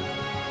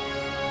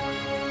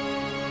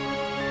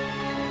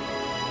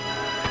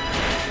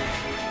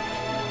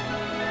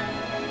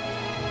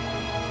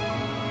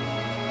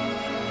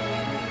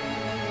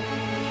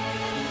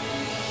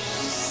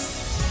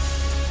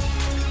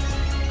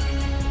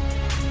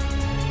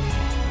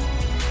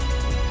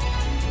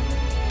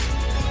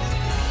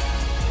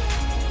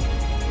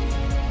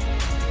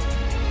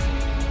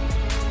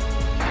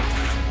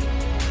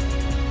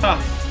 Huh.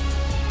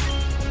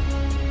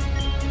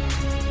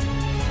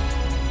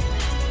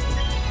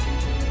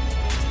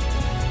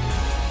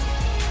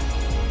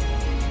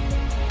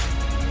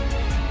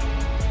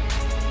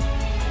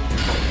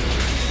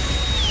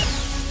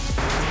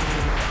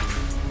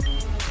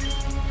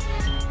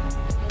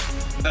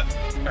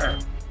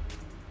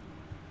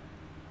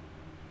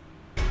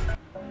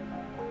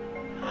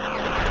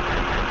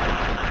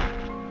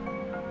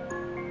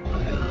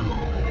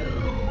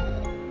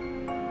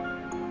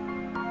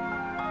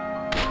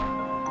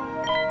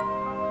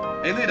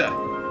 Hey, Lita!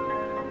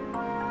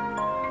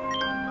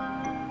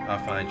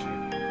 I'll find you.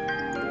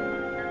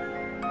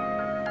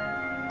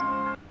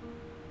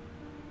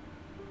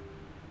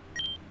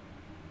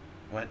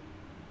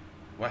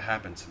 What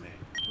happened to me?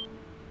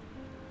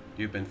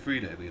 You've been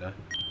freed, Alita.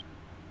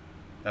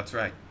 That's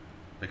right.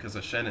 Because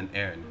of Shen and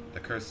Aaron, the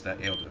curse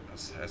that ailed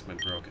us has been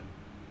broken.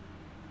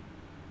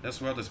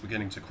 This world is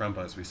beginning to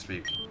crumble as we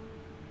speak.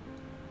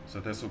 So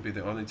this will be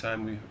the only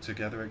time we're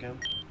together again?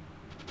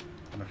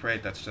 I'm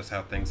afraid that's just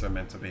how things are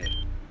meant to be.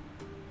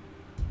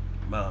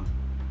 Mom,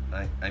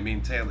 I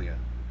mean Talia.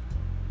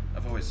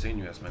 I've always seen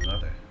you as my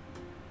mother.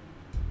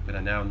 But I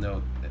now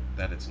know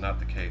that it's not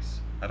the case.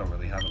 I don't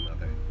really have a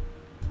mother.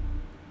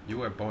 You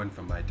were born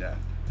from my death,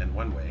 and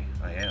one way,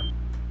 I am.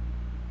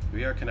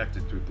 We are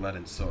connected through blood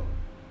and soul.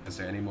 Is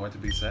there any more to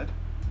be said?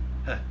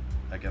 Huh,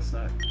 I guess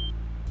not.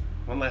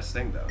 One last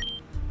thing, though.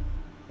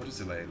 What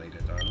is it later,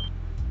 darling?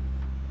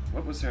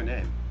 What was her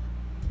name?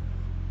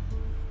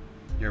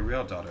 Your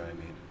real daughter, I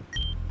mean.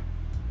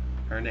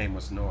 Her name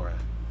was Nora.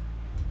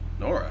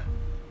 Nora?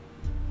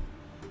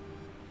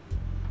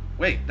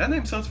 Wait, that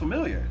name sounds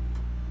familiar.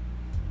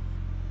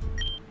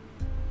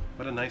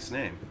 What a nice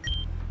name.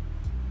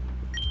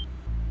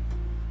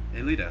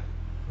 Hey, Lita,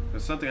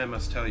 there's something I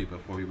must tell you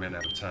before we run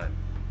out of time.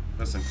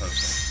 Listen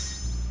closely.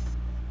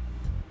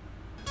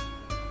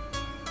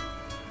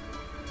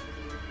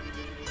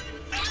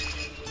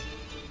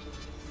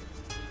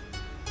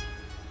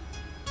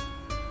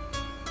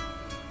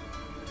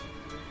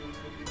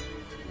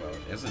 Well,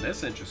 isn't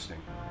this interesting?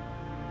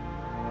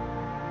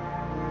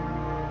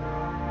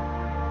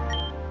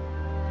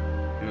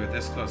 We were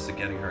this close to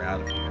getting her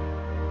out of here.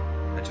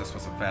 I just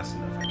wasn't fast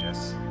enough, I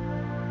guess.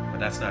 But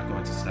that's not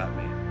going to stop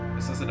me.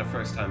 This isn't the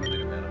first time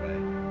Alita ran away.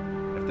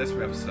 If this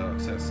Rev still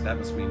exists, that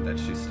must mean that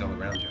she's still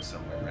around here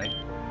somewhere, right?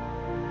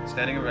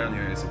 Standing around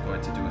here isn't going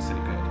to do us any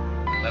good.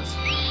 Let's...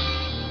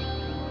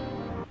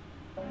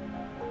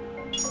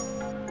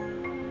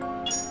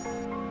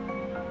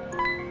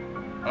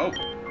 Oh.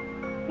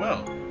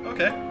 Well,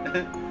 okay.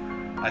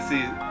 I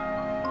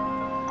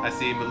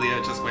see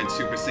Malia just went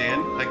Super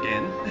Saiyan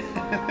again.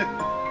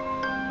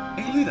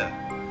 Hey, Alita.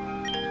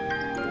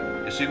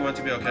 Is she going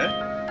to be okay?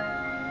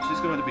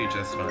 She's going to be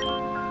just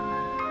fine.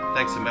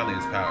 Thanks to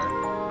Melia's power,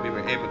 we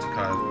were able to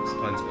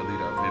cleanse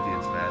Alita of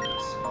Vivian's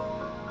madness.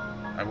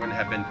 It wouldn't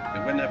have been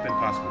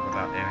possible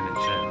without Aaron and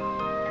Shen.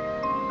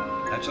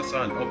 I just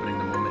saw an opening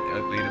the moment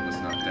Alita was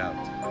knocked out.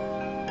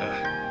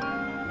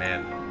 Ugh,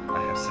 man,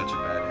 I have such a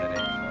bad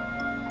headache.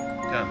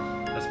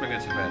 Come, let's bring her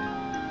to bed.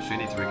 She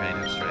needs to regain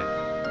her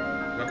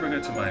strength. We'll bring her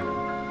to my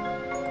room.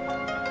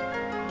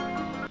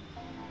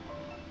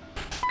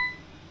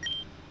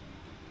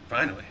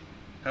 Finally,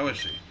 how is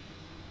she?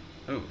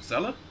 Who,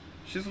 Zella?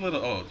 She's a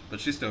little old, but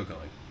she's still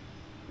going.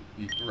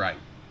 Right.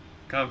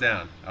 Calm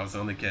down. I was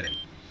only kidding.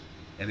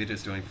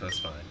 Alita's doing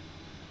just fine.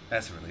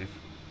 That's a relief.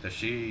 Does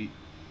she...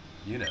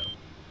 you know.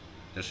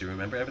 Does she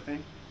remember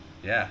everything?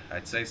 Yeah,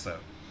 I'd say so.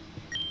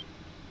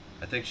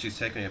 I think she's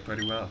taking it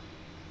pretty well.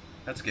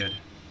 That's good.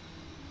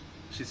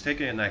 She's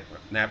taking a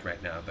nap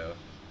right now, though,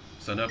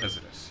 so no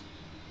visitors.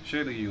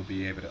 Surely you'll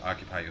be able to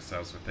occupy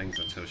yourselves with things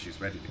until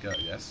she's ready to go,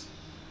 yes?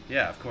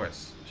 Yeah, of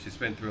course. She's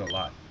been through a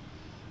lot.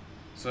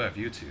 So have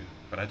you two,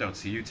 but I don't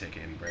see you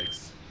taking any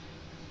breaks.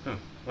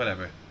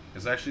 Whatever.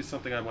 There's actually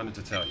something I wanted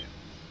to tell you.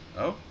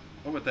 Oh?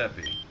 What would that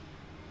be?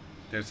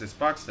 There's this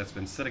box that's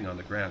been sitting on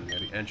the ground near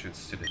the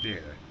entrance to the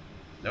theater.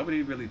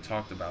 Nobody really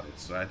talked about it,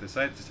 so I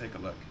decided to take a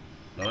look.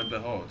 Lo and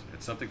behold,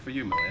 it's something for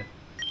you, Malia.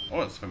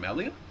 Oh, it's from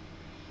Elia?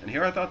 And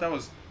here I thought that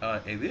was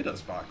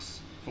Alita's box,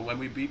 for when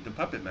we beat the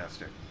Puppet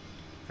Master.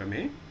 For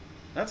me?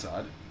 That's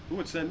odd. Who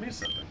would send me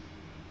something?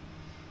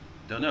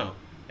 Don't know.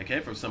 It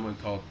came from someone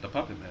called the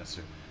Puppet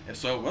Master, and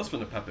so it was from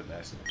the Puppet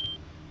Master.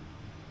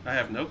 I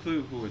have no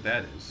clue who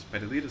that is,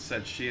 but Alita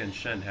said she and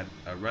Shen had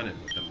a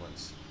run-in with them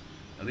once.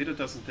 Alita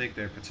doesn't think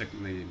they're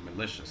particularly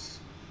malicious,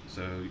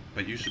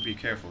 but you should be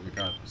careful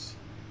regardless.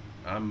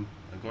 I'm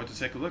going to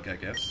take a look, I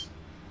guess.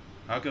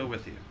 I'll go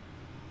with you.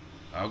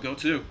 I'll go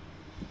too.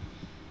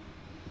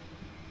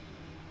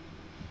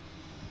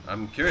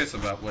 I'm curious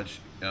about what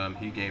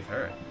he gave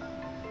her.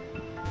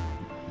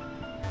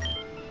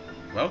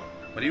 Well,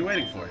 what are you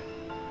waiting for?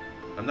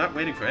 I'm not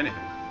waiting for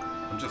anything.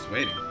 I'm just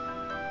waiting.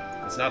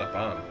 It's not a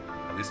bomb.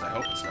 At least I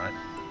hope it's not.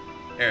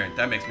 Aaron,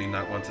 that makes me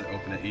not want to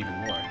open it even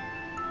more.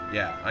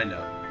 Yeah, I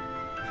know.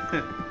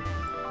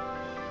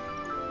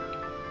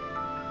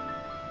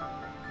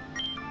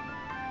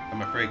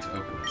 I'm afraid to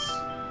open this.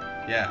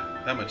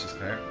 Yeah, that much is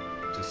clear.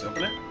 Just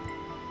open it?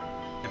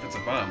 If it's a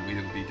bomb,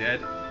 we'll be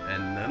dead,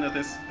 and none of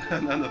this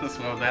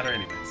will matter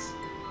anyways.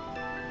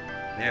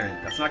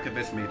 Aaron, that's not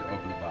convinced me to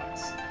open the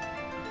box.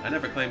 I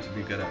never claimed to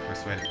be good at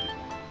persuading people.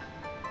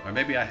 Or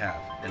maybe I have,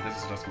 and this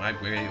is just my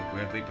way of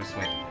weirdly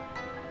persuading you.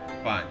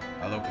 Fine,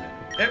 I'll open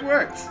it. It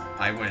worked!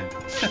 I win.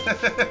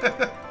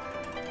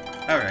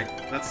 Alright,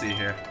 let's see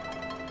here.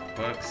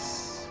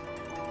 Books.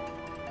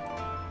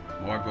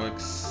 More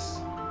books.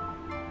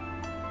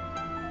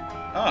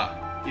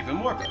 Ah, even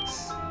more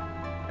books.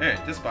 Hey,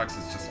 this box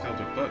is just filled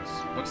with books.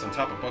 Books on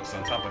top of books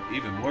on top of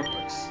even more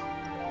books.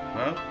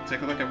 Well,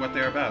 take a look at what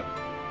they're about.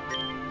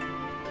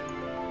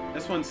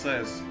 This one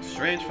says,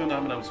 Strange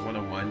Phenomenons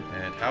 101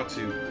 and How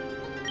to...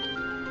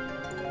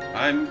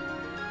 I'm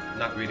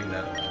not reading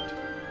that aloud.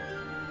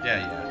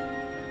 Yeah.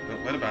 But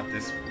what about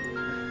this one?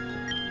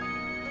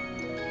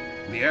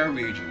 Miera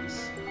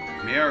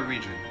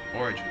Region.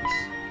 Origins.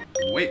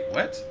 Wait,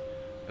 what?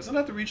 Isn't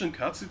that the region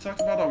Katsu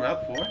talked about on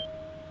Route 4?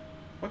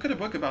 What could a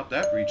book about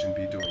that region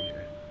be doing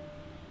here?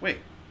 Wait,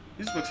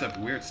 these books have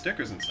weird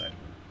stickers inside of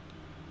them.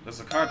 There's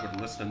a card with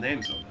a list of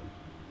names on them.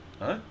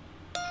 Huh?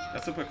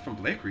 That's a book from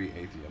Blakery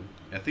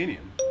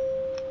Athenium.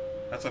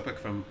 That's a book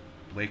from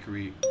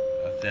Blakery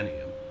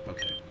Athenium.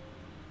 Okay.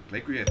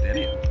 Blakery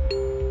Athenium.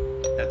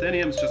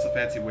 Athenium's just a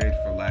fancy word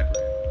for library.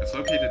 It's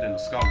located in the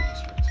Scholar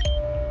District.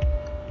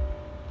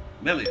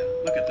 Melia,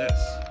 look at this.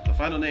 The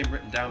final name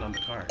written down on the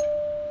card.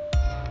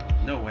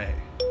 No way.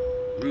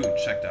 Rune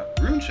checked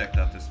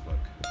out this book.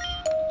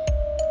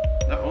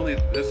 Not only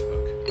this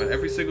book, but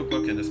every single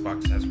book in this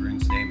box has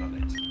Rune's name on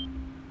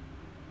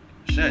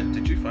it. Shen,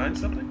 did you find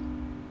something?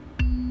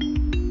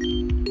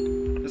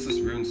 This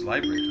is Rune's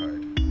library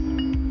card.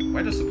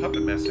 Why does the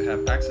Puppet Master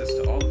have access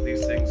to all of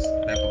these things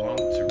that belong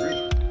to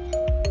Rune?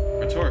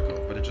 Rhetorical,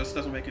 but it just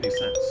doesn't make any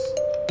sense.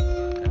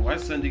 And why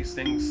send these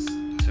things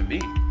to me?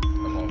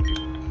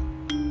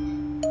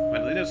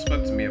 Kena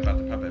spoke to me about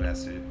the Puppet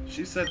Master.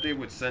 She said they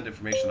would send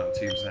information on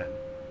Team Zen.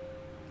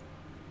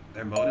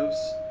 Their motives,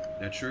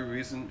 their true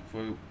reason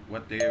for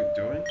what they are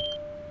doing?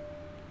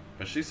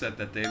 But she said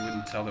that they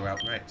wouldn't tell her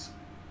outright.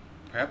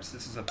 Perhaps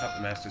this is a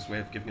Puppet Master's way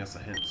of giving us a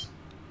hint.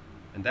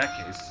 In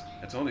that case,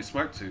 it's only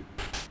smart to...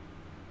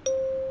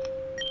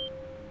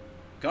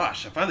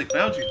 Gosh, I finally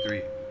found you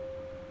three.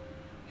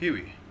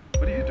 Huey,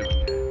 what are you doing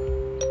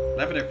here?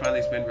 Lavender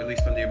finally's been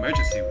released from the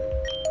emergency room.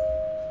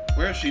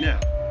 Where is she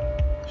now?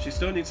 She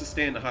still needs to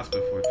stay in the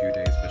hospital for a few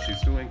days, but she's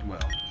doing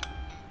well.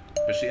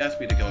 But she asked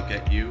me to go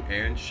get you,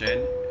 Aaron,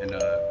 Shen, and,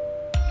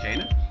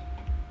 Kana?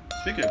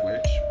 Speaking of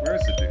which, where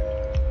is the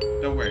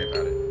dude? Don't worry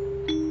about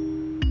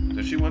it.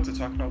 Does she want to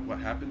talk about what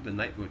happened the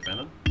night with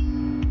Venom?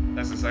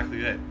 That's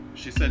exactly it.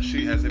 She said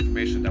she has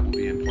information that will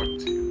be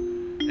important to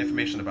you.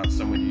 Information about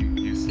someone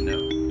you used to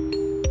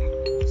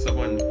know.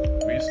 Someone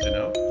we used to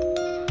know?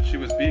 She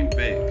was being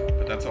vague,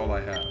 but that's all I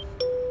have.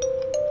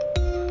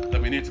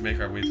 But we need to make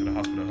our way to the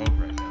Hospital Hope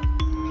right now.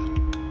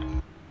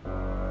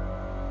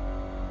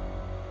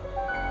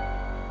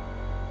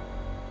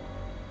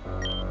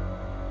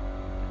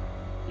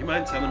 You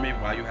mind telling me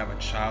why you have a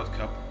child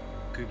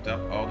cooped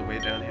up all the way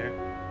down here?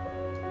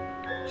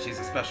 She's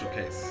a special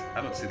case.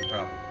 I don't see the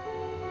problem.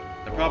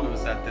 The problem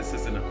is that this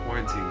isn't a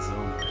quarantine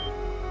zone area.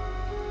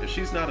 If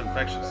she's not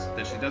infectious,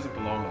 then she doesn't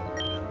belong all the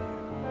way down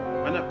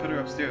here. Why not put her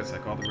upstairs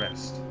like all the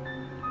rest?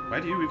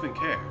 Why do you even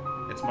care?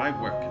 It's my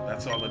work,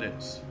 that's all it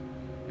is.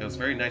 It was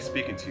very nice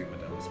speaking to you,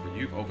 Medelis, but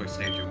you've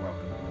overstayed your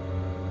welcome.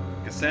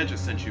 Cassandra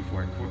sent you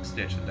for a quick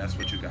stitch, and that's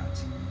what you got.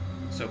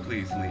 So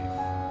please leave.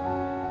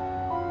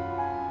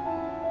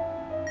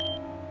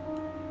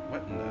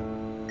 What in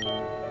the...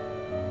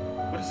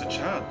 What is a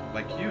child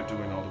like you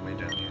doing all the way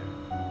down here?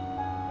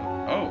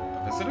 Oh,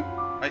 a visitor?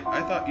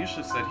 I thought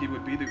Isha said he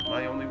would be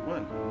my only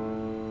one.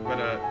 But,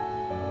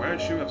 why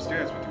aren't you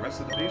upstairs with the rest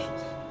of the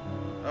patients?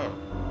 Oh,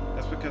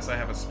 that's because I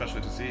have a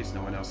special disease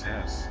no one else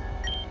has.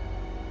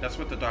 That's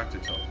what the doctor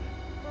told me.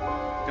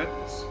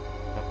 Goodness.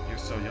 Oh, you're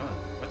so young.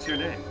 What's your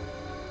name?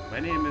 My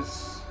name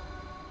is...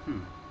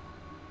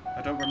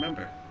 I don't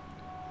remember.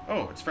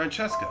 Oh, it's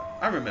Francesca.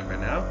 I remember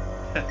now.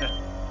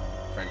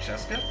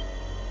 Francesca?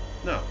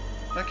 No,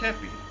 that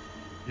can't be.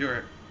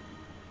 You're...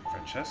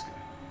 Francesca?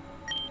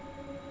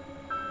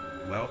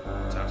 Well,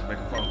 time to make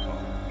a phone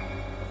call.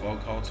 A phone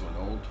call to an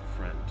old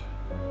friend.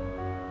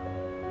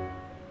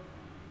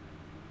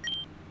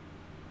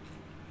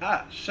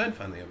 Ah, Shen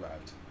finally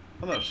arrived.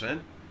 Hello,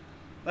 Shen.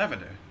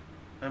 Lavender.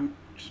 I'm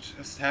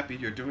just happy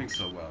you're doing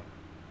so well.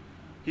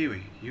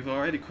 Huey, you've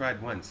already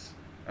cried once.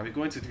 Are we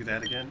going to do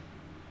that again?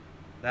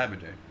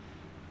 Lavender,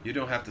 you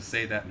don't have to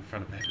say that in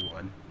front of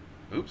everyone.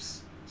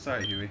 Oops.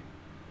 Sorry, Huey.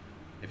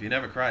 If you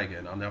never cry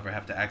again, I'll never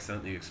have to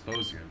accidentally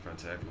expose you in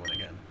front of everyone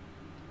again.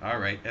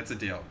 Alright, it's a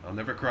deal. I'll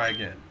never cry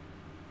again.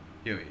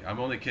 Huey, I'm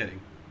only kidding.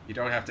 You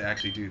don't have to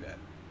actually do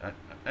that.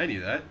 I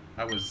knew that.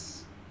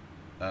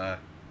 I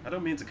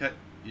don't mean to cut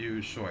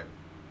you short.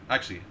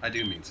 Actually, I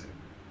do mean to.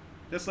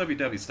 This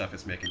lovey-dovey stuff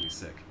is making me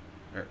sick.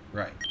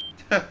 Right.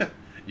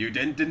 You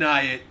didn't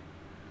deny it.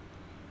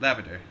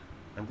 Lavender,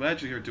 I'm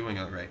glad you're doing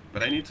alright,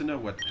 but I need to know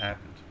what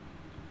happened.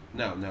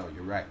 No,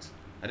 you're right.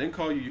 I didn't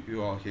call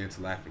you all here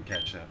to laugh and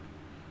catch up.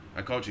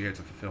 I called you here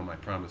to fulfill my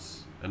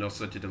promise, and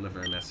also to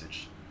deliver a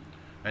message.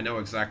 I know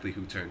exactly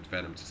who turned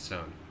Venom to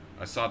stone.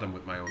 I saw them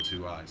with my own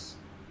 2 eyes.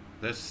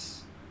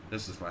 This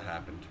is what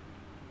happened.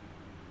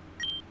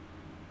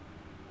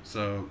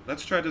 So,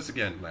 let's try this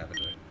again,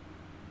 Lavender.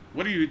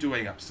 What are you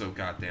doing up so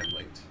goddamn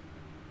late?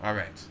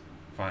 Alright,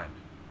 fine.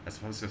 I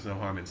suppose there's no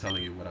harm in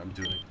telling you what I'm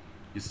doing.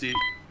 You see...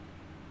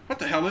 What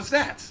the hell is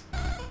that?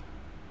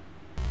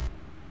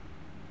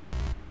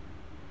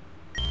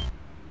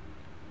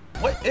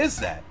 What is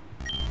that?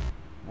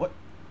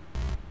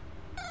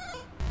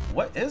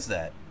 What is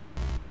that?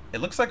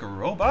 It looks like a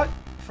robot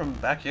from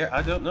back here.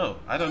 I don't know,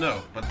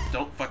 but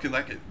don't fucking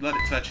let it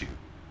touch you.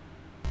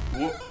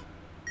 Whoa.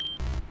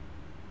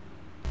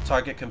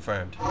 Target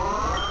confirmed.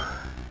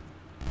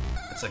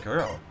 It's a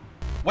girl.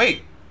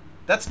 Wait,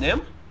 that's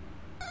Nim?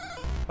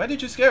 Why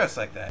did you scare us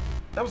like that?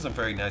 That wasn't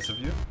very nice of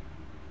you.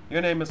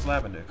 Your name is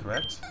Lavender,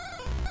 correct?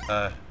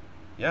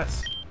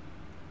 Yes.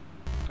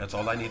 That's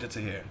all I needed to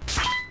hear.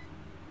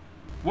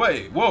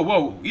 Wait,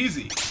 whoa,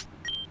 easy.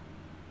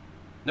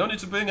 No need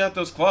to bring out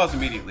those claws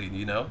immediately,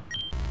 you know?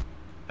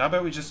 How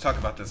about we just talk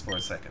about this for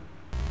a second?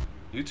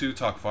 You two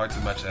talk far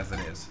too much as it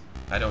is.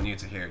 I don't need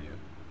to hear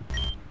you.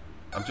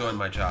 I'm doing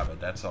my job,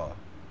 and that's all.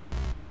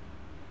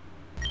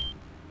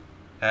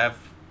 Have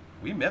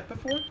we met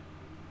before?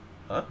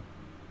 Huh?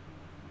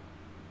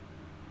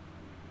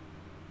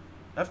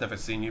 I've never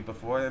seen you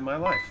before in my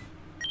life.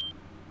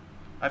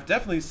 I've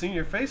definitely seen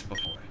your face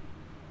before.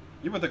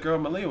 You were the girl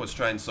Malia was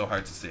trying so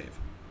hard to save.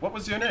 What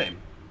was your name?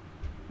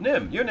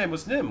 Nim. Your name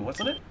was Nim,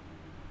 wasn't it?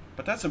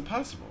 But that's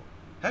impossible.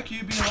 How can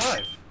you be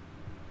alive?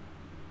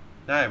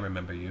 Now I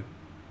remember you.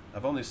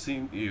 I've only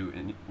seen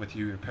you with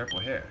your purple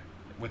hair.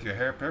 With your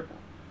hair purple.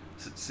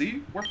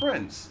 See? We're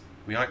friends.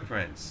 We aren't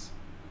friends.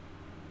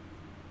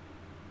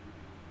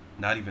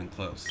 Not even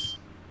close.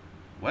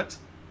 What?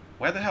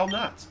 Why the hell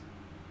not?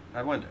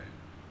 I wonder,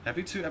 have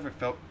you two ever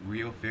felt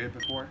real fear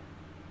before?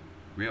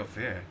 Real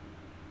fear?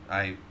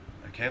 I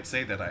can't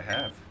say that I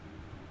have.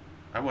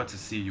 I want to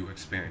see you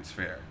experience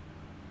fear.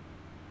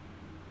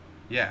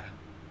 Yeah,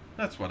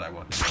 that's what I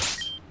want to do.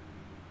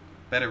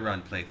 Better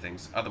run,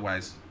 playthings,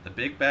 otherwise the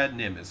big bad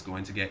Nim is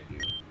going to get you.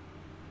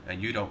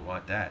 And you don't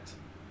want that.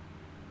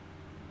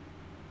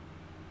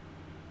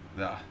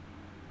 Ugh.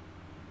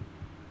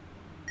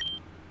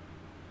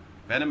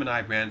 Venom and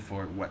I ran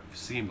for what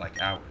seemed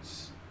like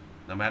hours.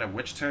 No matter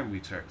which turn we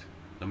took,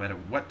 no matter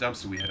what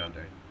dumpster we hid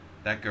under,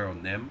 that girl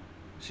Nim,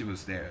 she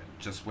was there,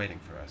 just waiting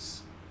for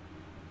us.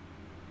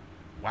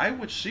 Why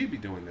would she be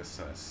doing this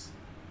to us?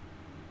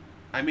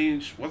 I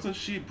mean, wasn't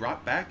she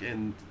brought back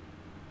and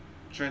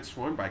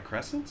transformed by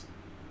Crescent?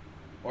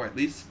 Or at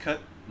least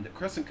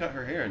Crescent cut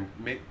her hair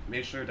and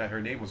made sure that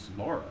her name was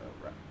Laura,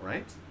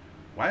 right?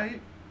 Why?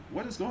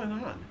 What is going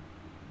on?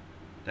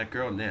 That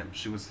girl Nim,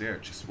 she was there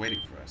just waiting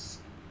for us.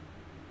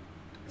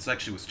 It's like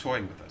she was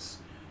toying with us.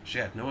 She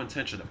had no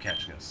intention of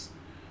catching us.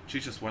 She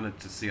just wanted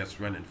to see us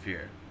run in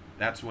fear.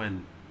 That's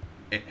when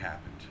it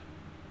happened.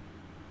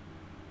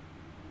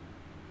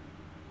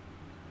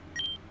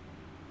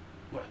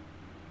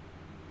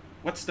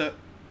 What's the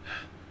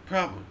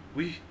problem?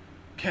 We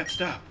can't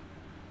stop.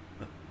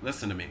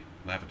 Listen to me,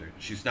 Lavender.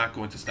 She's not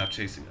going to stop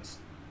chasing us.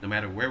 No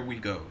matter where we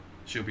go,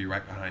 she'll be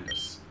right behind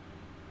us.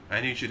 I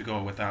need you to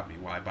go without me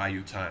while I buy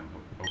you time,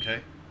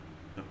 okay?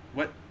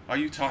 What are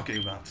you talking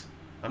about?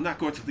 I'm not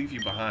going to leave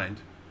you behind.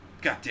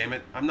 God damn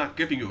it, I'm not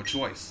giving you a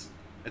choice.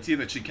 It's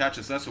either she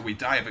catches us or we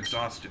die of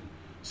exhaustion.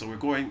 So you're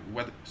going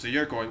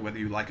whether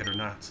you like it or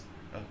not.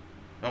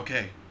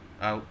 Okay,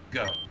 I'll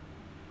go.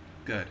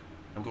 Good.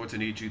 I'm going to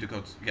need you to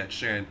go get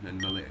Sharon and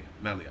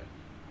Melia.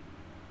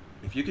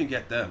 If you can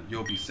get them,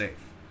 you'll be safe.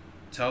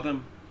 Tell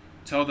them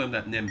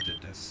that Nim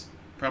did this.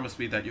 Promise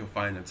me that you'll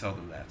find and tell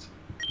them that.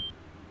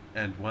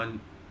 And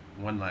one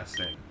last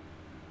thing.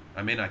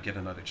 I may not get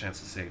another chance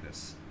to say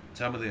this.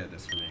 Tell Melia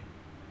this for me.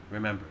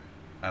 Remember,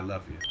 I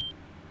love you.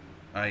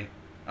 I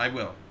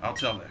will. I'll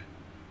tell her.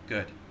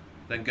 Good.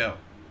 Then go.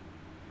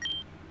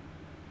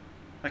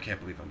 I can't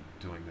believe I'm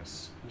doing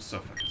this. I'm so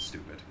fucking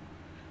stupid.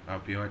 I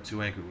hope you aren't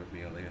too angry with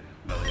me, Melia.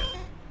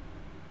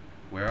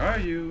 Where are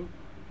you?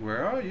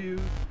 Where are you?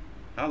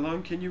 How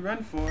long can you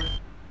run for?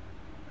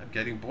 I'm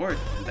getting bored,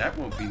 and that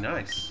won't be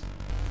nice.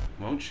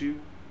 Won't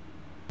you?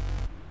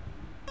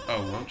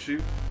 Oh, won't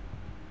you?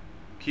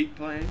 Keep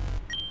playing?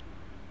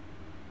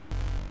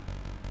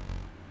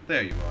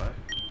 There you are.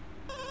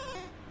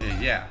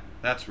 Yeah,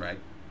 that's right.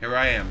 Here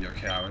I am, you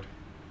coward.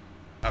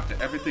 After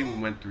everything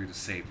we went through to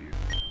save you.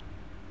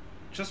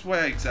 Just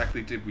why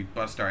exactly did we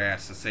bust our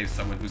ass to save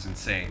someone who's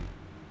insane?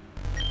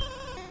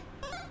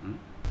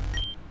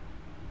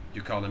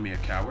 You calling me a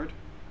coward?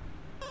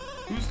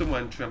 Who's the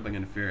one trembling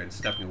in fear and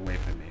stepping away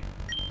from me?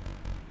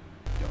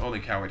 The only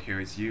coward here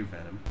is you,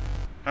 Venom.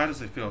 How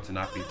does it feel to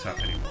not be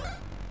tough anymore?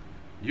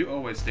 You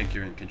always think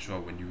you're in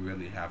control when you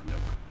really have no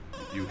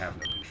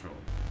control.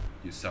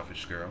 You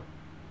selfish girl.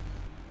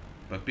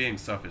 But being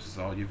selfish is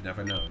all you've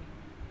never known.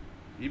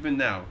 Even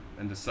now,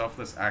 in the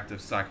selfless act of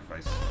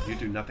sacrifice, you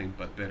do nothing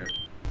but bitter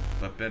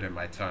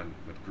my tongue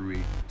with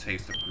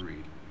taste of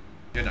greed.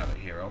 You're not a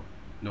hero,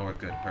 nor a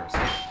good person.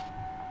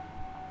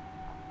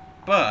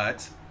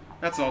 But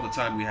that's all the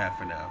time we have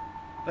for now.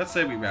 Let's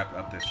say we wrap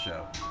up this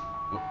show.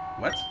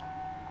 What?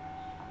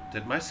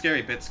 Did my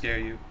scary bit scare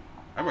you?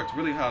 I worked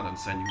really hard on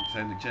sending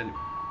genuine.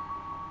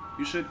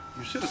 You should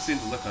have seen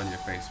the look on your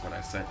face when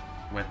I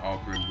went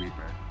all Grim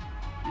Reaper.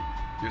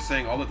 You're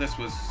saying all of this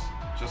was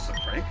just a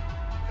prank?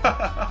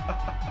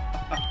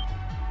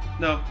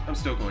 No, I'm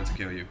still going to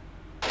kill you.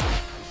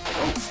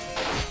 Oh.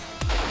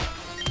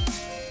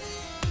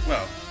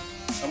 Well,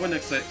 I wouldn't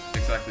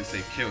exactly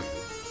say kill you.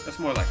 That's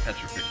more like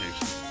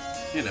petrification.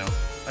 You know,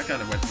 I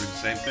kind of went through the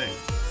same thing.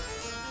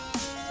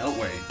 Don't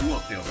worry, you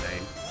won't feel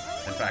pain.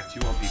 In fact,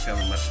 you won't be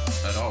feeling much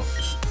at all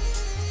soon.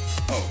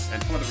 Oh,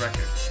 and for the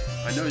record,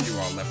 I know you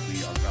all left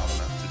me on Valor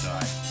Mountain to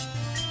die.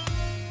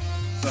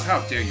 So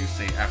how dare you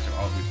say after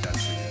all we've done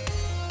for you?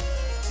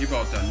 You've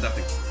all done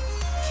nothing for me.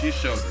 She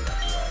showed me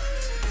after all.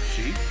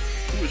 She?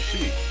 Who is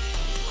she?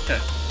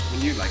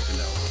 When you like to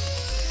know.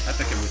 I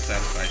think it would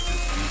satisfy to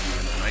leave you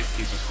in a nice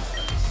heap of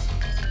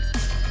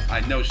suspense.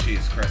 I know she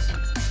is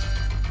Crescent.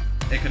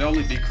 It could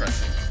only be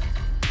Crescent.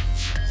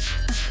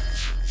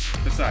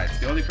 Besides,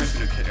 the only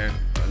person who cared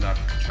enough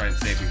to try and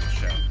save me was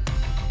Shen.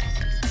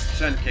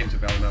 Shen came to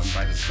Valor Mountain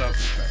by themselves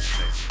and tried to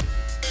save me,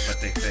 but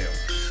they failed.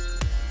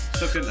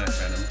 So good night,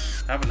 Venom.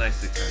 Have a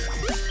nice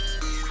eternity.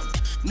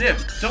 Nim,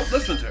 don't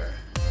listen to her.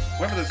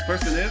 Whoever this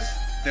person is,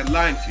 they're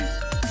lying to you.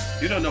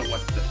 You don't know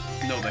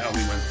the hell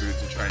we went through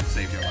to try and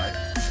save your life.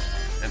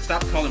 And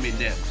stop calling me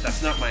Nim.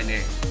 That's not my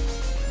name.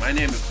 My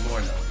name is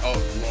Lorna. Oh,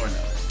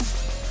 Lorna.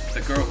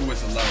 The girl who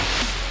was alone.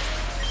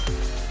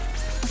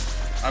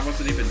 I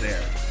wasn't even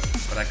there,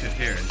 but I could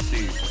hear and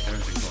see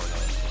everything going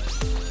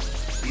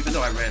on. Even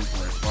though I ran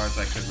for as far as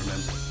I could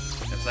remember,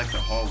 it's like the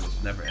hall was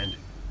never ending.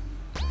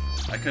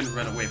 I couldn't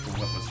run away from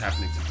what was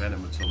happening to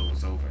Venom until it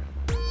was over.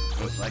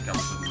 It was like I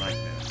was in a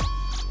nightmare.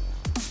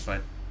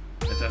 But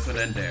it doesn't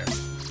end there.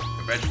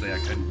 Eventually, I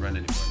couldn't run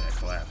anymore and I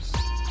collapsed.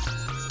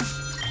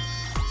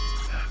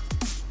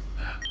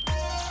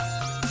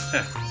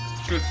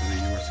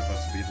 Truthfully, you were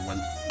supposed to be the one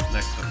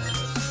next on my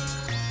list.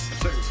 But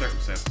certain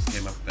circumstances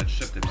came up that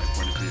shifted my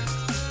point of view.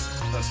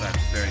 Thus, I'm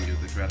sparing you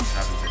the dread of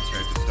having been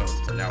turned to stone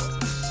for now at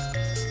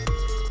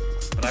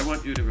least. But I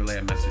want you to relay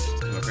a message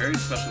to a very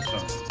special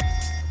someone.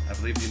 I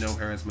believe you know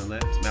her as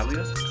Melia?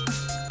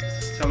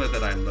 Tell her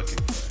that I'm looking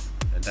for her,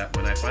 and that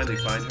when I finally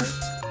find her,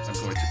 I'm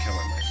going to kill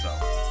her myself.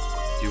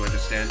 Do you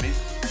understand me?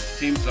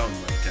 Team Zone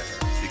might get her,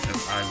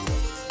 because I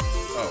will.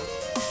 Oh,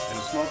 and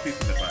a small piece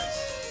of advice.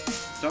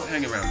 Don't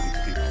hang around these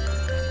people.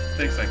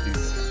 Things like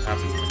these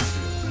happen when you do.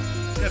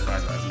 Goodbye,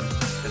 Lavender.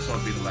 This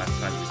won't be the last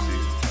time we see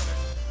each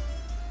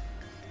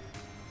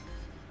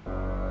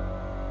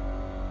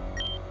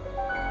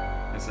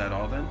other. Is that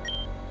all then?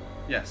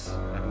 Yes,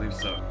 I believe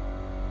so.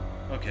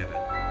 Okay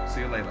then.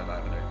 See you later,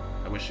 Lavender.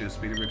 I wish you a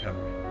speedy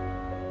recovery.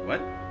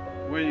 What?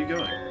 Where are you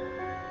going?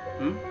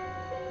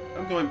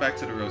 I'm going back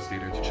to the Rose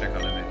Theater to check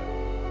on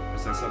Elena.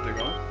 Is there something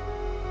wrong?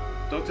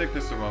 Don't take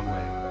this the wrong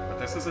way, but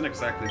this isn't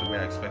exactly the way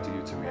I expected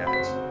you to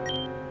react.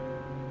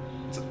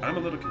 I'm a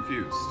little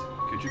confused.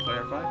 Could you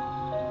clarify?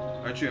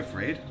 Aren't you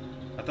afraid?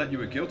 I thought you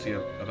were guilty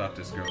about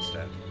this girl's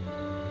death.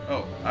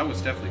 Oh, I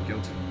was definitely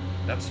guilty.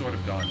 That's sort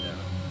of gone now.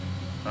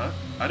 Huh?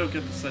 I don't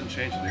get the sudden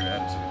change in your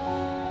attitude.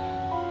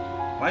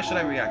 Why should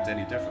I react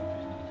any differently?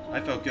 I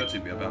felt guilty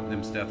about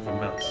Nim's death for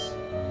months.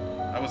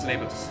 I wasn't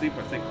able to sleep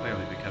or think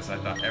clearly because I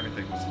thought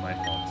everything was my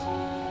fault.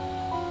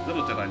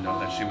 Little did I know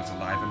that she was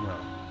alive and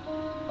well.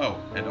 Oh,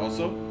 and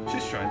also,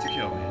 she's trying to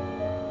kill me.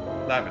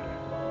 Lavender,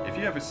 if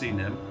you ever see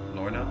Nim,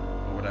 Lorna,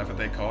 or whatever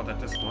they called at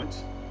this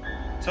point,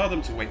 tell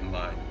them to wait in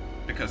line,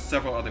 because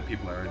several other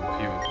people are in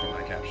queue for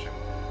my capture.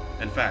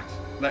 In fact,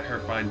 let her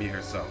find me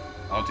herself.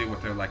 I'll deal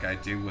with her like I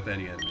deal with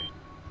any enemy.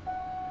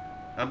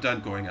 I'm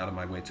done going out of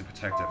my way to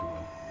protect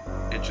everyone.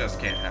 It just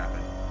can't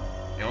happen.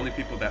 The only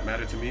people that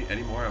matter to me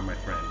anymore are my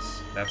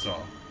friends. That's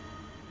all.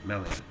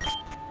 Melanie.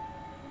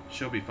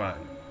 She'll be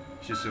fine.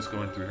 She's just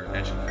going through her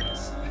edgy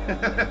phase.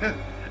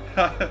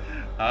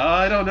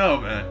 I don't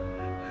know, man.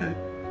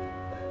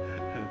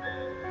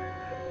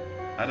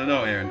 I don't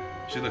know, Aaron.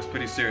 She looks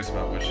pretty serious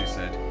about what she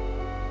said.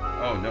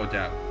 Oh, no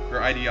doubt.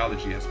 Her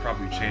ideology has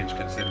probably changed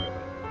considerably.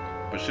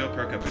 But she'll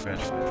perk up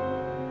eventually.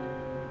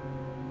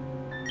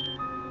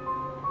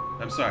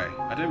 I'm sorry.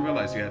 I didn't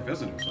realize you had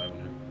visitors,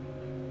 Lavender.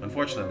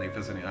 Unfortunately,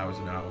 visiting hours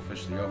are now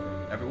officially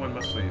over. Everyone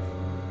must leave.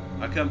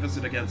 I'll come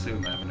visit again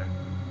soon, Lavender.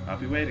 I'll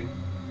be waiting.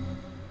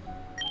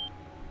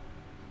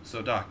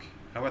 So, Doc,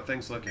 how are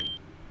things looking?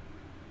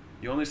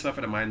 You only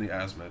suffered a minor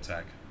asthma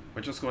attack.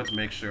 We're just going to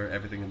make sure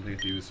everything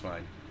with you is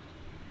fine.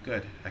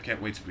 Good. I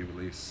can't wait to be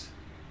released.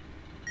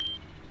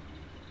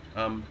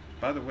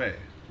 By the way,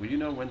 will you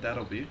know when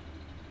that'll be?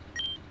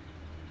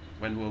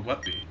 When will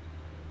what be?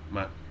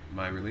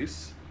 My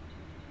release?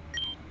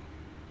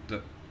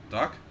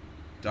 Doc?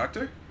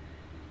 Doctor?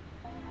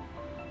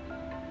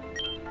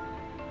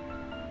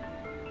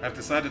 I've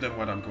decided on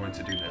what I'm going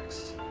to do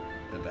next.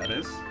 And that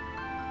is?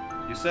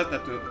 You said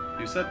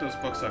those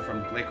books are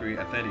from Blakery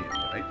Athenian,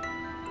 right?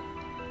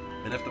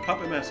 And if the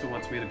Puppet Master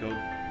wants me to go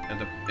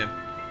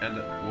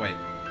wait.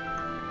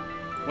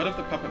 What if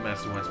the Puppet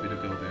Master wants me to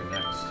go there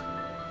next?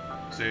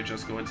 So you're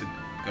just going to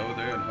go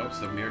there in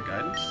hopes of mere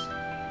guidance?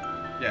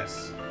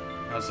 Yes.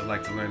 I also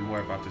like to learn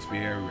more about this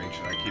Miera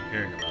region I keep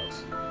hearing about.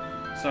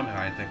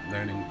 Somehow I think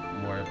learning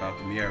more about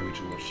the Miera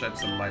region will shed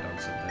some light on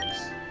some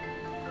things.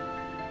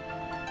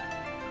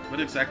 What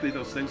exactly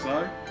those things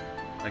are?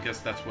 I guess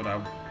that's what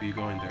I'll be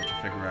going there to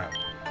figure out.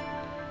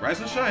 Rise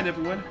and shine,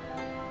 everyone!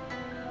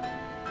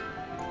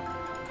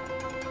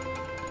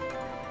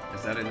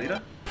 Is that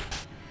Elita?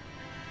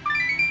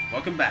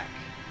 Welcome back.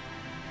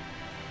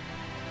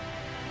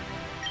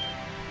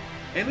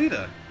 Hey,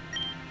 Lita.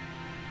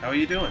 How are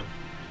you doing?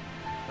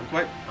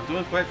 I'm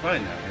doing quite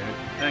fine now, Aaron.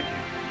 Thank you.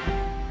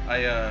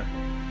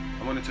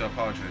 I wanted to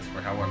apologize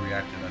for how I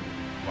reacted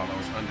while I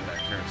was under that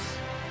curse.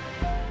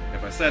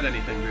 If I said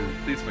anything rude,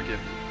 please forgive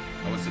me.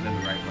 I wasn't in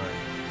the right mind.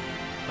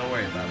 Don't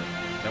worry about it.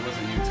 That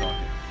wasn't you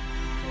talking.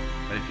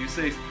 But if you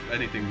say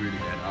anything rude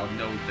again, I'll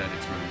know that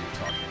it's really you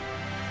talking.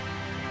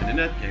 And in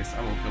that case,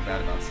 I won't feel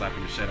bad about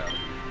slapping the shit out of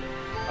you.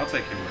 I'll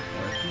take your word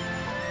for it.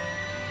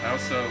 I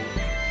also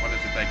wanted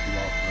to thank you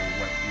all for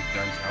what you've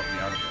done to help me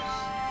out of this.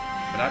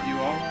 Without you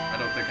all, I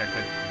don't think I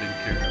could have been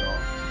cured at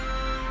all.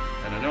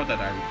 And I know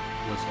that I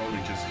was only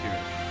just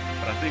cured,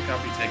 but I think I'll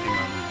be taking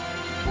my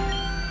leave.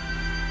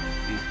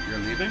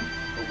 You're leaving?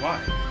 But why?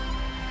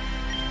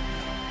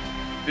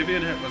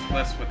 Vivian was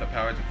blessed with the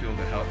power to feel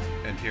the health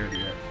and hear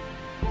the earth.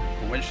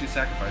 But when she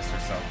sacrificed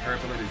herself, her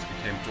abilities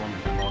became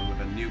dormant along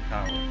with a new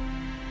power.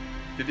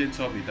 Vivian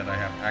told me that I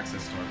have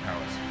access to her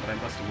powers, but I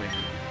must awaken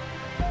them.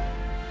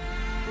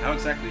 How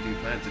exactly do you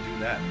plan to do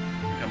that?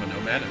 Become a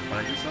nomad and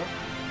find yourself?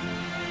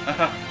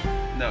 Haha,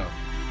 no.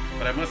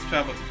 But I must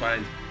travel to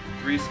find the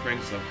three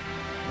springs of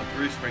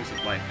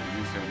life and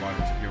use their water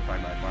to purify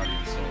my body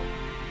and soul.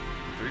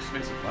 The three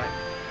springs of life?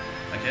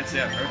 I can't say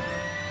I've heard of them.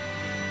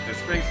 They're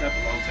springs that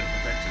belong to the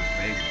Protectors,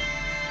 maybe.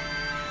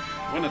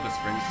 One of the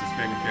springs, the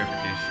Spring of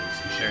Purification, is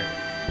in Sheridan.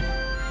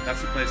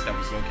 That's the place that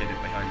was located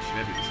behind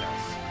Shrivity's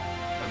house.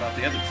 What about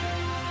the other two?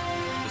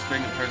 The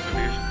Spring of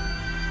Perseveration?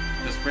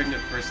 The Spring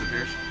of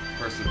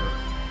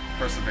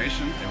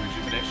Preservation and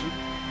Rejuvenation?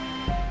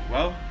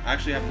 Well, I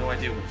actually have no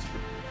idea what the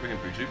Spring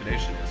of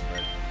Rejuvenation is,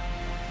 but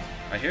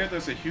I hear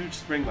there's a huge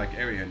spring-like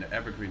area in the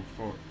Evergreen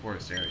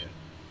Forest area.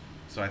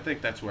 So I think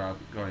that's where I'm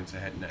going to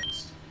head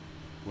next.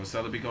 Will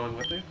Stella be going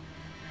with me?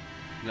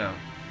 No.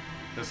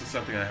 This is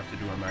something I have to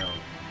do on my own.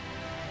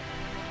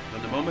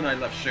 From the moment I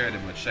left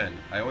Sheridan with Shen,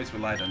 I always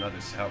relied on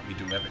others to help me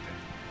do everything.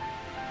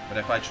 But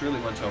if I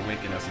truly want to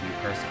awaken as a new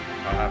person,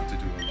 I'll have to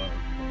do it alone.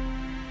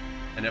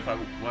 And if I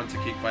want to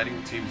keep fighting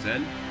with Team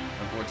Zen,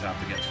 I'm going to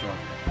have to get stronger.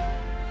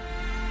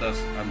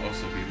 Thus, I'm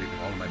also be leaving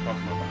all of my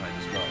Pokemon behind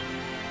as well.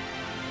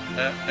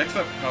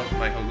 Except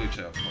my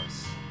Holucha, of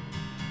course.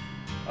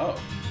 Oh.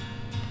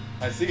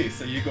 I see,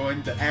 so you're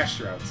going the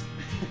Ash route.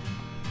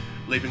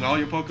 Leaving all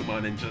your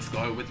Pokemon and just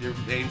going with your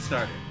main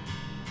starter.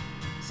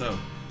 So,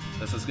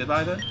 this is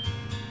goodbye then?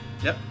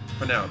 Yep,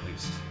 for now at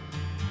least.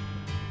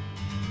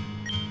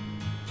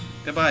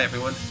 Goodbye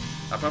everyone.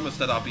 I promise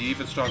that I'll be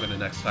even stronger the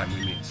next time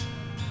we meet.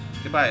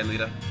 Goodbye,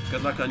 Alita.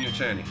 Good luck on your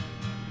journey.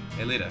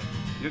 Alita,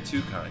 you're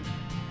too kind.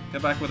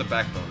 Get back with a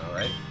backbone,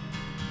 alright?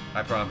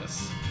 I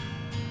promise.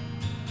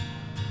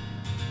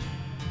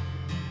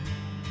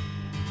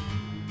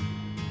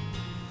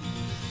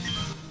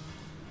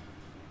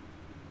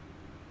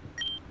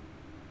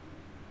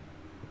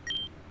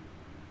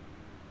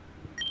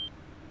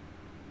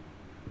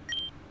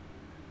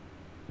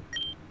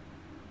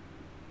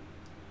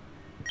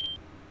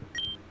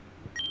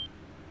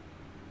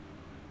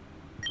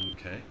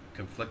 Okay,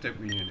 conflicted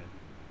reunion.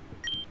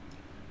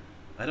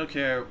 I don't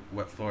care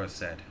what Flora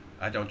said.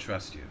 I don't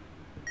trust you.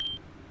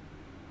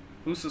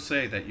 Who's to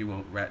say that you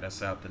won't rat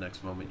us out the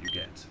next moment you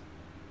get?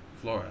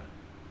 Flora.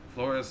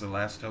 Flora is the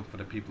last hope for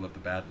the people of the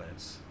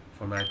Badlands.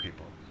 For my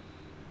people.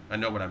 I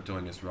know what I'm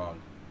doing is wrong,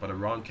 but a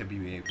wrong can be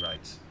made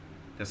right.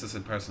 This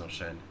isn't personal,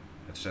 Shen.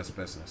 It's just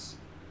business.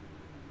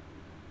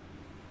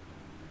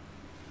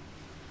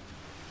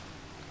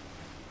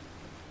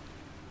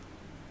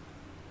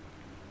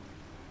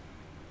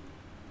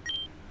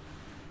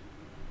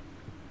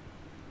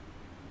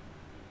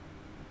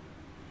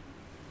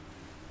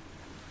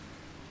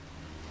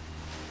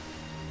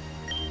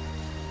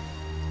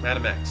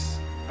 Madam X,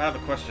 I have a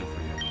question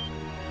for you.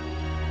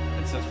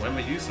 And since when were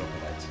you so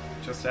polite?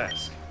 Just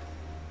ask.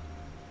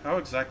 How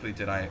exactly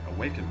did I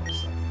awaken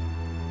myself?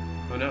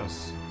 Who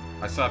knows?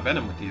 I saw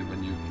Venom with you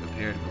when you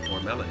appeared before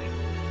Melanie.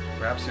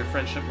 Perhaps your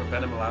friendship with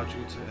Venom allowed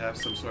you to have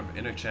some sort of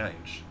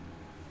interchange.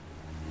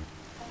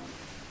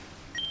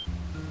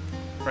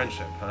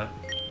 Friendship, huh?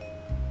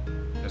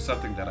 There's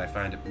something that I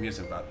find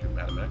amusing about you,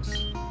 Madam X.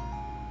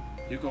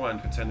 You go on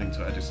pretending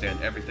to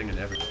understand everything and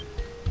everything,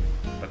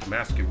 but the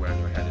mask you wear on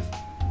your head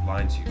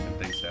blinds you from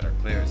things that are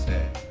clear as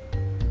day.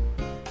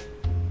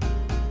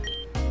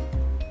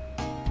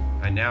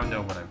 I now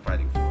know what I'm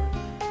fighting for.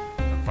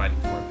 I'm fighting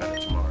for a better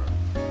tomorrow.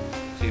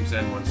 Team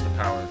Zen wants the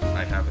power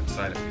I have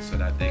inside of me so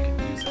that they can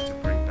use it to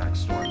bring back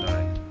Storm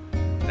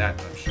 9.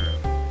 That I'm sure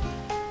of.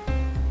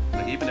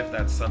 But even if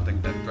that's something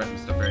that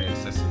threatens the very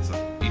existence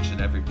of each and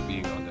every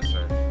being on this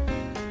earth,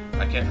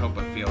 I can't help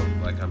but feel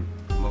like I'm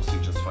mostly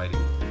just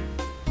fighting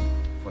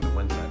for the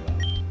ones I love.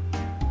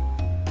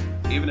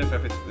 Even if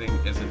everything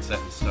isn't set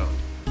in stone,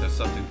 there's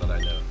something that I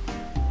know.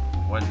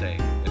 One day,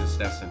 it is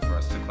destined for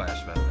us to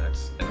clash, Madam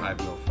X, and I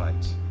will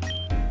fight.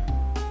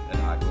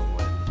 And I will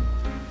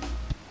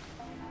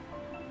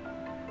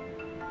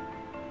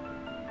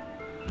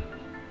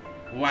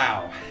win.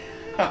 Wow.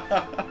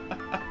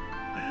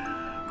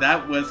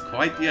 That was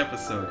quite the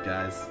episode,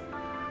 guys.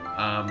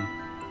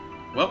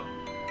 Well,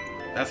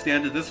 that's the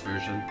end of this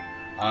version.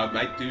 I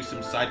might do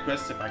some side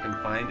quests if I can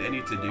find any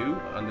to do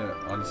on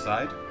the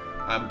side.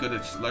 I'm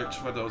gonna search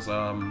for those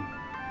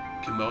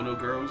kimono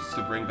girls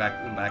to bring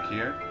them back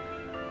here.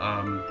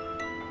 I'm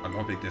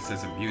hoping this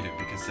isn't muted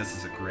because this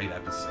is a great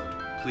episode.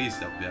 Please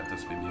don't let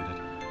this be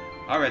muted.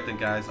 Alright then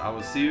guys, I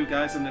will see you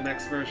guys in the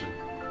next version.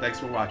 Thanks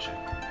for watching.